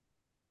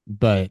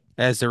 But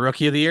as the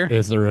rookie of the year.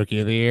 is the rookie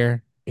of the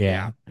year?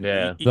 Yeah,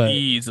 Yeah. Yeah. But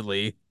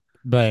easily.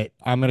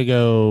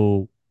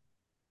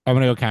 I'm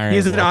gonna go Kyron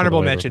He's as an well for the honorable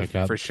waiver mention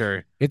pickup. for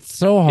sure. It's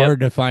so Yep. hard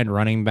to find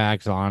running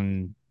backs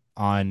on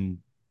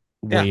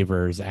Yeah,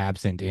 waivers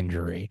absent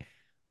injury.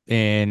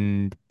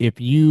 And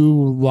if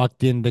you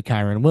lucked into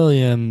Kyron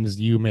Williams,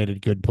 you made a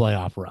good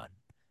playoff run,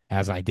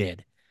 as I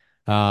did.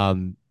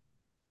 Um,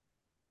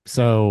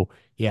 so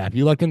yeah, if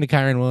you lucked into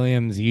Kyron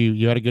Williams,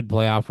 you had a good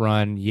playoff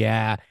run.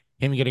 Yeah,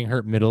 him getting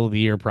hurt middle of the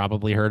year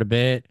probably hurt a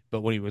bit,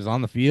 but when he was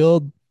on the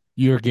field,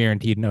 you're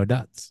guaranteed no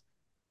duds.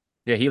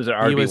 Yeah, he was an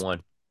he RB was.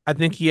 one. I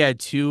think he had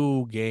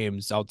 2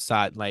 games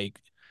outside. Like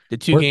the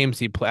two Where games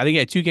he played. I think he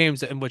had 2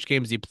 games in which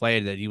games he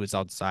played that he was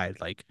outside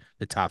like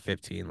the top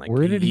 15. Like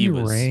where did he he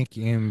was. rank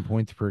in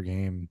points per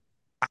game?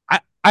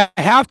 I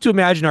have to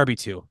imagine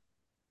RB2.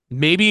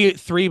 Maybe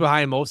 3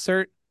 behind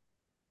Mostert,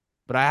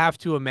 but I have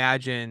to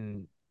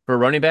imagine, For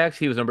running backs,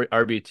 he was number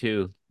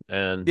RB2.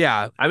 And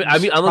yeah, I'm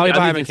probably I'm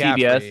behind using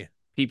CBS McCaffrey.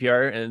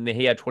 PPR, and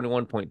he had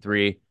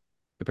 21.3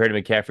 compared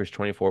to McCaffrey's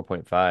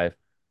 24.5.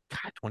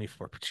 God,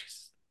 24.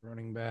 Jeez.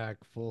 Running back,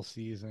 full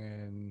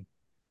season,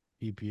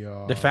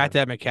 The fact PPR.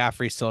 that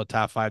McCaffrey's still a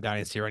top 5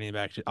 dynasty running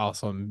back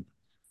also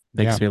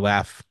Yeah. makes me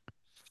laugh.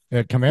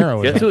 Camara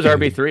was Guess who was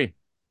actually RB3?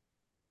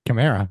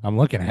 Camara. I'm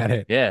looking at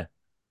it. Yeah.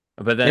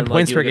 But In then like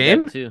points you per look at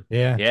that game, too.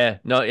 Yeah. Yeah.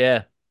 No,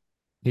 yeah.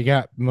 He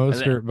got And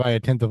then, Mostert by a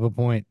tenth of a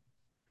point.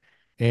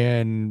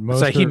 And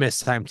so he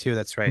missed time too.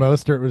 That's right.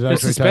 Mostert was He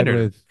was actually tied suspended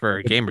with for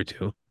a game or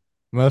two.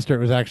 Mostert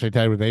was actually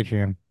tied with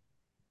Achan.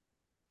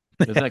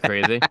 isn't that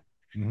crazy?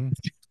 Mm-hmm.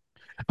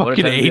 What a Fucking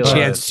time to be A alive.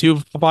 chance 2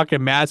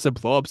 fucking massive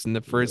blowups in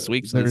the first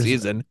weeks of the There's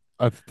season.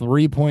 a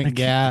 3 point Like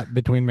gap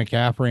between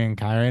McCaffrey and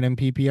Kyron in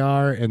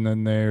PPR, and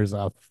then there's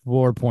a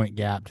 4 point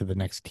gap to the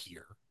next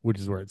tier, which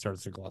is where it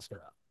starts to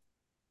cluster up.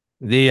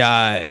 the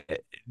uh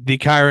the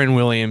Kyron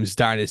Williams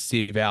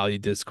dynasty value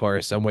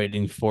discourse. I'm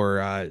waiting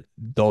for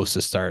those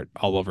to start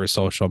all over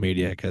social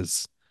media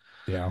because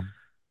Yeah.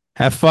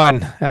 have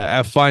fun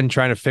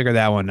trying to figure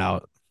that one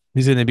out.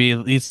 He's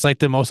like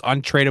the most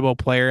untradeable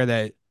player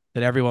that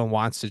everyone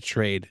wants to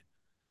trade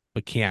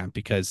but can't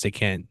because they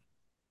can't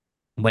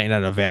land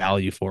on a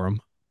value for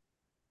him.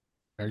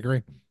 I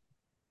agree.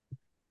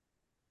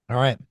 All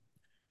right.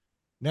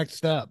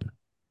 Next up,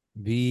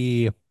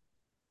 the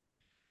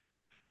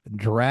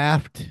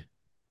draft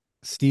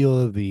steal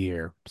of the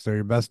year. So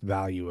your best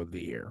value of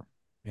the year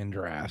in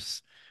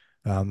drafts.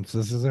 So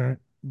this isn't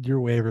your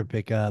waiver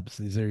pickups.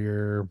 These are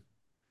your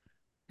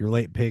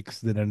late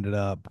picks that ended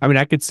up. I mean,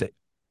 I could say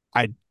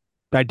I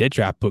I did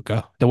draft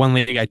Puka. The one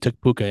league I took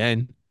Puka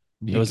in.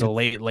 It You was a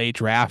could, late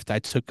draft. I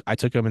took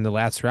him in the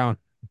last round,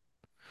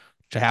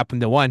 which I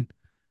happened to win.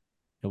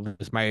 It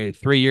was my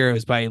 3 year. It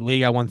was my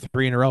league. I won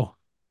 3 in a row,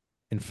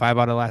 and 5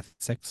 out of the last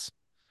 6.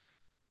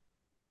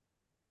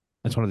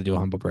 I just wanted to do a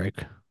humble break.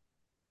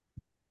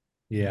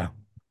 yeah.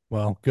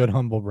 Well, good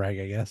humble brag,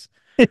 I guess.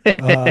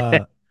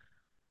 Uh,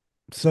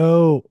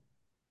 so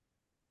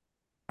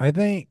I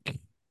think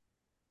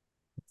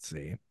let's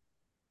see.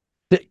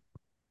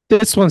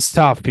 This one's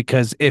tough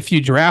because if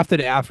you drafted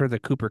after the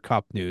Cooper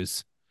Cup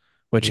news,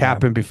 which Yeah,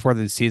 happened before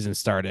the season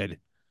started,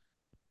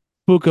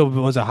 Puka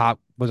was a hot.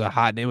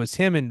 It was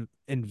him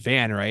and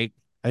Van, right?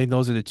 I think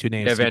those are the two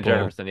Yeah, names Van people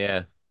Jefferson.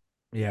 Yeah.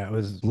 yeah.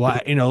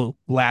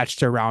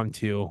 latched around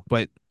to.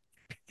 But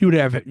you would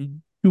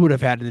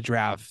have had the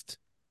draft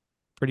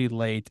pretty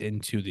late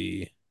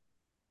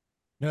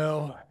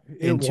No, it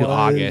into was.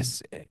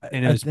 August, I,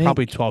 and it I was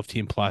probably think 12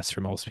 team plus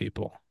for most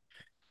people.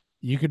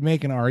 you could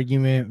make an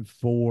argument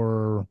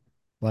for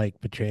like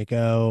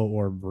Pacheco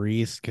or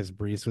Brees because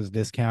Brees was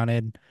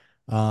discounted.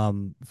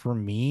 For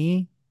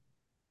me,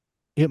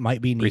 it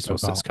might be Brees Nico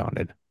was Collins.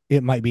 discounted.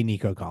 It might be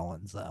Nico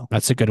Collins though,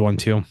 That's a good one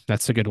too.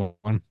 That's a good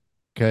one.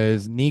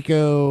 because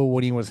Nico,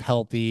 when he was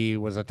healthy,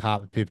 was a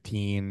top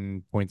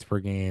 15 points per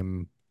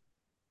game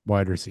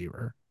wide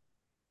receiver.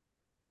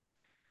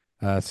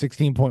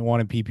 16.1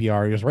 in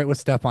PPR. He was right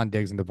with Stephon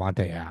Diggs and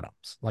Devontae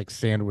Adams, like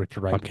sandwiched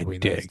right Fucking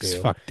between those Diggs.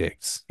 two. Fuck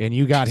Diggs. And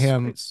you got Jesus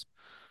him Christ.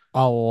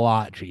 a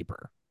lot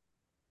cheaper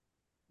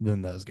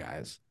than those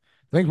guys.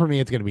 I think for me,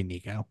 it's going to be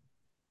Nico.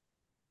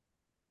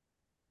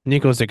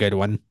 Nico's a good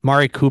one.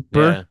 Mari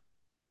Cooper. Yeah.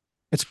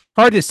 It's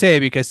hard to say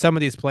because some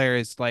of these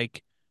players,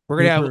 like, we're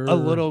gonna have a Cooper,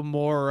 little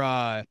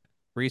more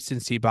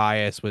recency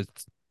bias with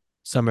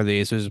some of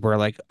these. Is where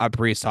like a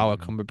Brees Hall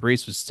come, but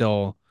Brees was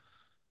still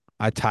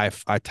a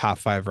top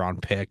 5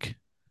 round pick,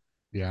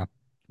 yeah.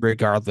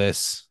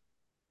 regardless.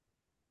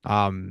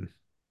 Um,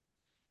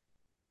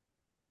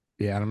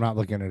 Yeah, and I'm not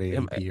looking at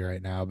Am- ADP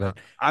right now, but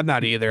I'm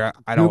not either.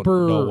 I don't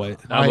know Cooper,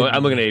 what.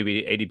 I'm looking at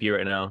ADP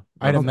right now,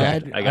 real Okay.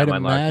 quick. I I'd got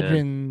mine locked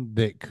in. imagine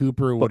that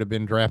Cooper But would have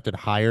been drafted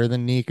higher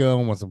than Nico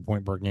and was a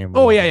point per game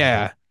oh yeah, yeah,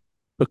 advantage. yeah.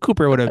 But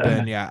Cooper would have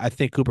been. Yeah, I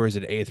think Cooper was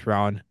an eighth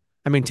round.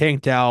 I mean,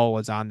 Tank Dell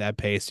was on that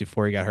pace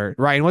before he got hurt.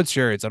 Ryan, what's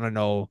yours? I don't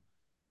know.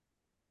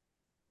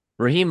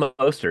 Raheem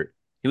Mostert.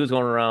 He was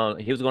going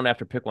around. He was going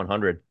after pick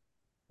 100.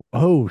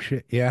 Oh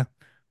shit, yeah,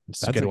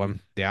 It's a that's good a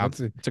one. Yeah, that's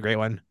a it's a great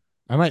one.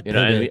 I might You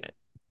know, and pivot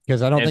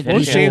because I don't and think What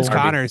was finishing James people.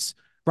 RB Connors?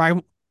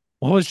 Ryan,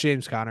 what was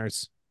James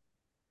Connors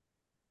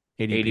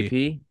ADP?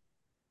 ADP.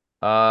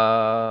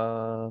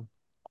 Uh,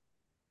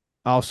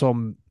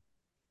 Also,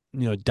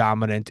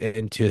 dominant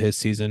into his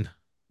season.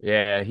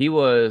 yeah, he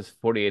was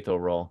 48th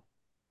overall.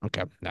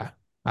 Okay, nah.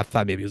 I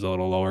thought maybe he was a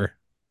little lower.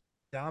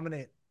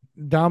 Dominant,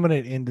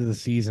 dominant into the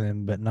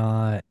season, but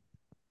not.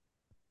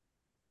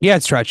 He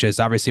had stretches,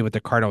 obviously, with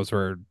the Cardinals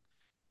were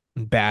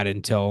bad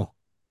until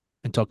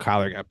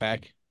Kyler got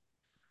back.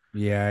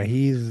 Yeah,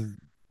 he's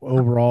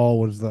overall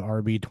was the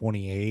RB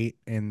 28,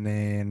 and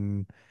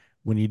then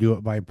when you do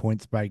it by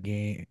points by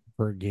game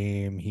per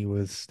game, he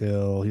was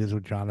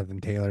with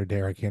Jonathan Taylor,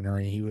 Derrick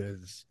Henry. He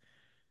was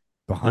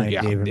behind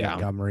Yeah, David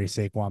yeah. Montgomery,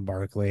 Saquon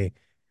Barkley.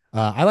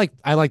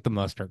 I like the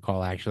Mostert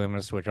call actually. I'm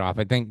gonna switch off.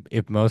 I think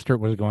if Mostert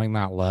was going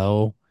that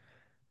low,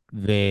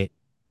 that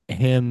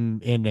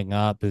him ending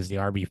up as the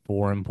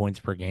RB4 in points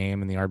per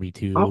game and the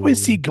How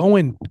is he RB2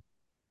 going?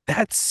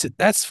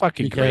 That's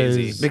fucking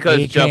crazy. because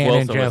Because Jeff Achan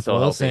and Wilson was Jeff still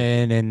healthy.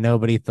 Wilson and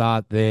nobody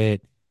thought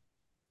that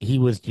he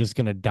was just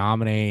gonna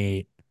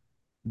dominate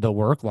the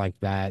work like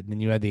that. And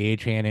then you had the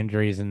Achan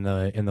injuries and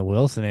the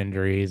Wilson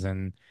injuries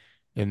and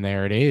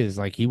there it is.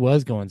 Like he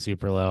was going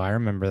super low. I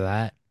remember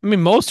that. I mean,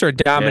 Mostert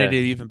Yeah, dominated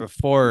even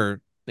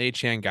before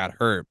Achan got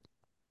hurt.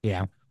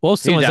 Yeah.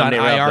 Wilson he was on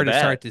dominated right off the IR to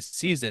start bat. this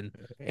season.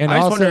 And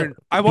also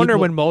I wonder people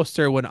when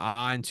Mostert went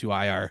on to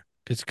IR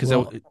because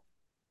well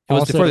it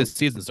was before the also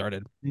season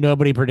started.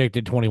 nobody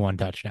predicted 21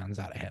 touchdowns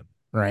out of him,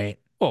 right?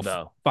 Oh,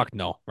 No, fuck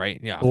no, right?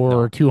 Yeah,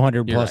 Or no,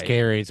 200 you're plus right.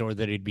 carries or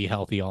that he'd be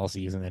healthy all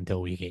season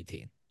until week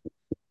 18.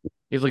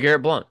 he's like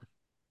Garrett Blunt.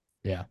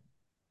 Yeah.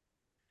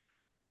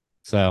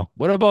 So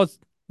What about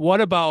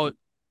what about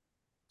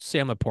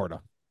Sam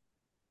Laporta?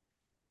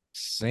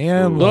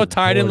 Sam Ooh, Little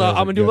tight end Laporta love. is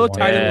I'm a gonna do a good little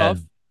tight end one. yeah.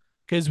 love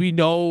because we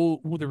know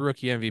who the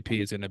rookie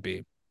MVP is gonna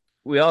be.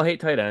 We all hate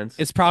tight ends.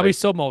 It's probably Like,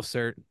 still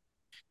Mostert,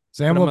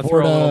 Sam but I'm gonna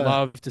throw a little Laporta,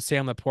 love to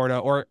Sam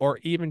Laporta or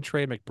even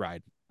Trey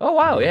McBride. oh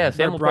wow, yeah. yeah,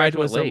 Sam Laporta McBride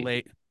actually went was a late.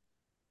 late.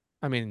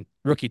 I mean,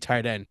 rookie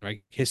tight end.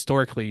 Right?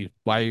 Historically,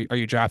 why are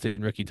you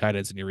drafting rookie tight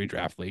ends in your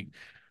redraft league?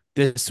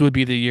 This would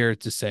be the year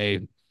to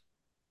say.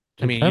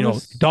 I Did mean,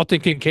 Travis Dalton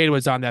Kincaid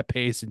was on that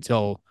pace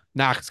until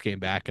Knox came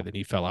back, and then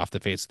he fell off the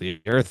face of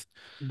the earth.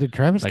 did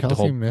Travis Like the Kelsey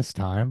whole miss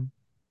time?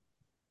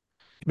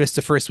 missed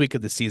the first week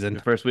of the The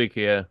season. first week,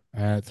 yeah.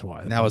 That's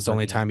why the And that was point the per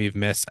only game. time you've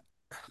missed.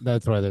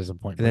 That's why there's a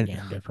point And per then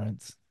game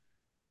difference.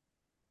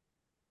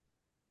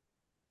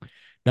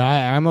 No,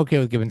 I'm okay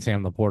with giving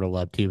Sam Laporta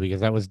love too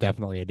because that was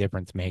definitely a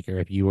difference maker.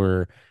 If you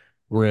were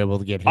able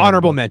to get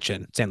honorable him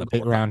mention, Sam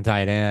late Laporta. round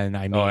tight end,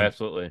 I Oh, mean,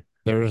 absolutely.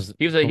 there's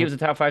He was a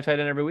top five tight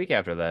end every week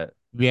after that.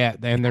 yeah,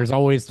 and there's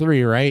always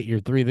three, right? Your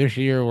three this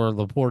year were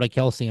Laporta,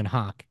 Kelsey, and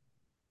Hawk.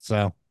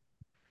 So,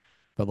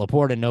 but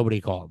Laporta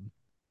nobody called.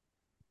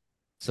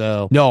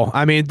 So No,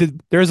 I mean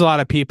there's a lot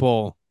of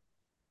people.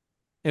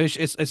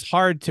 It's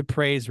hard to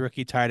praise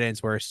rookie tight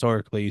ends where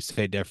historically you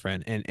say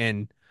different, and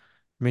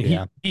I mean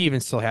yeah, he even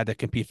still had to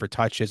compete for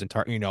touches and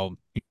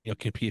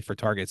compete for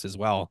targets as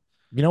well.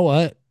 you know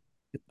what?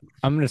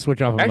 I'm gonna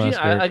switch off of Actually,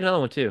 I Mostert. like another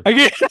one too.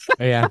 Again,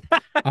 Yeah,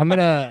 I'm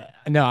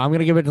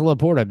gonna give it to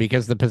Laporta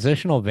because the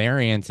positional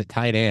variance at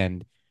tight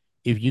end,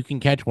 if you can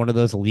catch one of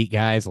those elite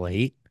guys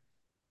late,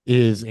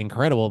 is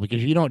incredible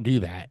because you don't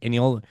do that, and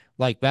you'll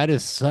like that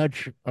is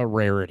such a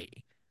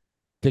rarity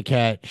to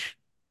catch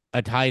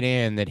a tight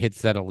end that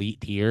hits that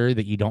elite tier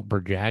that you don't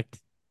project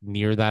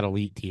near that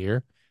elite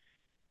tier.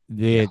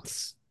 yeah.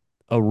 That's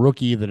a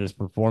rookie that is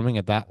performing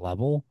at that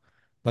level.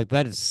 Like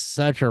that is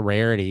such a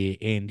rarity,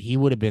 and he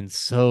would have been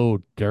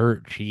so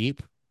dirt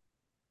cheap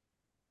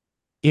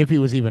if he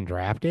was even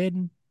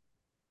drafted.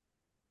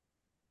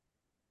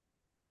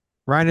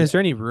 Ryan, Yeah, is there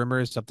any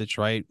rumors of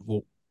Detroit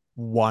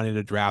wanting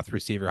to draft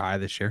receiver high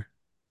this year?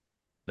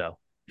 No,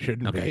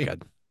 shouldn't Okay, be.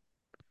 good.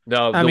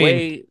 no. I The mean,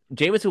 way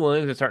Jameson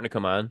Williams is starting to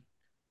come on,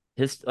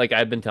 his like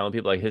I've been telling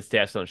people like his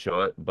stats don't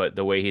show it, but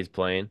the way he's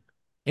playing,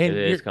 it And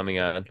is coming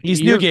on.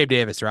 he's new you're Gabe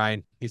Davis,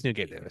 Ryan. He's new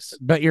Gabe Davis.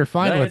 but you're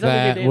fine No, with he's not the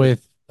Gabe that Davis.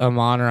 with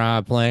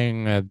Amon-Ra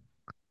playing a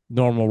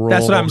normal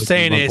That's what I'm roles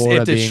and saying is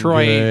if Laporta being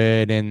Detroit,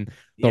 good and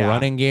the yeah,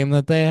 running game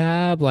that they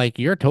have, like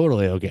you're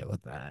totally okay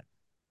with that.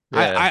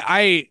 I Yeah, I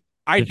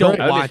I I don't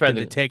Detroit, I would be want surprised. them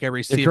to take a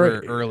Detroit,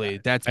 receiver early.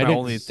 That's I my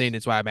didn't. only thing.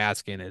 That's why I'm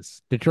asking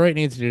is, Detroit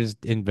needs to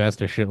just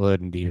invest a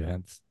shitload in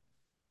defense.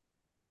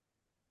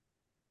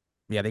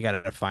 yeah, they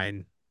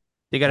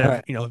All gotta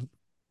right,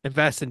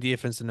 invest in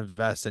defense and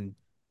invest in,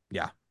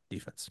 yeah,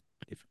 defense.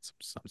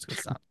 So I'm just gonna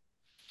stop.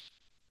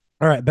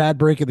 all right. Bad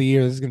break of the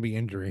year. This is gonna be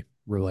injury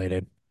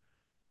related.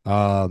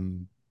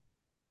 Um,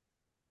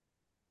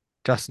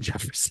 Justin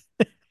Jefferson.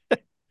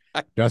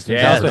 Justin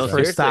That was Yeah, my no, Jefferson.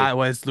 first seriously. thought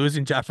was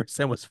losing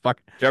Jefferson was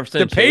fucking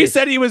the Jefferson pace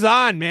that Chase. he was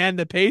on, man.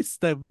 The pace,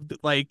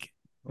 like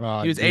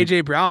he was Dude,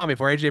 AJ Brown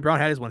before AJ Brown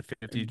had his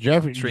 150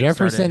 streak Jefferson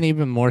started.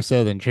 even more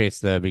so than Chase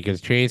though,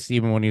 because Chase,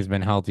 even when he's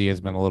been healthy,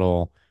 has been a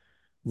little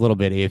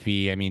bit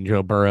iffy. I mean,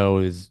 Joe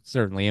Burrow has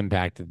certainly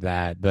impacted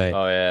that, but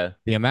Oh yeah.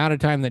 the amount of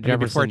time that I mean,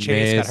 before Jefferson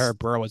Chase got missed hurt,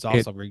 Burrow was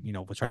it, also,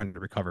 was trying to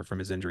recover from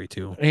his injury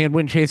too. and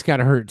when Chase got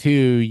hurt too,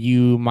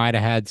 you might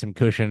have had some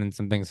cushion and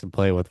some things to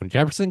play with. When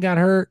Jefferson got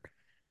hurt,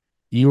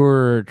 you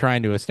were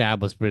trying to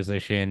establish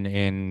position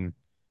in,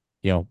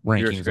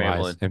 You're rankings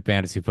wise scrambling. in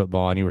fantasy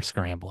football, and you were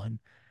scrambling.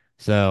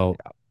 So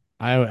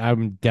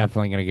I'm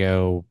definitely gonna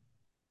go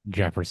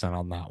Jefferson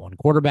on that one.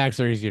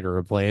 Quarterbacks are easy to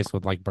replace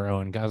with like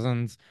Burrow and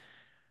Cousins.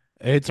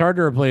 It's hard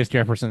to replace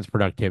Jefferson's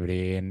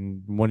productivity,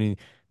 and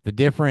the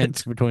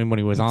difference It's, between when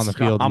he was on the it's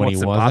field and when he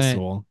almost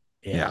wasn't. impossible.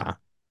 Yeah, Yeah.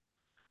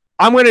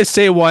 I'm going to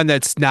say one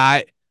that's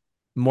not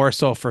more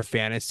so for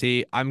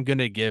fantasy. I'm going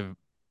to give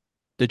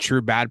the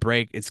true bad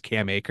break. It's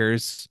Cam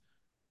Akers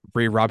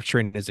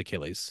re-rupturing his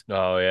Achilles.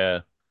 Oh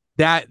yeah.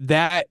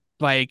 That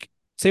like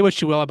say what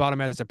you will about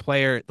him as a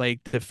player,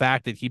 like the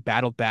fact that he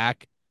battled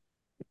back,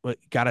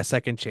 got a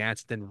second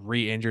chance, then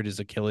re-injured his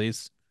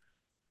Achilles.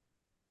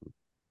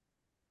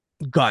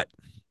 Gut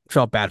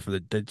felt bad for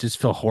just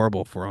felt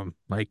horrible for him.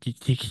 Like he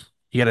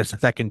got a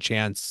second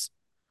chance,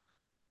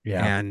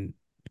 yeah, and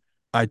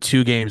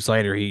 2 games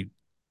later he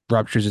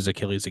ruptures his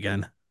Achilles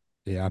again.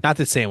 yeah. Not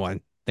the same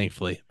one,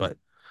 thankfully, but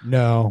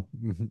No,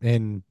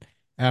 and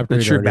after the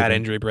he'd true already bad been,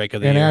 injury break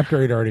of the and year.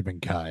 after he'd already been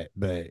cut,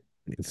 but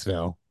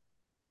still,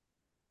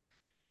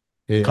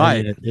 I Cut.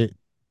 mean, it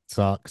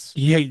sucks.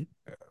 Yeah,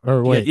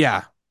 Or yeah, wait,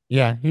 yeah.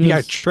 yeah, He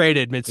got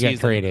traded he got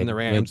midseason from the traded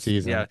Rams.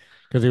 mid-season Yeah,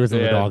 because he was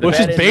in the Yeah, the which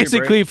doghouse. bad is injury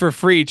break. basically for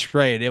free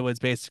trade. It was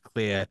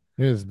basically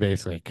It was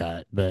basically a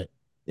cut, but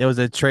it was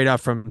a trade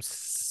off from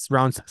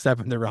round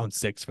 7 to round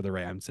 6 for the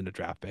Rams in the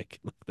draft pick.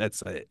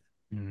 That's it.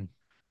 mm,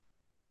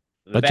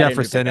 The But bad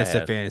injury break Jefferson I is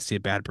a have. fantasy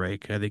bad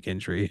break. I think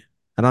injury.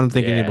 I don't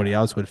think anybody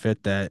else Yeah. would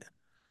fit that.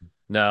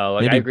 No,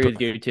 like I Maybe. agree with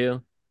you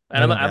too.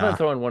 And I I'm don't. I'm gonna Yeah.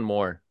 throw in one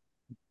more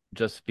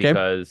just Okay.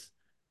 because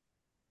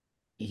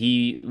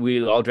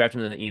we all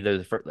drafted him in either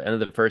the end of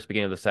the first,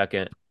 beginning of the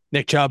second,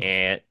 Nick Chubb.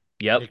 and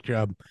yep. Nick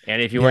Chubb.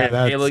 And if you Yeah, weren't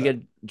able that's to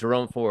get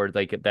Jerome Ford,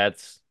 like that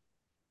was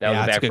a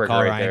Yeah, that's a good backbreaker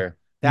call, right Ryan. there.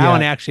 That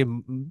one yeah.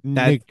 actually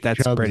Nick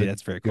that's Chubb's pretty. a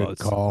That's very good close.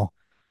 call.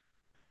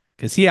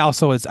 Because he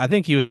also was. I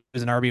think he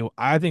was an RB.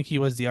 I think he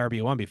was the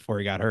RB1 before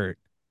he got hurt.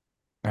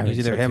 I It was think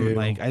either so him.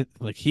 too.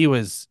 He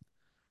was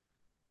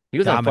He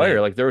was on fire.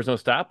 dominant. Like there was no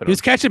stopping He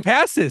was him. catching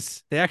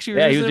passes. They actually were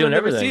Yeah, he using was him doing in the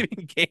everything.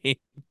 receiving game.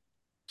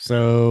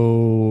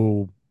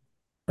 So,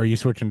 are you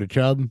switching to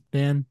Chubb,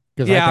 Dan?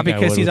 Because I Yeah, think I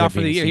because would he's with it out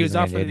for being the year. He was season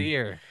out for the ending.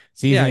 year.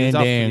 Season Yeah, he was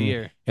out for the ending,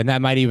 year. and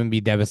that might even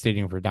be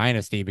devastating for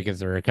Dynasty because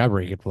the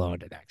recovery could flow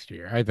into next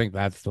year. I think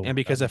that's the And one.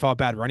 because of how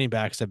bad running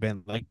backs have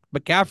been, like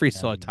McCaffrey's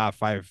still a Um, top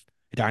 5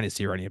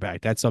 dynasty running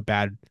back. That's how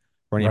bad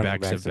running running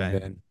backs backs have have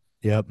been been.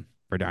 Yep.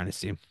 for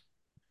dynasty.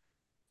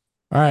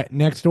 All right,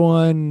 next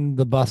one,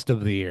 the bust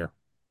of the year.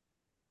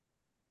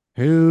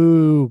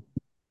 Who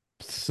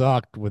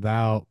sucked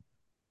without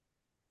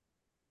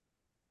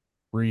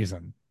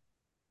reason?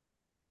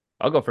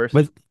 I'll go first.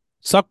 With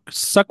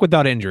suck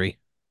without injury.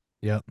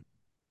 Yep.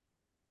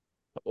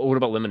 What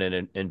about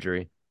limited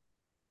injury?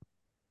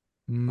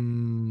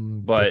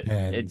 But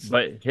Depends.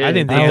 I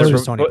think the How answer was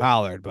was Tony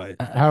Pollard, but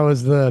how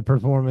was the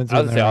performance I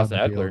when was they gonna say were on Austin the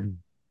Eckler. field?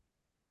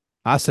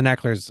 Austin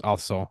Eckler's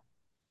also.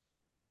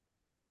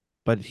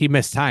 But he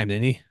missed time,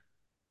 didn't he?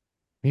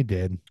 He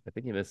did, I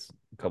think he missed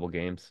a couple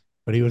games.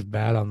 but he was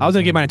bad on I was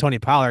gonna give mine to when. Tony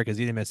Pollard because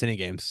he didn't miss any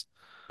games.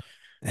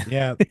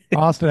 Yeah,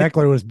 Austin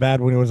Eckler was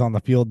bad when he was on the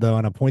field though.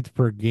 On a points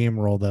per game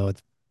role though,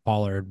 it's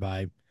Pollard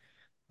by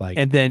like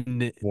And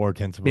then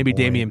 4/10 of a maybe point.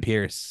 Damian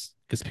Pierce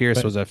because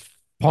Pierce But was a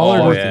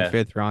Pollard Oh was, fourth and yeah.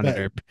 fifth but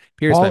rounder.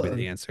 Pierce might be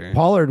the Pollard answer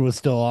Pollard was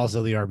still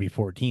also the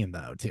RB14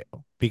 though too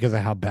because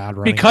of how bad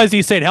running because backs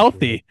he stayed were this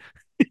year. healthy.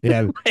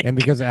 Yeah, and Like,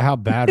 because of how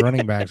bad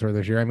running backs were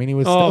this year. I mean, he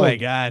was oh my still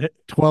god,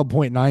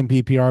 12.9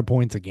 PPR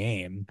points a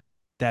game.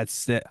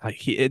 that's it.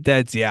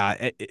 That's yeah.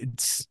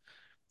 It's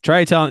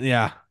try telling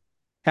yeah.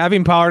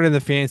 Having Pollard in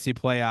the fantasy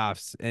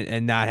playoffs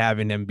and not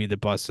having him be the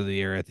bust of the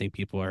year, I think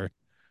people are.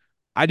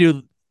 I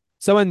do.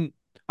 Someone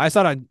I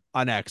saw it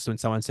on X when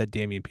someone said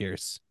Damian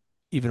Pierce,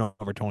 even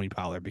over Tony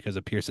Pollard because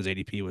of Pierce's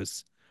ADP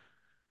was.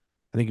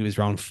 I think he was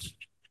round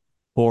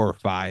 4 or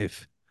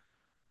 5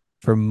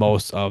 for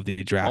most of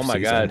the Oh draft my season.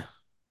 God.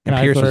 Can And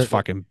I Pierce was throw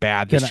fucking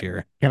bad can I this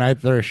year. can I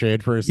throw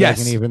shade for a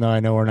second, Yes. even though I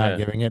know we're not Yeah.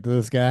 giving it to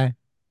this guy?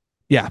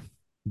 Yeah.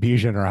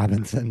 Bijan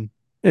Robinson.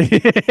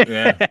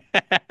 Yeah.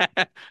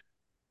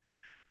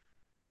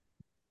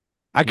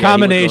 A Yeah,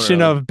 he was going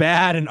combination early. of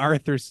bad and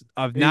Arthur's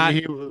of not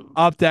He,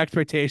 up to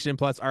expectation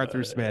plus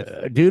Arthur Smith.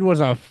 dude was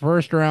a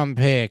first round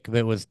pick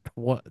that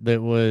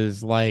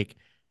was like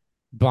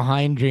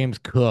behind James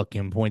Cook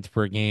in points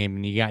per game,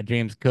 and you got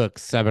James Cook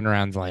 7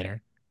 rounds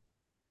later.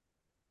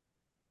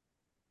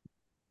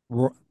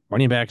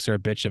 Running backs are a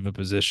bitch of a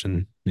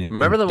position.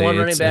 Remember the one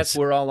running back It's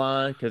we're all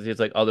on because he's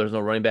like, oh, there's no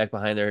running back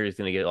behind there. He's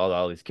gonna get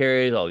all these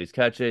carries, all these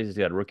catches. He's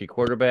got a rookie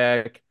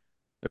quarterback.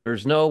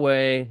 There's no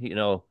way, he's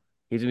gonna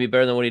be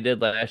better than what he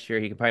did last year.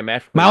 He can probably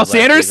match what he did Miles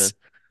last Sanders. season.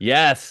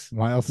 Yes,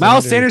 Miles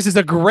Miles Sanders. Sanders is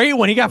a great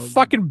one. He got uh,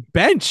 fucking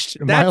benched.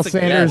 That's Miles a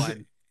good Sanders yes,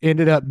 one.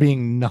 ended up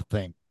being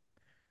nothing.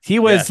 He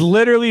was yes.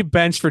 literally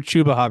benched for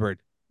Chuba Hubbard.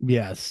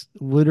 Yes,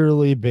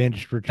 literally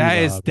benched for That Chuba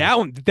is Hubbard. that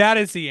one. That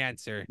is the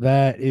answer.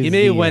 That He is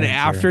may have the went answer.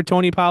 after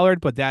Tony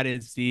Pollard, but that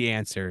is the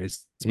answer.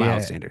 It's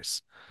Miles Yeah,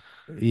 Sanders.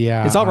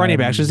 yeah. It's all running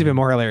backs. It's even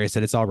more hilarious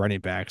that it's all running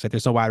backs. Like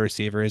there's no wide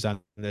receivers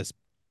on this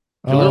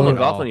Jaleel team Oh, at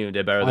McLaughlin all. even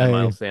did better than I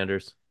Miles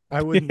Sanders.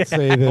 I wouldn't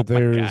say Yeah. Oh that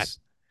my god. there's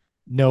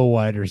no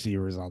wide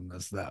receivers on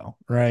this though,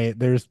 right?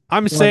 There's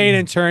I'm saying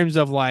in one. terms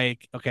of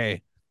like,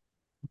 okay,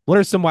 what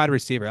are some wide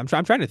receivers?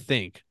 I'm trying to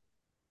think.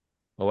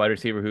 A wide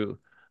receiver who,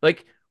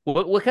 like,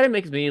 what kind of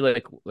makes me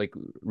like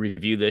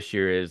review this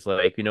year is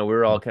like,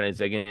 we're all kind of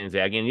zigging and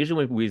zagging.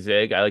 Usually when we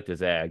zig, I like to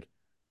zag.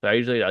 So I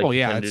usually like Oh to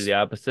yeah, tend to do the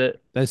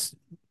opposite. that's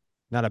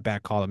not a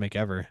bad call to make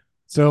ever.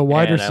 So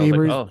wide And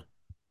receivers. I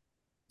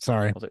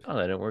Sorry. was like, oh,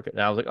 that didn't work. And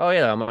I was like, oh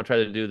yeah, I'm gonna try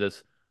to do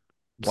this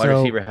wide So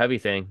receiver heavy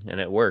thing, and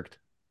it worked.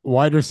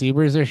 wide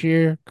receivers this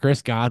year,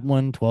 Chris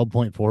Godwin,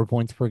 12.4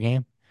 points per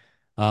game.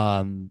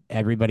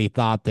 Everybody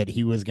thought that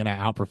he was going to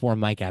outperform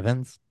Mike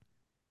Evans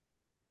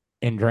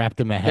and draft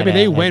him I ahead mean,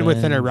 they of went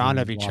within a Evans round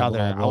of and each blah blah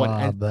other. I would,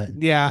 blah.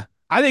 and yeah,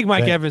 I think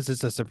Mike But Evans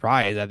is a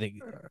surprise. I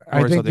think I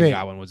more so think than that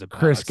Godwin was a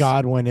Chris bust.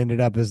 Godwin ended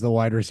up as the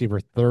wide receiver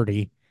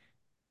 30,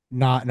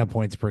 not in a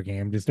points per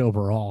game, just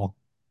overall,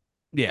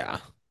 Yeah,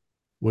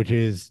 which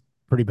is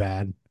pretty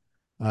bad.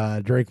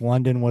 Drake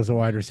London was a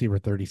wide receiver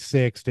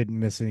 36, didn't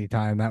miss any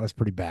time. That was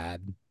pretty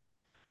bad.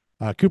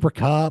 Cooper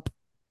Cup,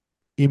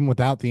 even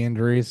without the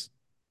injuries.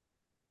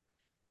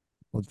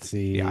 Let's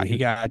yeah, see. he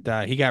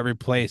got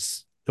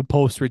replaced the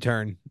post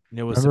return.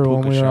 It was the Remember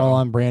when Puka we were all show,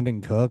 on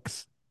Brandon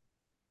Cooks?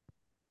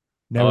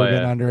 Oh Never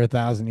been yeah, under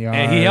 1,000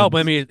 and he helped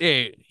win yards. me.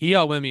 Hey, he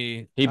helped win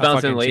me he a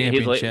bounced in fucking late.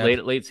 He's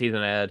championship late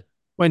season ad.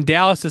 when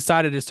Dallas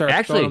decided to start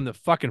throwing him Actually, the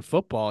fucking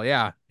football.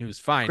 Yeah, he was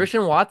fine.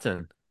 Christian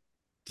Watson.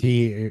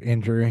 T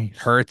injuries.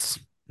 Hurts.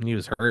 He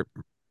was hurt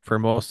for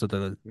most of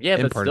the Yeah,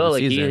 end but part of still, the like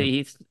season.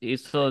 he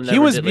still He never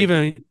was did like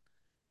even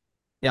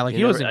Yeah, like he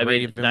he never. wasn't I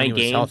great mean, even when he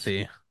was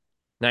healthy.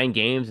 9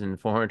 games and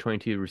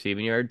 422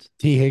 receiving yards.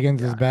 T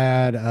Higgins is Yeah.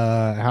 bad.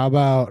 How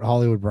about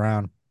Hollywood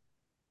Brown?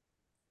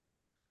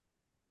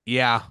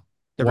 Yeah.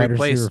 The Wide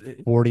receiver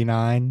replace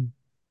 49.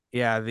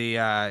 Yeah,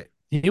 the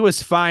he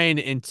was fine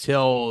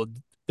until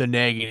the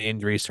nagging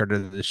injury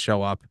started to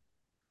show up.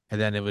 And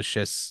then it was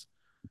just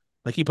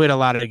like he played a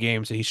lot of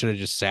games and he should have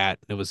just sat.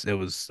 It was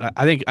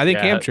I think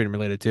Yeah, hamstring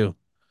related too.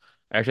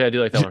 actually, I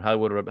do like that J- one.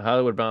 Hollywood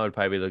Brown would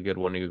probably be the good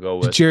one to go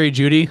with. Jerry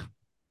Judy,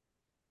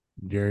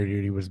 Jerry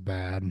Judy was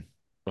bad.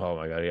 Oh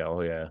my god, yeah,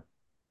 oh yeah.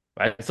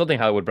 I still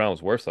think Hollywood Brown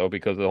was worse though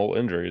because of the whole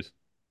injuries.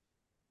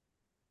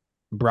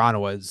 Braun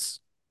was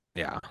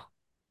yeah.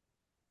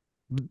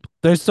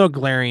 There's still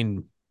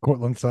glaring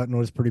Cortland Sutton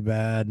was pretty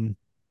bad.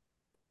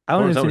 I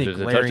don't Corn think there's any Sandwich is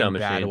a touchdown glaring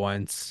bad machine.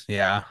 ones.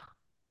 Yeah.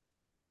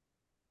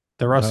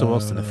 The Russell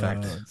Wilson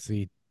effect. Let's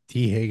see.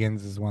 T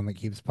Higgins is one that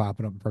keeps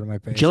popping up in front of my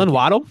face. Jalen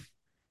Waddle?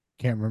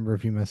 Can't remember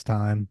if he missed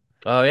time.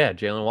 Oh yeah,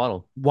 Jalen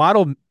Waddle.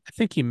 Waddle, I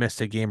think he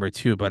missed a game or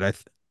two, but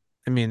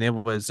I mean, it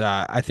was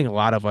I think a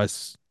lot of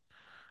us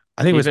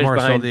I think it He was finished more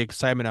so behind. the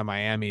excitement of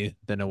Miami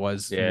than it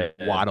was Yeah,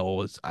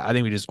 Waddle. I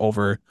think we just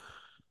over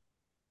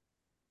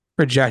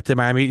projected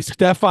Miami.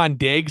 Stephon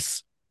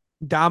Diggs,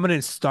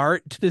 dominant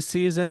start to the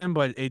season,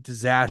 but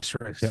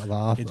Killed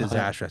off. a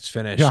disastrous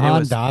finish. It Jahan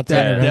was Dotson.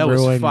 yeah. that Remember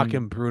was when?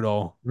 fucking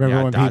brutal. Remember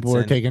Yeah, when people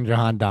were Dotson. taking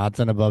Jahan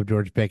Dotson above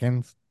George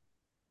Pickens?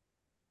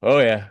 Oh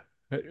yeah.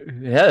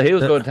 Yeah, he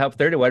was The going top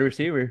 30 wide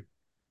receiver.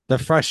 the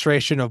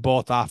frustration of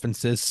both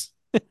offenses.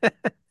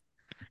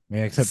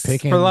 Yeah, except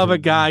For Pickens love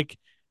of God,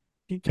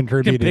 can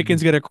contributed.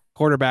 Pickens get a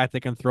quarterback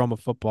that can throw him a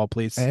football,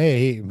 please?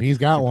 Hey, he's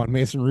got one.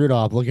 Mason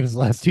Rudolph. Look at his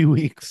last 2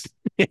 weeks.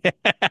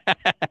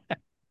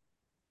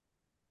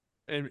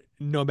 And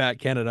no Matt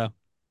Canada.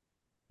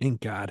 Thank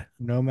God.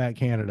 No Matt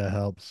Canada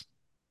helps.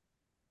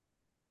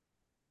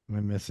 Am I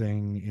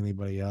missing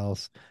anybody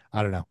else?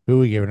 I don't know. Who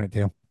are we giving it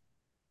to?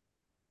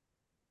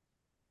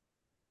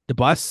 The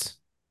bus,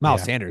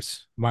 Miles Yeah,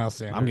 Sanders. Miles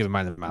I'm Sanders. giving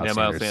mine to Miles Yeah,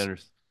 Miles Sanders.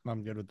 Sanders.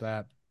 I'm good with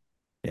that.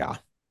 Yeah.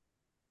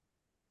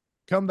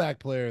 Comeback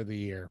player of the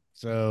year.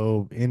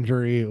 So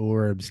injury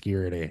or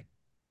obscurity?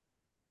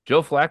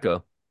 Joe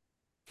Flacco.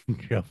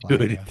 Joe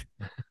Dude.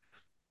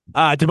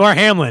 Flacco. DeMar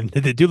Hamlin.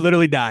 The dude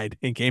literally died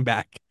and came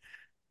back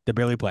to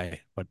barely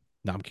play. But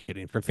no, I'm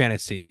kidding. For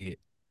fantasy,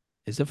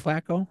 is it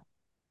Flacco?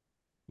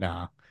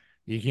 Nah,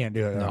 you can't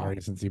do it on No.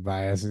 recency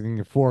bias. I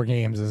think 4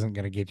 games isn't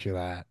going to get you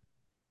that.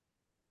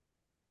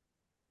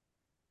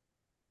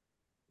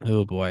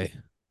 Oh boy.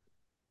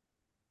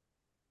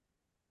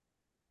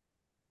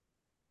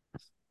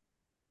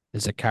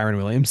 Is it Kyron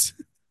Williams?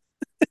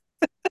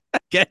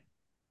 Okay.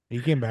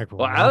 He came back from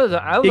Well, nothing. I was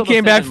He almost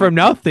came back thinking from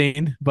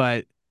nothing,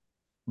 but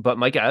but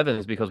Mike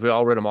Evans, because we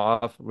all wrote him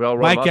off. We all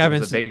wrote him Mike off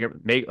because of Evans, Baker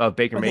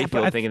but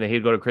Mayfield, thinking that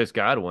he'd go to Chris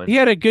Godwin. he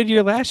had a good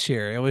year last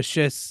year. It was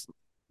just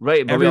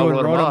Right, but we all everyone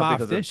wrote him wrote him off off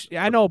because of this.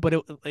 I know,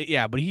 but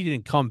yeah, but he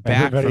didn't come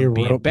back Everybody from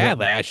being wrote bad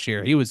last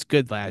year. He was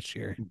good last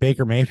year.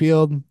 Baker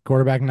Mayfield,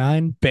 quarterback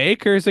 9.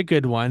 Baker's a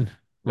good one.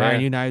 Ryan, yeah.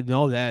 you and I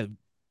know that.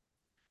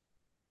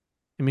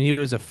 I mean, he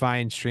was a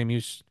fine stream. He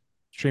was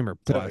streamer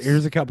So here's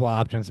plus. a couple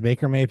options: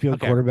 Baker Mayfield,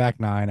 Okay. quarterback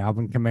 9;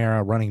 Alvin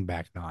Kamara, running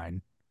back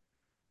 9.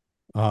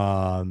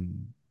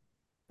 Um,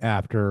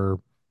 after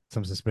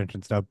some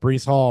suspension stuff,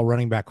 Brees Hall,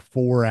 running back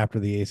 4 after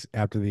the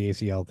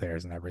ACL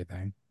tears and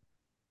everything.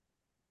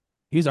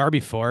 He's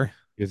RB4.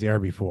 He was the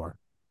RB4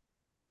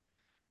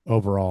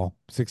 overall,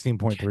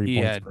 16.3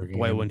 He points had, per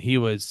boy, game. when he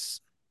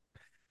was,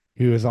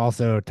 He was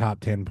also top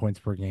 10 points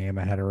per game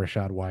ahead of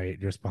Rashad White,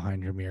 just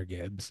behind Jameer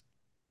Gibbs.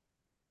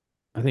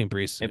 I think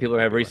Brees is And a good people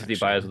have value, recency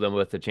bias actually. with them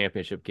with the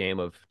championship game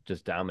of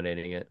just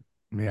dominating it.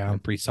 Yeah.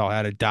 Brees Hall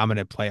had a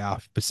dominant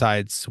playoff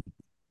besides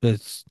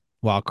this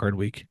wild card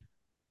week,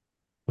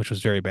 which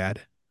was very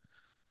bad.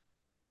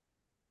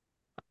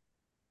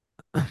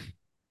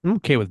 I'm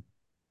okay with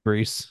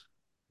Brees.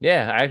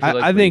 Yeah, I actually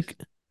like I Brees think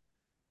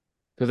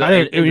because I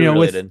think injury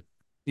with related.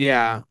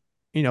 yeah,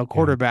 Yeah.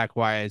 quarterback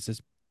wise,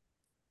 is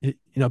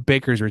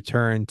Baker's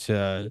return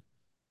to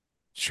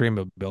stream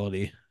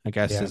ability, I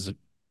guess, Yeah. is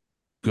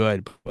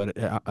good. But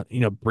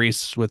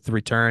Brees with the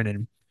return,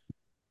 and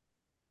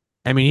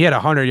I mean, he had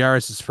 100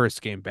 yards his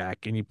first game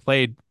back, and he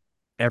played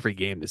every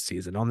game this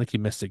season. I don't think he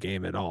missed a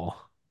game at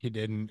all. He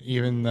didn't,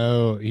 even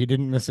though he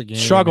didn't miss a game,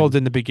 Struggled and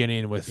in the beginning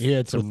he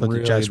had with some what the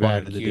really Jets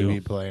bad wanted to do.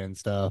 QB play and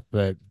stuff.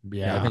 But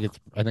yeah, Yeah,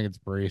 I think it's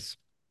Brees.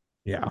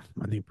 yeah,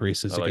 I think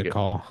Brees I is a like good it.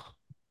 call.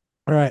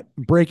 All right,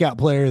 breakout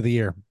player of the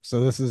year.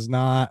 So this is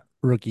not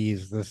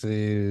rookies. This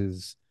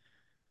is,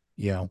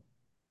 you know,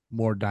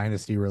 more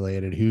dynasty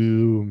related.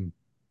 Who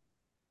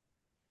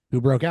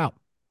broke out?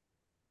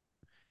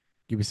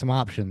 Give you some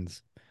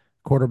options.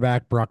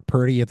 Quarterback Brock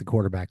Purdy at the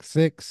quarterback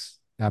 6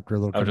 after a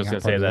little I was coming just out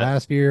gonna say party that.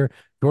 last year.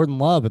 Jordan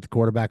Love at the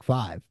quarterback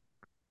 5.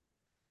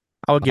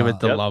 I would give it Uh,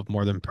 the Yep. love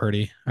more than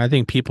Purdy. I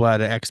think people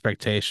had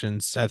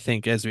expectations. I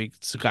think as we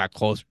got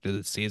closer to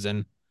the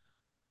season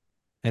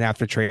and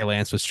after Trey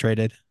Lance was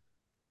traded,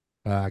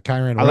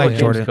 Kyron I What about like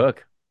James Williams. Jordan.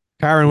 Cook?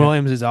 Kyron Yeah,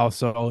 Williams is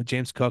also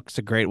James Cook's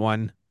a great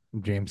one.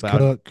 James Without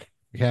Cook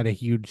had a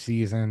huge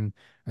season.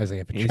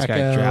 Isaiah he's got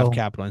draft Pacheco.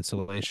 capital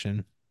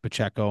installation.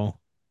 Pacheco.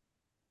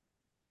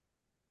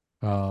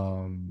 It's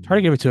hard to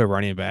Um, give it to a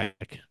running back.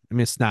 I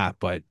mean, it's not,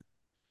 but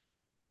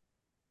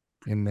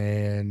and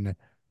then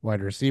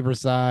wide receiver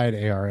side,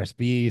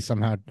 ARSB.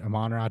 Somehow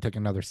Amon-Ra took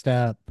another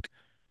step.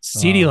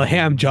 CeeDee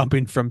Lamb Um,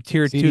 jumping from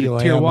tier two CeeDee to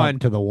tier Lamb up one.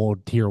 to the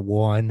old tier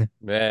 1.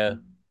 Yeah.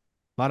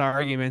 A lot of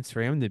arguments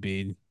for him to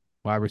be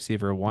wide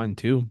receiver one,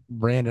 too.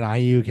 Brandon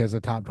Ayuk has a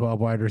top 12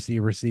 wide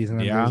receiver season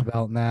under his Yeah.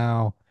 belt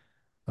now.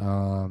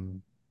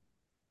 Um,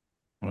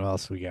 what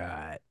else we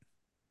got?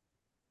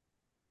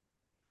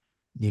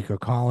 Nico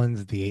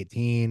Collins at the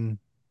 18.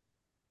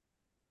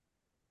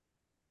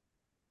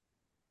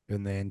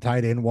 And then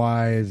tight end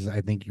wise,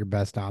 I think your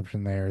best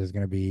option there is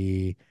going to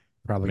be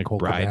probably Cole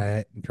McBride.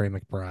 Kmet and Trey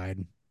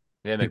McBride.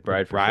 Yeah, I think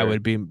McBride for sure.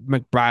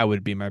 McBride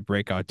would be my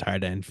breakout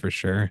tight end for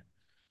sure.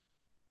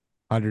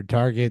 100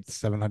 targets,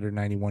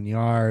 791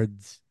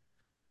 yards,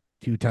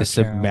 2 Just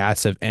a touchdowns.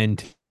 massive end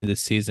to the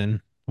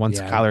season. Once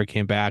Yeah. Kyler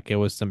came back, it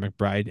was the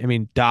McBride. I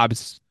mean,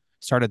 Dobbs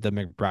started the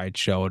McBride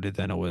show, and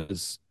then it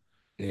was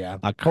Yeah.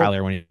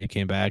 Kyler when he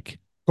came back.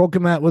 Cole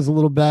Kmet was a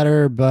little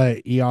better,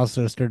 but he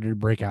also started to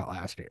break out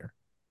last year.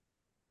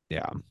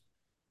 Yeah.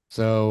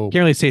 So,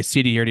 Can't really say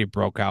CD already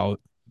broke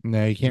out,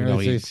 no, you can't even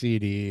really though say he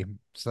CD.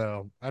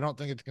 So, I don't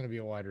think it's going to be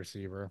a wide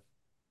receiver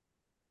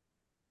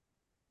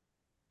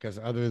because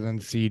other than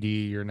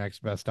CD, your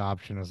next best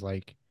option is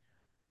like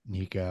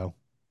Nico,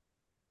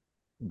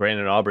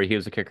 Brandon Aubrey, he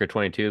was a kicker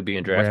 22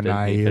 being Brandon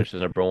drafted. He Ayuk.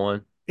 finishes number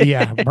one.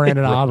 Yeah,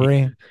 Brandon Wait,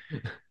 Aubrey.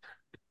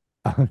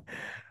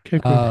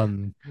 kicker.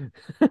 um,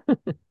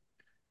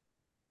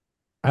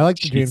 I like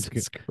the James Cook.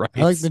 Jesus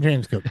I like the Christ.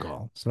 James Cook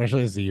call,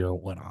 especially as the year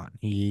went on.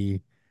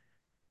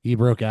 He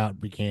broke out,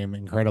 became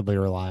incredibly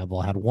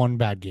reliable. Had one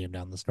bad game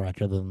down the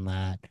stretch. Other than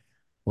that,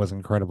 was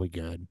incredibly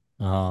good.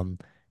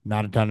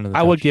 Not a ton of the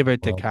I would touch. give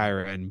it to Well,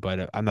 Kyron,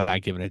 but I'm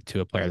not giving it to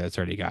a player that's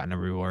already gotten a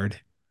reward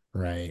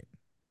right.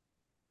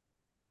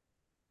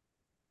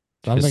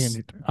 So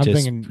just I'm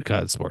thinking,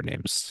 because sport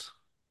names.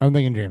 I'm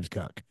thinking James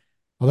Cook.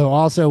 Although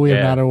also we have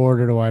Yeah, not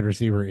awarded a wide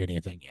receiver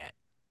anything yet.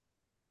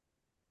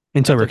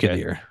 Until that's rookie of the okay.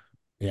 year.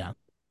 Yeah,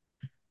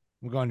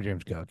 I'm going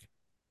James Cook.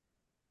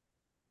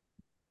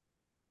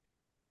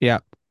 Yeah.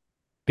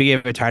 We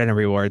gave it tight end a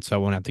reward, so I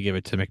won't have to give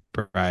it to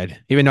McBride.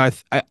 Even though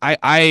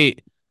I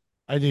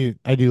I do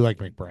like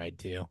McBride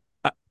too.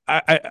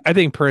 I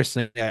think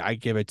personally I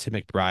give it to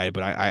McBride,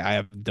 but I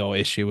have no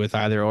issue with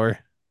either or.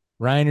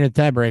 Ryan, you're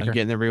the I'm tiebreaker.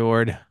 getting the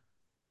reward.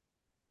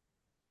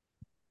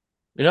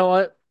 You know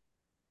what?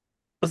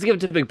 Let's give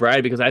it to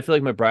McBride because I feel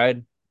like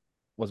McBride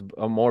was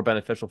more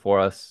beneficial for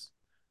us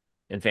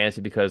in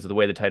fantasy because of the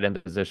way the tight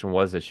end position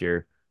was this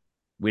year.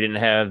 We didn't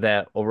have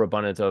that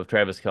overabundance of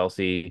Travis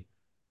Kelsey,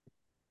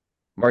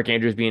 Mark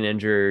Andrews being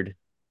injured,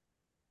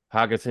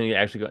 Hawkinson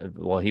actually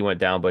well, he went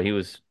down, but he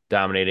was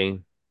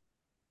dominating.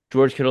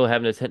 George Kittle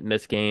having his hit and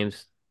miss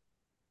games.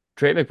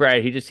 Trey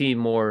McBride, he just seemed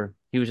more.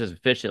 He was just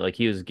efficient. Like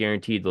he was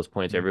guaranteed those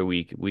points every Mhm.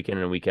 week, week in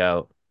and week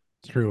out.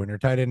 It's true. And your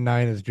tight end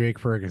 9 is Jake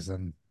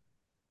Ferguson.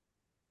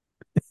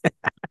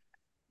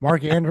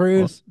 Mark Well,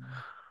 Andrews.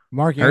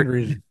 Mark hurt.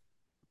 Andrews.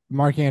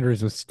 Mark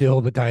Andrews was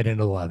still the tight end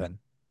 11.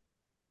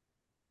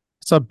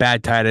 So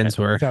bad tight ends That's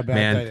were, how bad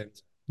man. tight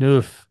ends.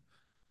 Oof.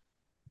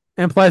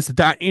 And plus,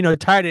 tight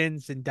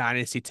ends in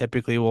Dynasty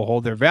typically will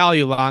hold their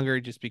value longer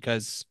just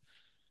because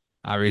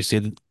obviously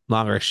the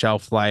longer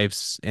shelf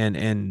lives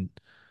and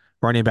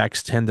running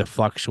backs tend to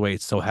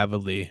fluctuate so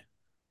heavily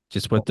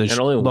just with the And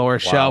only lower wow.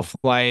 shelf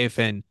life.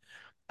 And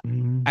I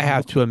Mhm.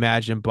 have to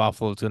imagine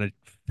Buffalo's going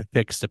to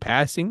fix the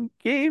passing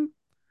game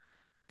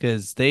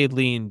because they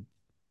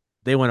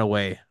went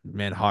away,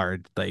 man,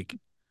 hard. Like,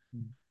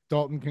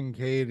 Dalton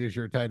Kincaid is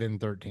your tight end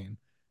 13.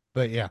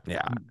 But yeah,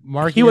 yeah,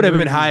 Mark he would have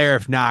been Andrews is higher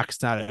if Knox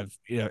not have,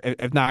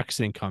 if Knox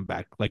didn't come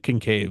back. Like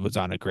Kincaid was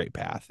on a great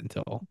path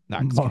until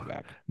Knox came Mar-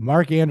 back.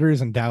 Mark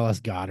Andrews and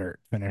Dallas Goddard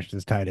finished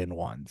as tight end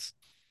ones,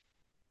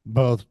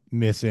 both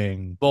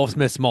missing Both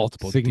missed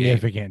multiple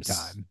significant games.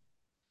 time.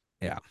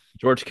 Yeah.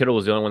 George Kittle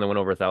was the only one that went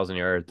over 1,000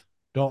 yards.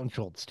 Dalton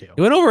Schultz too.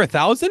 He went over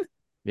 1,000.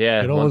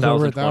 Yeah, Kittle was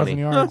over 1,000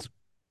 1,020. Huh, yards,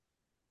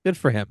 good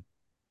for him.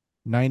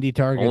 90 Only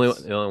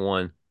targets. the only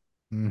one,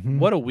 Hmm.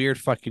 What a weird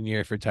fucking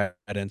year for tight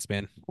ends,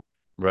 man.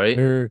 right?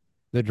 There,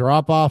 the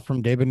drop off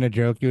from David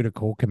Njoku to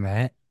Cole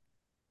Kmet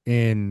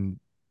in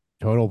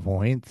total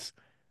points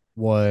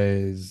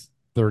was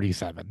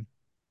 37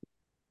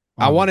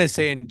 I on the want to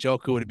season. say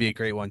Njoku would be a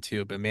great one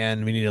too, but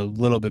man, we need a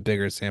little bit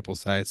bigger sample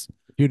size.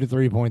 2 to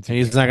 3 points a And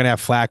he's not game. gonna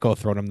have Flacco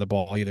throwing him the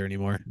ball either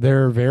anymore.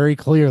 They're very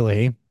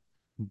clearly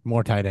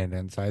more tight end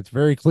insights.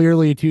 Very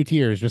clearly two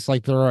tiers, just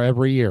like there are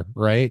every year,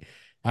 right?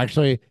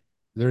 Actually,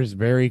 there's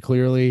very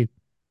clearly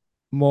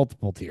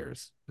multiple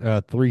tiers,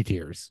 3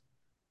 tiers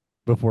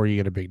before you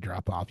get a big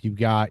drop off. You've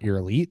got your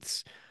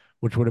elites,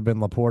 which would have been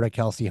Laporta,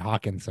 Kelsey,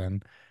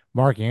 Hawkinson.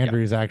 Mark Yeah.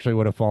 Andrews actually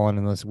would have fallen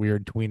in this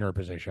weird tweener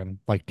position,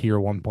 like tier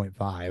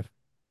 1.5.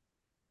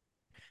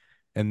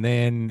 And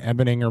then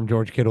Evan Ingram,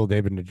 George Kittle,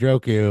 David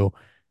Njoku,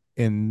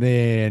 and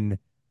then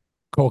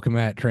Cole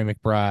Kmet, Trey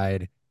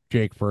McBride,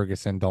 Jake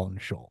Ferguson, Dalton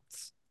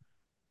Schultz,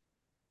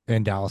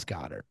 and Dallas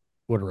Goddard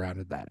would have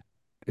rounded that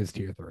as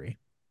tier 3.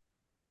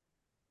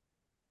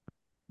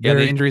 Yeah, the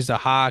Very injuries to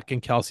Hawk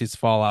and Kelsey's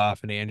fall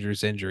off and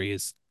Andrews' injury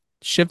has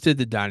shifted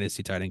the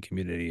dynasty tight end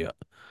community,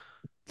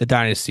 the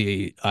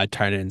dynasty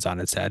tight ends on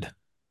its head.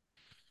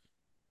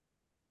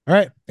 all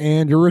right.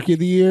 And your rookie of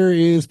the year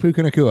is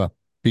Puka Nakua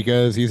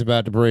because he's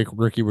about to break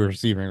rookie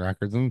receiving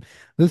records. And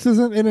this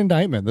isn't an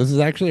indictment. This is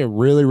actually a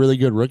really, really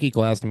good rookie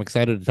class. I'm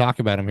excited to talk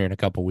about him here in a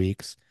couple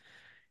weeks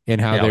and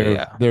how Hell their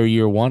yeah. their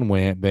year one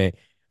went. But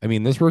I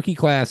mean, this rookie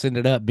class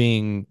ended up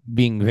being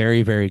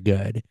very, very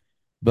good.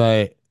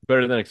 But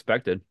Better than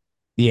expected.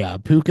 yeah, A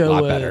Puka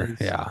lot better.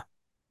 was Yeah.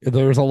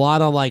 there was a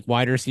lot of like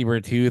wide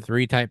receiver 2,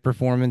 3 type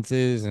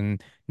performances,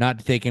 and not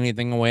to take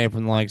anything away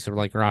from the likes of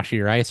like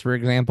Rashi Rice, for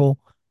example,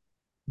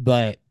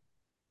 but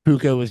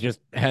Puka was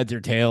just heads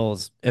or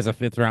tails as a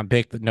 5th round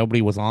pick that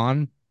nobody was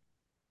on.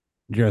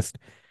 Just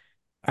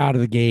out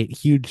of the gate,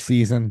 huge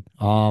season.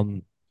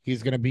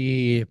 He's gonna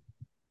be,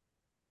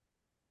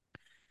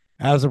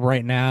 as of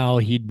right now,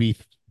 he'd be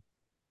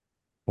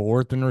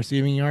fourth in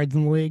receiving yards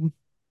in the league.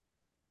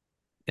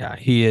 Yeah.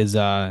 He is He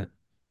the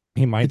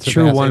might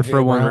true surpass one AJ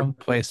for one Brown.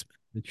 replacement.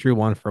 The true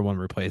one for one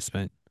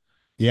replacement.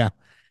 Yeah,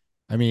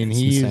 I mean It's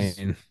he's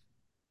insane.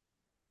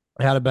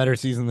 had a better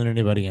season than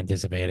anybody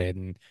anticipated,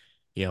 and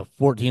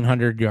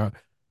 1,400 yard,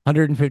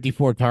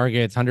 154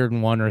 targets,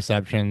 101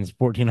 receptions,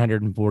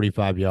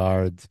 1,445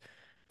 yards,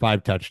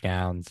 5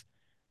 touchdowns.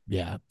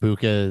 Yeah,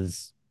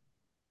 Puka's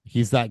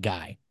he's that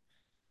guy.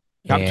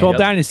 Top 12 And Yep.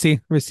 dynasty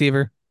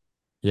receiver.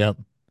 yep,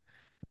 Top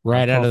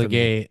right out 12 of the for me.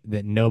 gate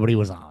that nobody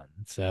was on.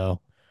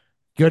 So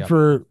Yep.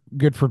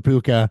 good for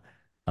Puka.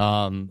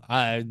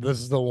 I this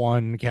is the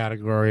one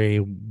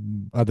category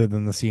other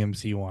than the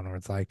CMC one where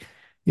it's like,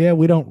 yeah,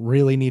 we don't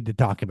really need to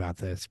talk about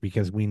this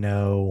because we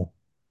know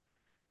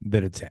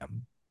that it's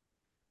him.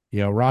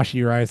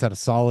 Rashi Rice had a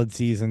solid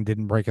season,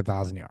 didn't break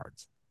 1,000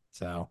 yards.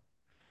 So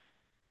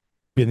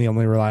been the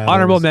only reliable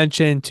Honorable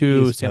mention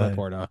to piece, Sam but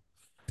Laporta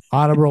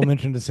honorable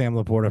mention to Sam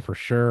Laporta for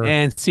sure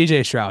and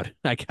CJ Stroud,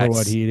 I for what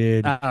guess. he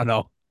did. I don't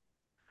know.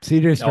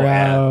 CJ Oh,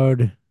 yeah.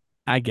 Stroud,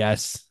 I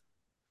guess.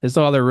 There's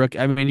no other rook.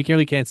 I mean, you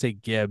really can't say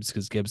Gibbs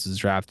because Gibbs is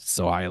drafted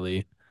so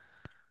highly.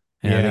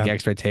 And I think yeah.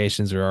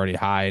 expectations are already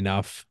high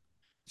enough.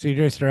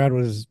 CJ Stroud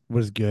was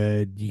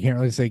good. You can't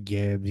really say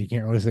Gibbs. You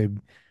can't really say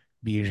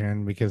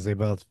Bijan because they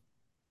both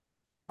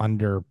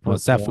Well,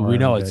 it's definitely, we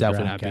know underperformed it's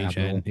definitely draft not Bijan.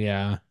 capital.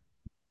 Yeah.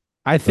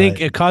 I think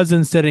But if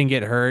Cousins didn't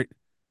get hurt,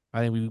 I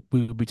think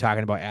we would be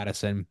talking about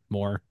Addison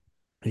more.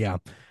 yeah,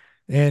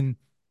 and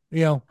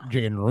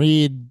Jaden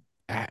Reed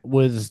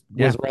was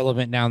Yeah.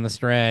 relevant down the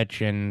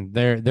stretch, and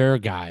they're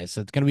guys.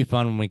 So it's gonna be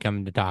fun when we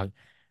come to talk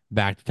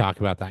back to talk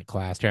about that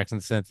class.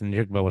 Jackson Stetson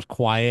and Jigba was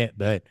quiet,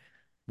 but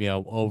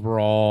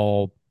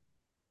overall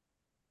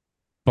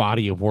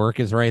body of work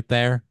is right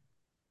there.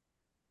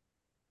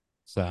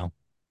 So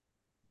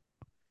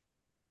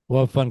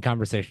we'll have a fun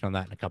conversation on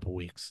that in a couple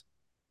weeks.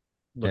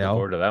 Looking Hell,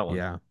 forward to that one.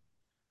 yeah.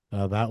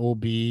 That will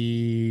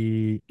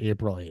be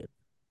April 8th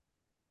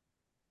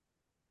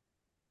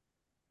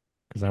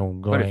because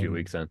I'm Quite a few going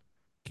weeks in.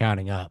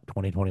 counting up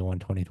 2021,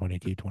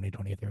 2022,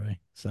 2023.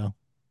 So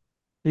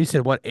You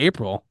said what,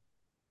 April?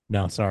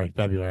 no, sorry,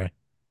 February.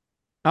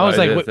 I was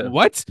Well, it like, is.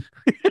 what?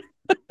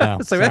 No,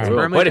 It's like that's sorry.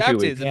 Well, firmly quite a few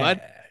draft weeks. season, bud.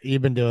 Yeah,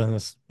 you've been doing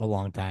this a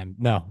long time.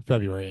 No,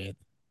 February 8th.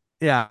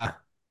 Yeah,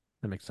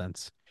 that makes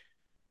sense.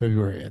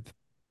 February 8th.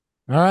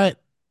 All right.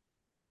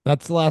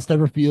 That's the last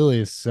ever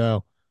Fuelies.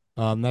 So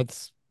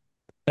that's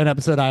an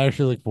episode I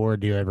actually look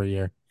forward to every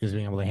year, is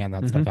being able to hand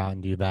that Hmm. stuff out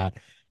and do that.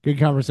 Good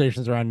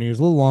conversations around news.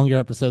 A little longer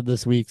episode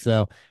this week.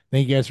 So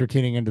thank you guys for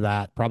tuning into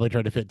that. Probably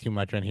tried to fit too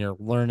much in here.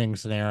 Learning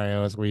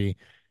scenario as we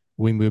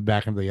move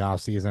back into the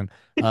off season.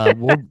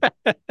 We'll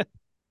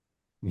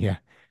yeah,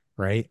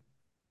 right.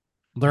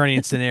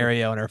 Learning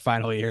scenario in our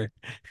final year.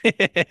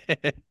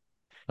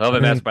 I'll be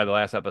messed Learning by the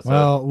last episode.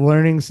 well,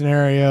 learning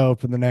scenario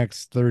for the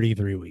next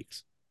 33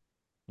 weeks.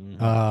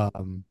 Mhm.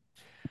 Um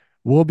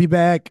we'll be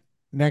back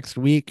next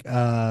week to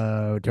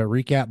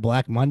recap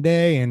Black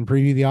Monday and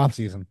preview the off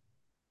season.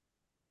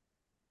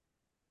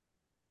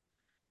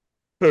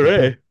 All Until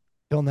right.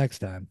 till next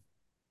time.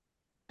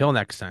 Till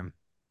next time.